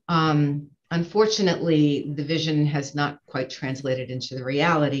 Unfortunately, the vision has not quite translated into the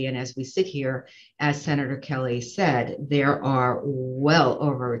reality. And as we sit here, as Senator Kelly said, there are well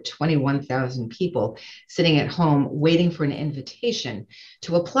over 21,000 people sitting at home waiting for an invitation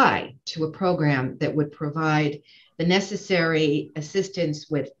to apply to a program that would provide the necessary assistance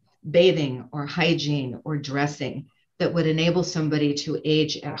with bathing or hygiene or dressing that would enable somebody to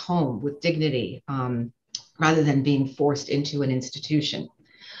age at home with dignity rather than being forced into an institution.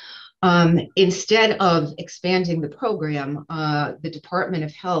 Instead of expanding the program, the Department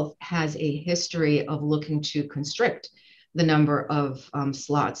of Health has a history of looking to constrict the number of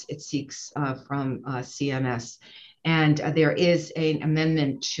slots it seeks from CMS. And there is an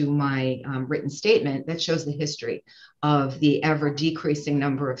amendment to my written statement that shows the history of the ever decreasing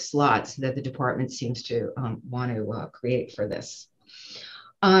number of slots that the department seems to want to create for this.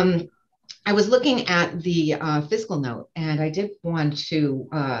 I was looking at the fiscal note, and I did want to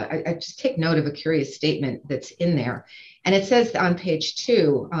I just take note of a curious statement that's in there. And it says on page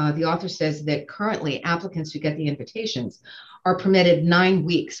 2, the author says that currently applicants who get the invitations are permitted 9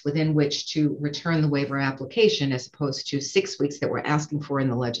 weeks within which to return the waiver application, as opposed to 6 weeks that we're asking for in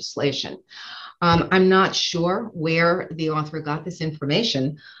the legislation. I'm not sure where the author got this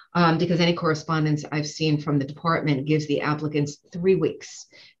information, because any correspondence I've seen from the department gives the applicants 3 weeks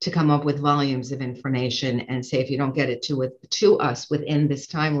to come up with volumes of information and say, if you don't get it to us within this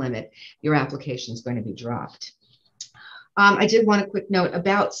time limit, your application is going to be dropped. I did want a quick note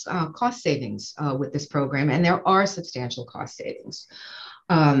about cost savings with this program, and there are substantial cost savings.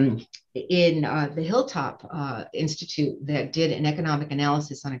 In the Hilltop Institute that did an economic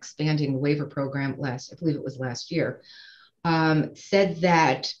analysis on expanding the waiver program I believe it was last year, said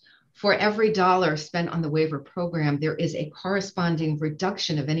that for every dollar spent on the waiver program, there is a corresponding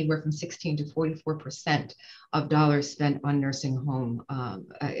reduction of anywhere from 16 to 44% of dollars spent on nursing home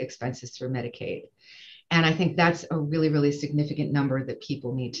expenses through Medicaid. And I think that's a really, really significant number that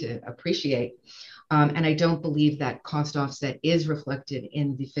people need to appreciate. And I don't believe that cost offset is reflected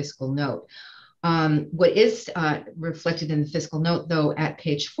in the fiscal note. What is reflected in the fiscal note, though, at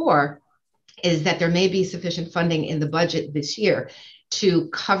page 4, is that there may be sufficient funding in the budget this year to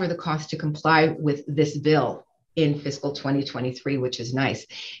cover the cost to comply with this bill in fiscal 2023, which is nice.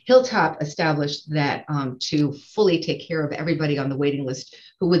 Hilltop established that to fully take care of everybody on the waiting list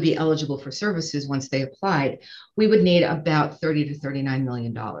who would be eligible for services once they applied, we would need about $30 to $39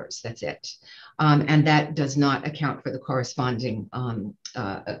 million. That's it. And that does not account for the corresponding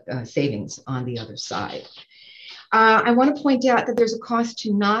savings on the other side. I want to point out that there's a cost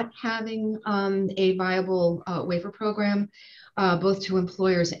to not having a viable waiver program, both to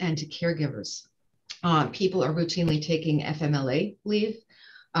employers and to caregivers. People are routinely taking FMLA leave.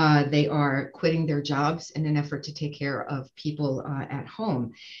 They are quitting their jobs in an effort to take care of people at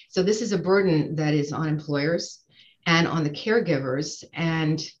home. So this is a burden that is on employers and on the caregivers,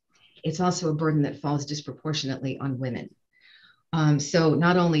 and it's also a burden that falls disproportionately on women. So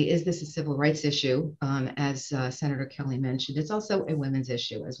not only is this a civil rights issue, as Senator Kelly mentioned, it's also a women's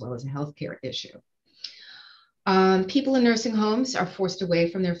issue as well as a healthcare issue. People in nursing homes are forced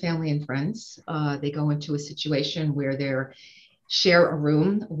away from their family and friends. They go into a situation where they share a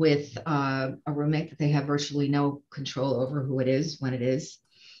room with a roommate that they have virtually no control over who it is, when it is.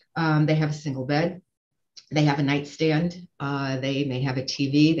 They have a single bed. They have a nightstand. They may have a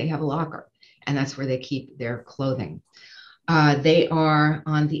TV. They have a locker, and that's where they keep their clothing. They are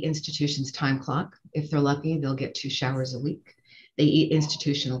on the institution's time clock. If they're lucky, they'll get 2 showers a week. They eat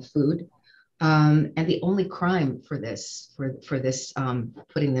institutional food. And the only crime for this,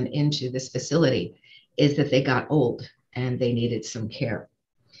 putting them into this facility, is that they got old and they needed some care.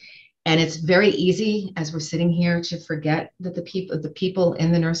 And it's very easy, as we're sitting here, to forget that the people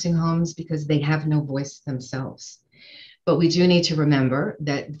in the nursing homes, because they have no voice themselves. But we do need to remember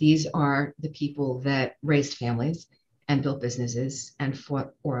that these are the people that raised families and built businesses and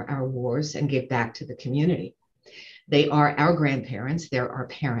fought for our wars and gave back to the community. They are our grandparents, they're our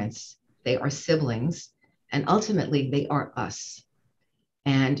parents, they are siblings, and ultimately they are us.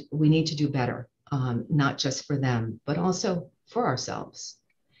 And we need to do better, not just for them, but also for ourselves.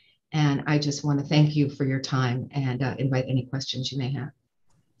 And I just want to thank you for your time and invite any questions you may have.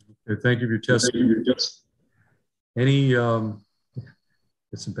 Okay, thank you for your testimony. Any,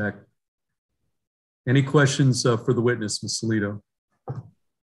 get some back. Any questions for the witness, Ms. Salido?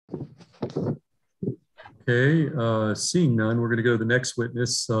 Okay, seeing none, we're going to go to the next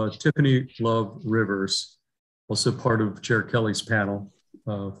witness, Tiffany Love Rivers, also part of Chair Kelly's panel,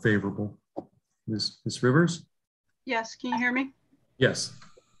 favorable. Ms. Rivers? Yes, can you hear me? Yes.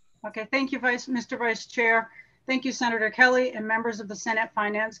 Okay, thank you, Mr. Vice Chair. Thank you, Senator Kelly and members of the Senate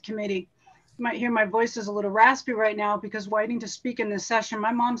Finance Committee. You might hear my voice is a little raspy right now because waiting to speak in this session,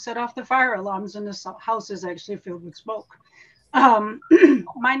 my mom set off the fire alarms and this house is actually filled with smoke.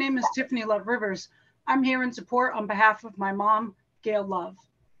 My name is Tiffany Love Rivers. I'm here in support on behalf of my mom, Gail Love.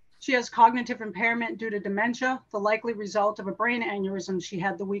 She has cognitive impairment due to dementia, the likely result of a brain aneurysm she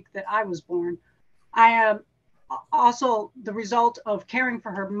had the week that I was born. I am also the result of caring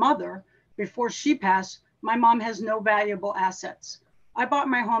for her mother before she passed. My mom has no valuable assets. I bought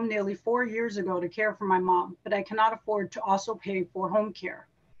my home nearly 4 years ago to care for my mom, but I cannot afford to also pay for home care.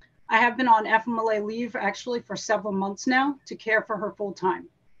 I have been on FMLA leave actually for several months now to care for her full time.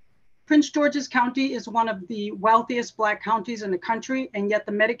 Prince George's County is one of the wealthiest Black counties in the country, and yet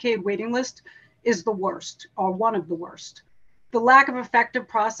the Medicaid waiting list is the worst, or one of the worst. The lack of effective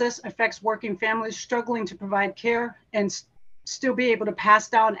process affects working families struggling to provide care and still be able to pass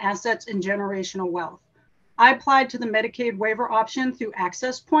down assets and generational wealth. I applied to the Medicaid waiver option through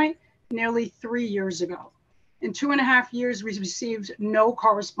Access Point nearly 3 years ago. In 2.5 years, we received no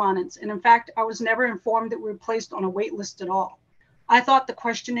correspondence. And in fact, I was never informed that we were placed on a wait list at all. I thought the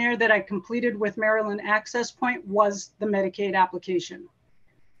questionnaire that I completed with Maryland Access Point was the Medicaid application.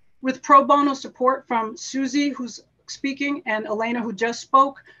 With pro bono support from Susie, who's speaking, and Elena, who just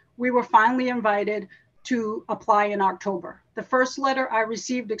spoke, we were finally invited to apply in October. The first letter I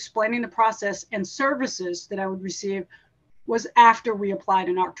received explaining the process and services that I would receive was after we applied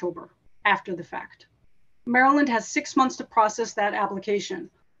in October, after the fact. Maryland has 6 months to process that application.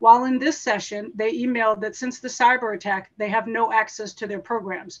 While in this session, they emailed that since the cyber attack, they have no access to their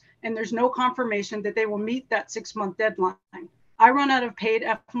programs, and there's no confirmation that they will meet that 6-month deadline. I run out of paid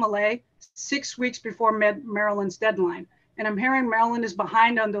FMLA 6 weeks before Maryland's deadline, and I'm hearing Maryland is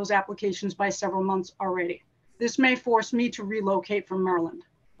behind on those applications by several months already. This may force me to relocate from Maryland.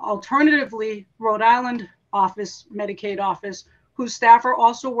 Alternatively, Rhode Island office, Medicaid office, whose staff are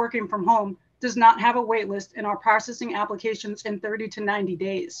also working from home, does not have a wait list and are processing applications in 30 to 90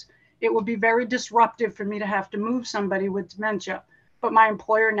 days. It will be very disruptive for me to have to move somebody with dementia, but my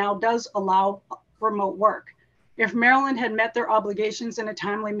employer now does allow remote work. If Maryland had met their obligations in a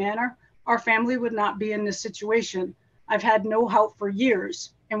timely manner, our family would not be in this situation. I've had no help for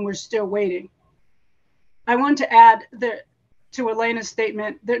years and we're still waiting. I want to add that to Elena's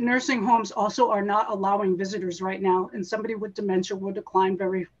statement that nursing homes also are not allowing visitors right now, and somebody with dementia will decline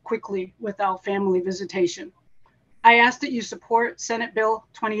very quickly without family visitation. I ask that you support Senate Bill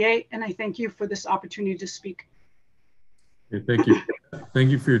 28, and I thank you for this opportunity to speak. Okay, thank you. Thank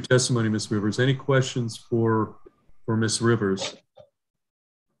you for your testimony, Ms. Rivers. Any questions for Ms. Rivers?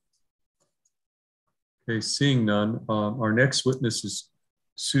 Okay, seeing none, our next witness is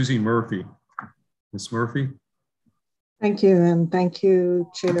Susie Murphy. Ms. Murphy. Thank you, and thank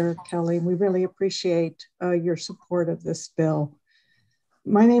you, Chair Kelly. We really appreciate your support of this bill.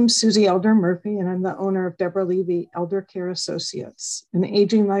 My name is Susie Elder Murphy, and I'm the owner of Deborah Levy Elder Care Associates, an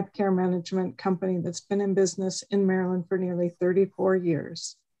aging life care management company that's been in business in Maryland for nearly 34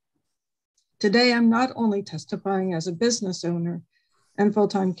 years. Today, I'm not only testifying as a business owner and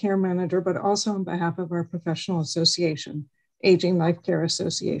full-time care manager, but also on behalf of our professional association, Aging Life Care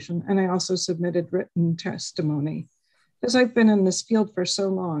Association, and I also submitted written testimony. Because I've been in this field for so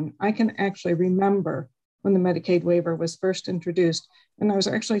long, I can actually remember when the Medicaid waiver was first introduced, and I was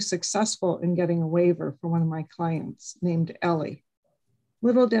actually successful in getting a waiver for one of my clients named Ellie.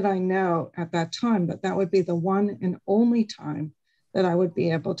 Little did I know at that time that that would be the one and only time that I would be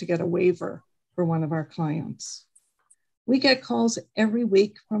able to get a waiver for one of our clients. We get calls every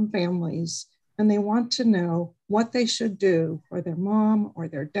week from families, and they want to know what they should do for their mom or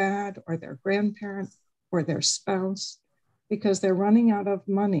their dad or their grandparent or their spouse, because they're running out of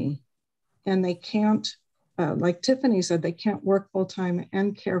money and they can't, like Tiffany said, they can't work full-time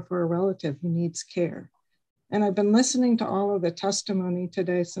and care for a relative who needs care. And I've been listening to all of the testimony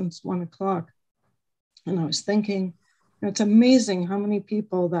today since 1 o'clock. And I was thinking, it's amazing how many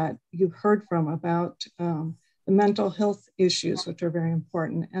people that you've heard from about the mental health issues, which are very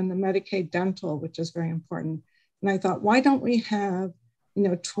important, and the Medicaid dental, which is very important. And I thought, why don't we have,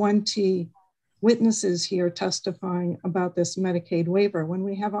 20 witnesses here testifying about this Medicaid waiver when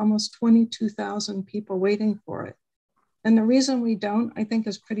we have almost 22,000 people waiting for it? And the reason we don't, I think,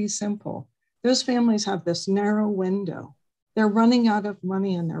 is pretty simple. Those families have this narrow window. They're running out of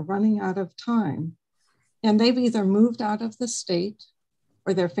money and they're running out of time. And they've either moved out of the state,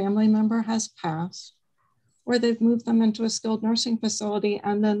 or their family member has passed, or they've moved them into a skilled nursing facility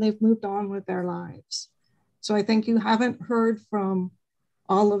and then they've moved on with their lives. So I think you haven't heard from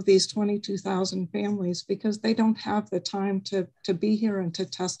all of these 22,000 families because they don't have the time to be here and to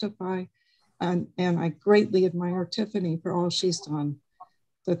testify. And I greatly admire Tiffany for all she's done.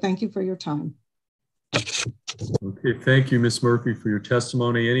 So thank you for your time. Okay, thank you, Ms. Murphy, for your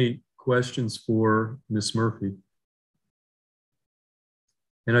testimony. Any questions for Ms. Murphy?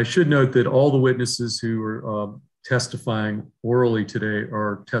 And I should note that all the witnesses who are testifying orally today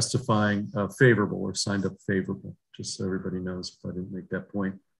are testifying favorable or signed up favorable, just so everybody knows if I didn't make that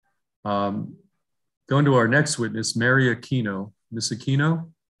point. Going to our next witness, Mary Aquino. Ms. Aquino?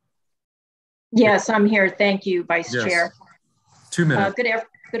 Yes, I'm here. Thank you, Vice Chair. 2 minutes.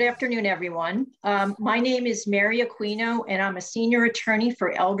 Good afternoon, everyone. My name is Mary Aquino, and I'm a senior attorney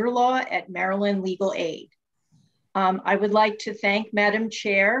for elder law at Maryland Legal Aid. I would like to thank Madam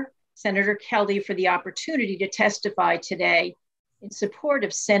Chair, Senator Kelly, for the opportunity to testify today in support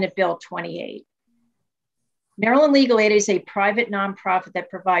of Senate Bill 28. Maryland Legal Aid is a private nonprofit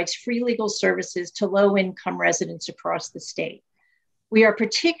that provides free legal services to low-income residents across the state. We are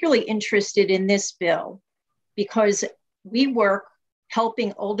particularly interested in this bill because we work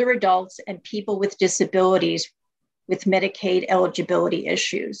helping older adults and people with disabilities with Medicaid eligibility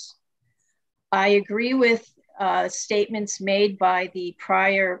issues. I agree with statements made by the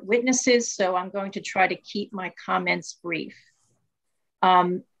prior witnesses, so I'm going to try to keep my comments brief.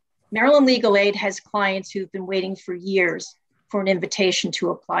 Maryland Legal Aid has clients who've been waiting for years for an invitation to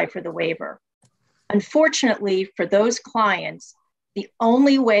apply for the waiver. Unfortunately, for those clients, the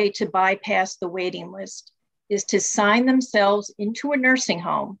only way to bypass the waiting list is to sign themselves into a nursing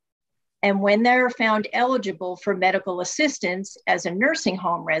home. And when they're found eligible for medical assistance as a nursing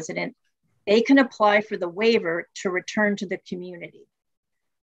home resident, they can apply for the waiver to return to the community.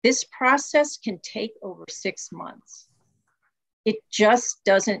 This process can take over 6 months. It just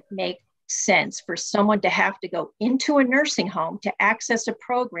doesn't make sense for someone to have to go into a nursing home to access a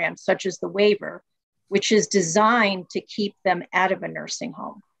program such as the waiver, which is designed to keep them out of a nursing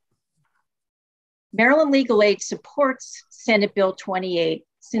home. Maryland Legal Aid supports Senate Bill 28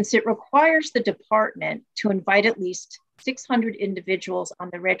 since it requires the department to invite at least 600 individuals on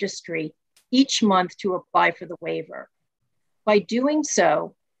the registry each month to apply for the waiver. By doing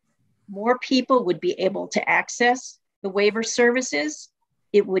so, more people would be able to access the waiver services.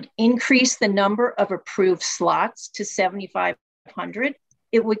 It would increase the number of approved slots to 7,500.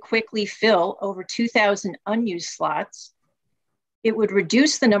 It would quickly fill over 2,000 unused slots. It would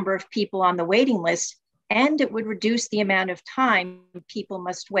reduce the number of people on the waiting list, and it would reduce the amount of time people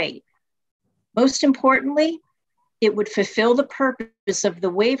must wait. Most importantly, it would fulfill the purpose of the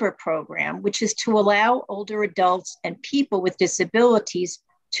waiver program, which is to allow older adults and people with disabilities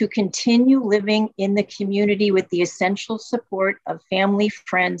to continue living in the community with the essential support of family,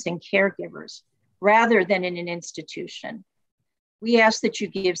 friends, and caregivers, rather than in an institution. We ask that you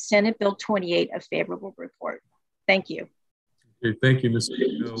give Senate Bill 28 a favorable report. Thank you. Okay, thank you, Ms.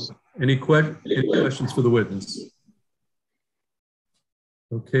 Aquino. Any questions for the witness?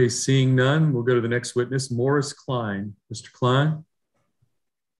 Okay, seeing none, we'll go to the next witness, Morris Klein. Mr. Klein?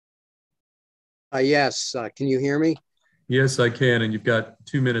 Yes, can you hear me? Yes, I can, and you've got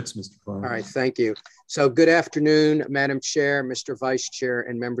 2 minutes, Mr. Klein. All right, thank you. So good afternoon, Madam Chair, Mr. Vice Chair,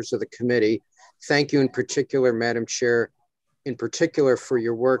 and members of the committee. Thank you in particular, Madam Chair, in particular for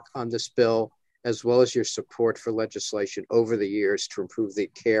your work on this bill, as well as your support for legislation over the years to improve the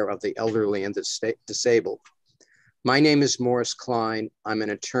care of the elderly and the disabled. My name is Morris Klein. I'm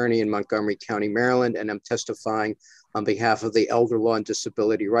an attorney in Montgomery County, Maryland, and I'm testifying on behalf of the Elder Law and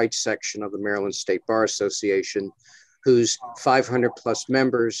Disability Rights section of the Maryland State Bar Association, whose 500 plus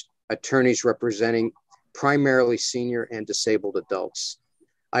members, attorneys representing primarily senior and disabled adults.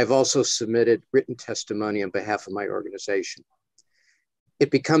 I've also submitted written testimony on behalf of my organization. It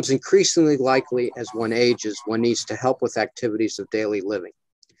becomes increasingly likely as one ages, one needs to help with activities of daily living.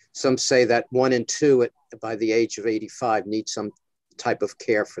 Some say that 1 in 2 by the age of 85 need some type of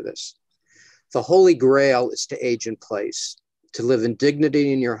care for this. The holy grail is to age in place, to live in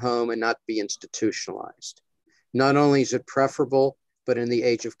dignity in your home and not be institutionalized. Not only is it preferable, but in the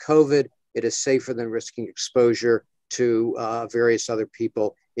age of COVID, it is safer than risking exposure to various other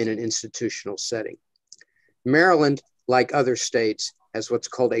people in an institutional setting. Maryland, like other states, has what's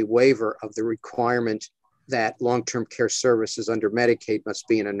called a waiver of the requirement that long-term care services under Medicaid must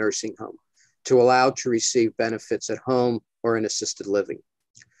be in a nursing home to allow to receive benefits at home or in assisted living.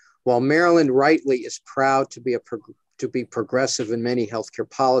 While Maryland rightly is proud to be progressive in many healthcare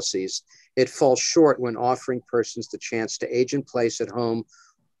policies, it falls short when offering persons the chance to age in place at home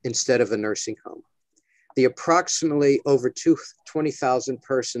instead of a nursing home. The approximately over 20,000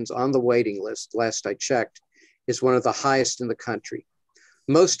 persons on the waiting list, last I checked, is one of the highest in the country.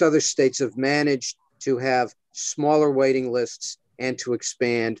 Most other states have managed to have smaller waiting lists and to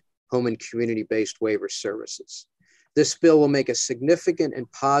expand home and community-based waiver services. This bill will make a significant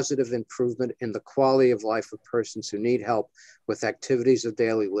and positive improvement in the quality of life of persons who need help with activities of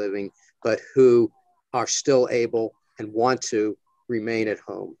daily living, but who are still able and want to remain at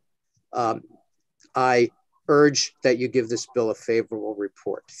home. I urge that you give this bill a favorable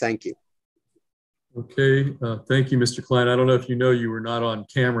report. Thank you. Okay, thank you, Mr. Klein. I don't know if you know you were not on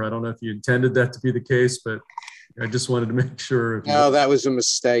camera. I don't know if you intended that to be the case, but I just wanted to make sure. No, that was a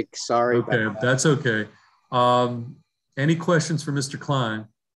mistake. Sorry. Okay, that's okay. Any questions for Mr. Klein?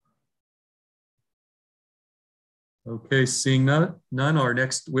 Okay, seeing none, our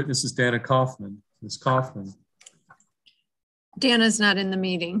next witness is Dana Kaufman. Ms. Kaufman. Dana's not in the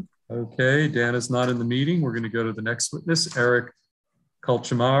meeting. Okay, Dana's not in the meeting. We're going to go to the next witness, Eric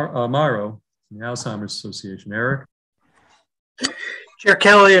Colchamaro. from the Alzheimer's Association. Eric? Chair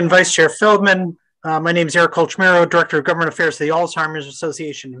Kelly and Vice Chair Feldman, my name is Eric Colchmero, Director of Government Affairs of the Alzheimer's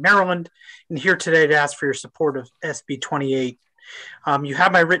Association in Maryland, and here today to ask for your support of SB 28. You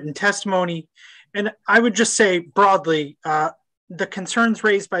have my written testimony, and I would just say broadly, the concerns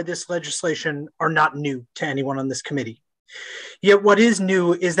raised by this legislation are not new to anyone on this committee. Yet what is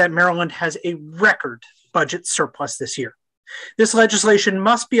new is that Maryland has a record budget surplus this year. This legislation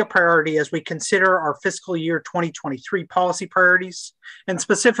must be a priority as we consider our fiscal year 2023 policy priorities, and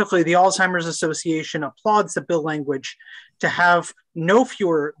specifically the Alzheimer's Association applauds the bill language to have no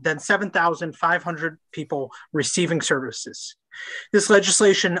fewer than 7,500 people receiving services. This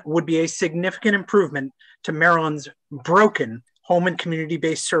legislation would be a significant improvement to Maryland's broken home and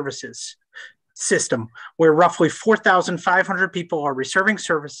community-based services system, where roughly 4,500 people are receiving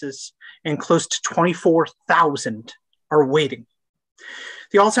services and close to 24,000 are waiting.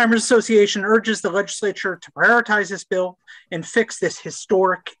 The Alzheimer's Association urges the legislature to prioritize this bill and fix this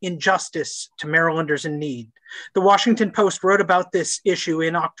historic injustice to Marylanders in need. The Washington Post wrote about this issue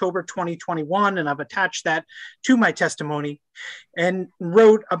in October 2021, and I've attached that to my testimony, and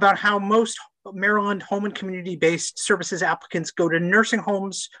wrote about how most Maryland home and community-based services applicants go to nursing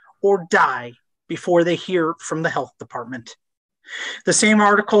homes or die before they hear from the health department. The same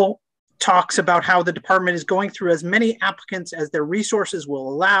article talks about how the department is going through as many applicants as their resources will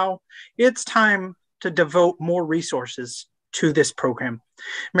allow. It's time to devote more resources to this program.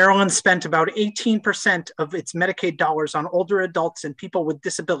 Maryland spent about 18% of its Medicaid dollars on older adults and people with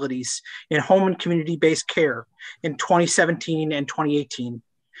disabilities in home and community-based care in 2017 and 2018,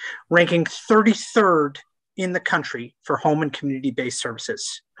 ranking 33rd in the country for home and community-based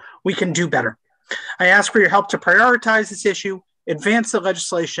services. We can do better. I ask for your help to prioritize this issue, advance the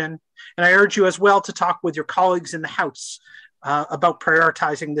legislation, and I urge you as well to talk with your colleagues in the House about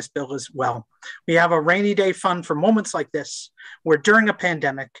prioritizing this bill as well. We have a rainy day fund for moments like this, where during a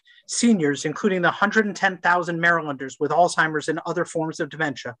pandemic, seniors, including the 110,000 Marylanders with Alzheimer's and other forms of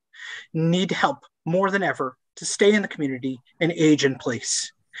dementia, need help more than ever to stay in the community and age in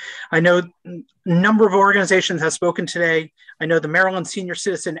place. I know a number of organizations have spoken today. I know the Maryland Senior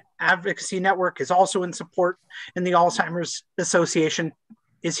Citizen Advocacy Network is also in support, and the Alzheimer's Association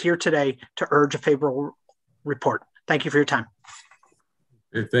is here today to urge a favorable report. Thank you for your time.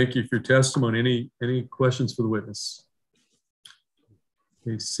 Okay, thank you for your testimony. Any questions for the witness?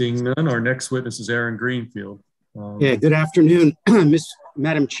 Okay, seeing none, our next witness is Aaron Greenfield. Yeah, good afternoon,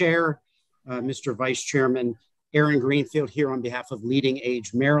 Madam Chair, Mr. Vice Chairman. Aaron Greenfield here on behalf of Leading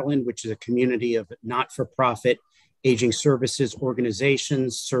Age Maryland, which is a community of not-for-profit aging services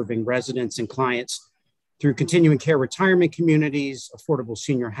organizations serving residents and clients through continuing care retirement communities, affordable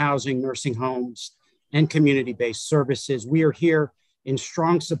senior housing, nursing homes, and community-based services. We are here in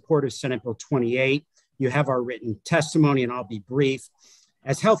strong support of Senate Bill 28. You have our written testimony, and I'll be brief.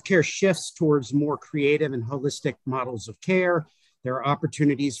 As healthcare shifts towards more creative and holistic models of care, there are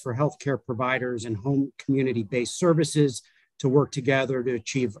opportunities for healthcare providers and home community-based services to work together to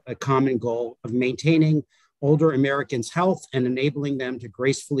achieve a common goal of maintaining older Americans' health and enabling them to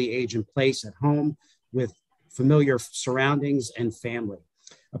gracefully age in place at home with familiar surroundings and family.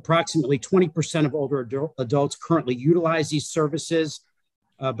 Approximately 20% of older adults currently utilize these services,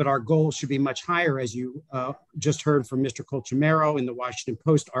 but our goal should be much higher. As you just heard from Mr. Colchmero in the Washington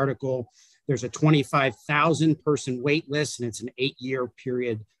Post article, there's a 25,000 person wait list, and it's an 8-year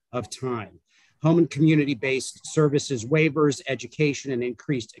period of time. Home and community-based services waivers, education, and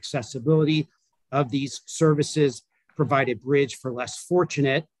increased accessibility of these services provide a bridge for less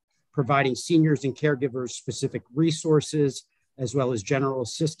fortunate, providing seniors and caregivers specific resources, as well as general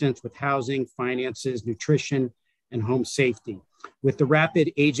assistance with housing, finances, nutrition, and home safety. With the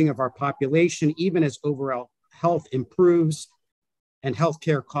rapid aging of our population, even as overall health improves and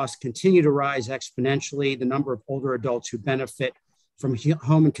healthcare costs continue to rise exponentially, the number of older adults who benefit from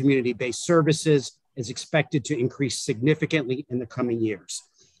home and community-based services is expected to increase significantly in the coming years.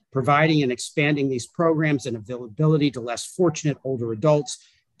 Providing and expanding these programs and availability to less fortunate older adults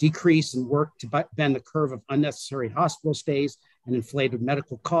decrease and work to bend the curve of unnecessary hospital stays and inflated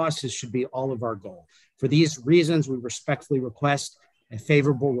medical costs should be all of our goal. For these reasons, we respectfully request a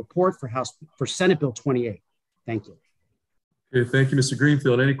favorable report for Senate Bill 28. Thank you. Okay, thank you, Mr.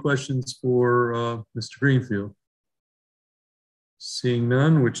 Greenfield. Any questions for Mr. Greenfield? Seeing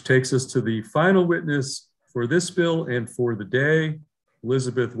none, which takes us to the final witness for this bill and for the day,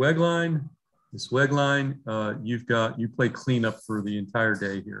 Elizabeth Wegline. Ms. Wegline, you play cleanup for the entire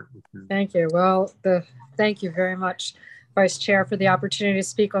day here. Thank you. Well, thank you very much, Vice Chair, for the opportunity to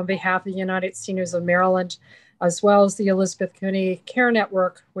speak on behalf of the United Seniors of Maryland. as well as the Elizabeth County Care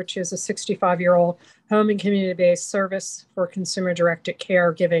Network, which is a 65-year-old home and community-based service for consumer-directed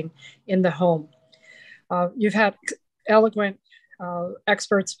care giving in the home. You've had eloquent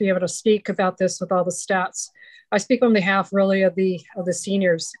experts be able to speak about this with all the stats. I speak on behalf really of the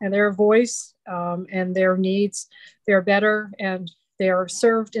seniors and their voice and their needs. They're better and they are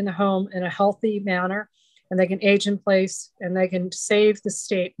served in the home in a healthy manner, and they can age in place and they can save the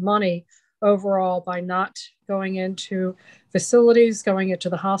state money overall by not going into facilities, going into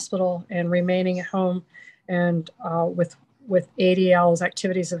the hospital, and remaining at home and with ADLs,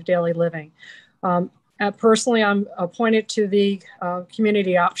 activities of daily living. Personally, I'm appointed to the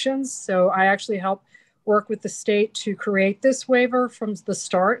community options. So I actually help work with the state to create this waiver from the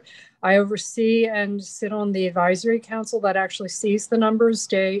start. I oversee and sit on the advisory council that actually sees the numbers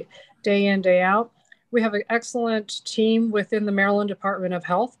day in, day out. We have an excellent team within the Maryland Department of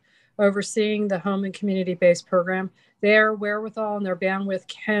Health overseeing the home and community-based program. Their wherewithal and their bandwidth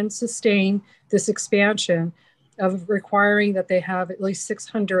can sustain this expansion of requiring that they have at least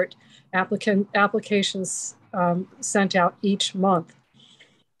 600 applications sent out each month.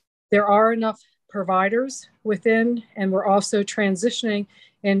 There are enough providers within, and we're also transitioning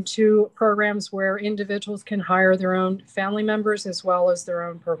into programs where individuals can hire their own family members as well as their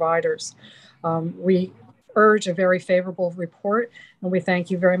own providers. We urge a very favorable report, and we thank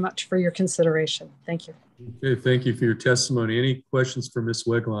you very much for your consideration. Thank you. Okay, thank you for your testimony. Any questions for Ms.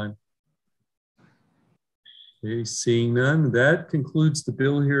 Wegline? Okay, seeing none, that concludes the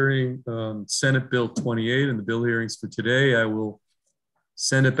bill hearing, Senate Bill 28 and the bill hearings for today. I will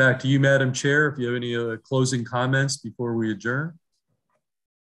send it back to you, Madam Chair, if you have any closing comments before we adjourn.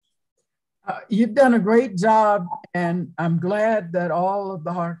 You've done a great job, and I'm glad that all of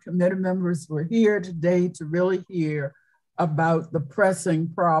our committee members were here today to really hear about the pressing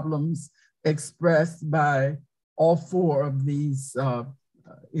problems expressed by all four of these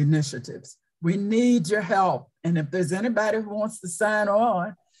initiatives. We need your help, and if there's anybody who wants to sign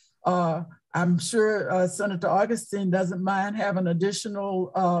on, I'm sure Senator Augustine doesn't mind having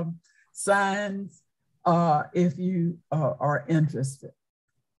additional signs if you are interested.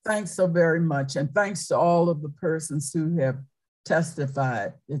 Thanks so very much. And thanks to all of the persons who have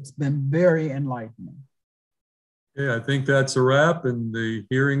testified. It's been very enlightening. Okay, I think that's a wrap. And the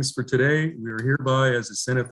hearings for today, we are hereby as a Senate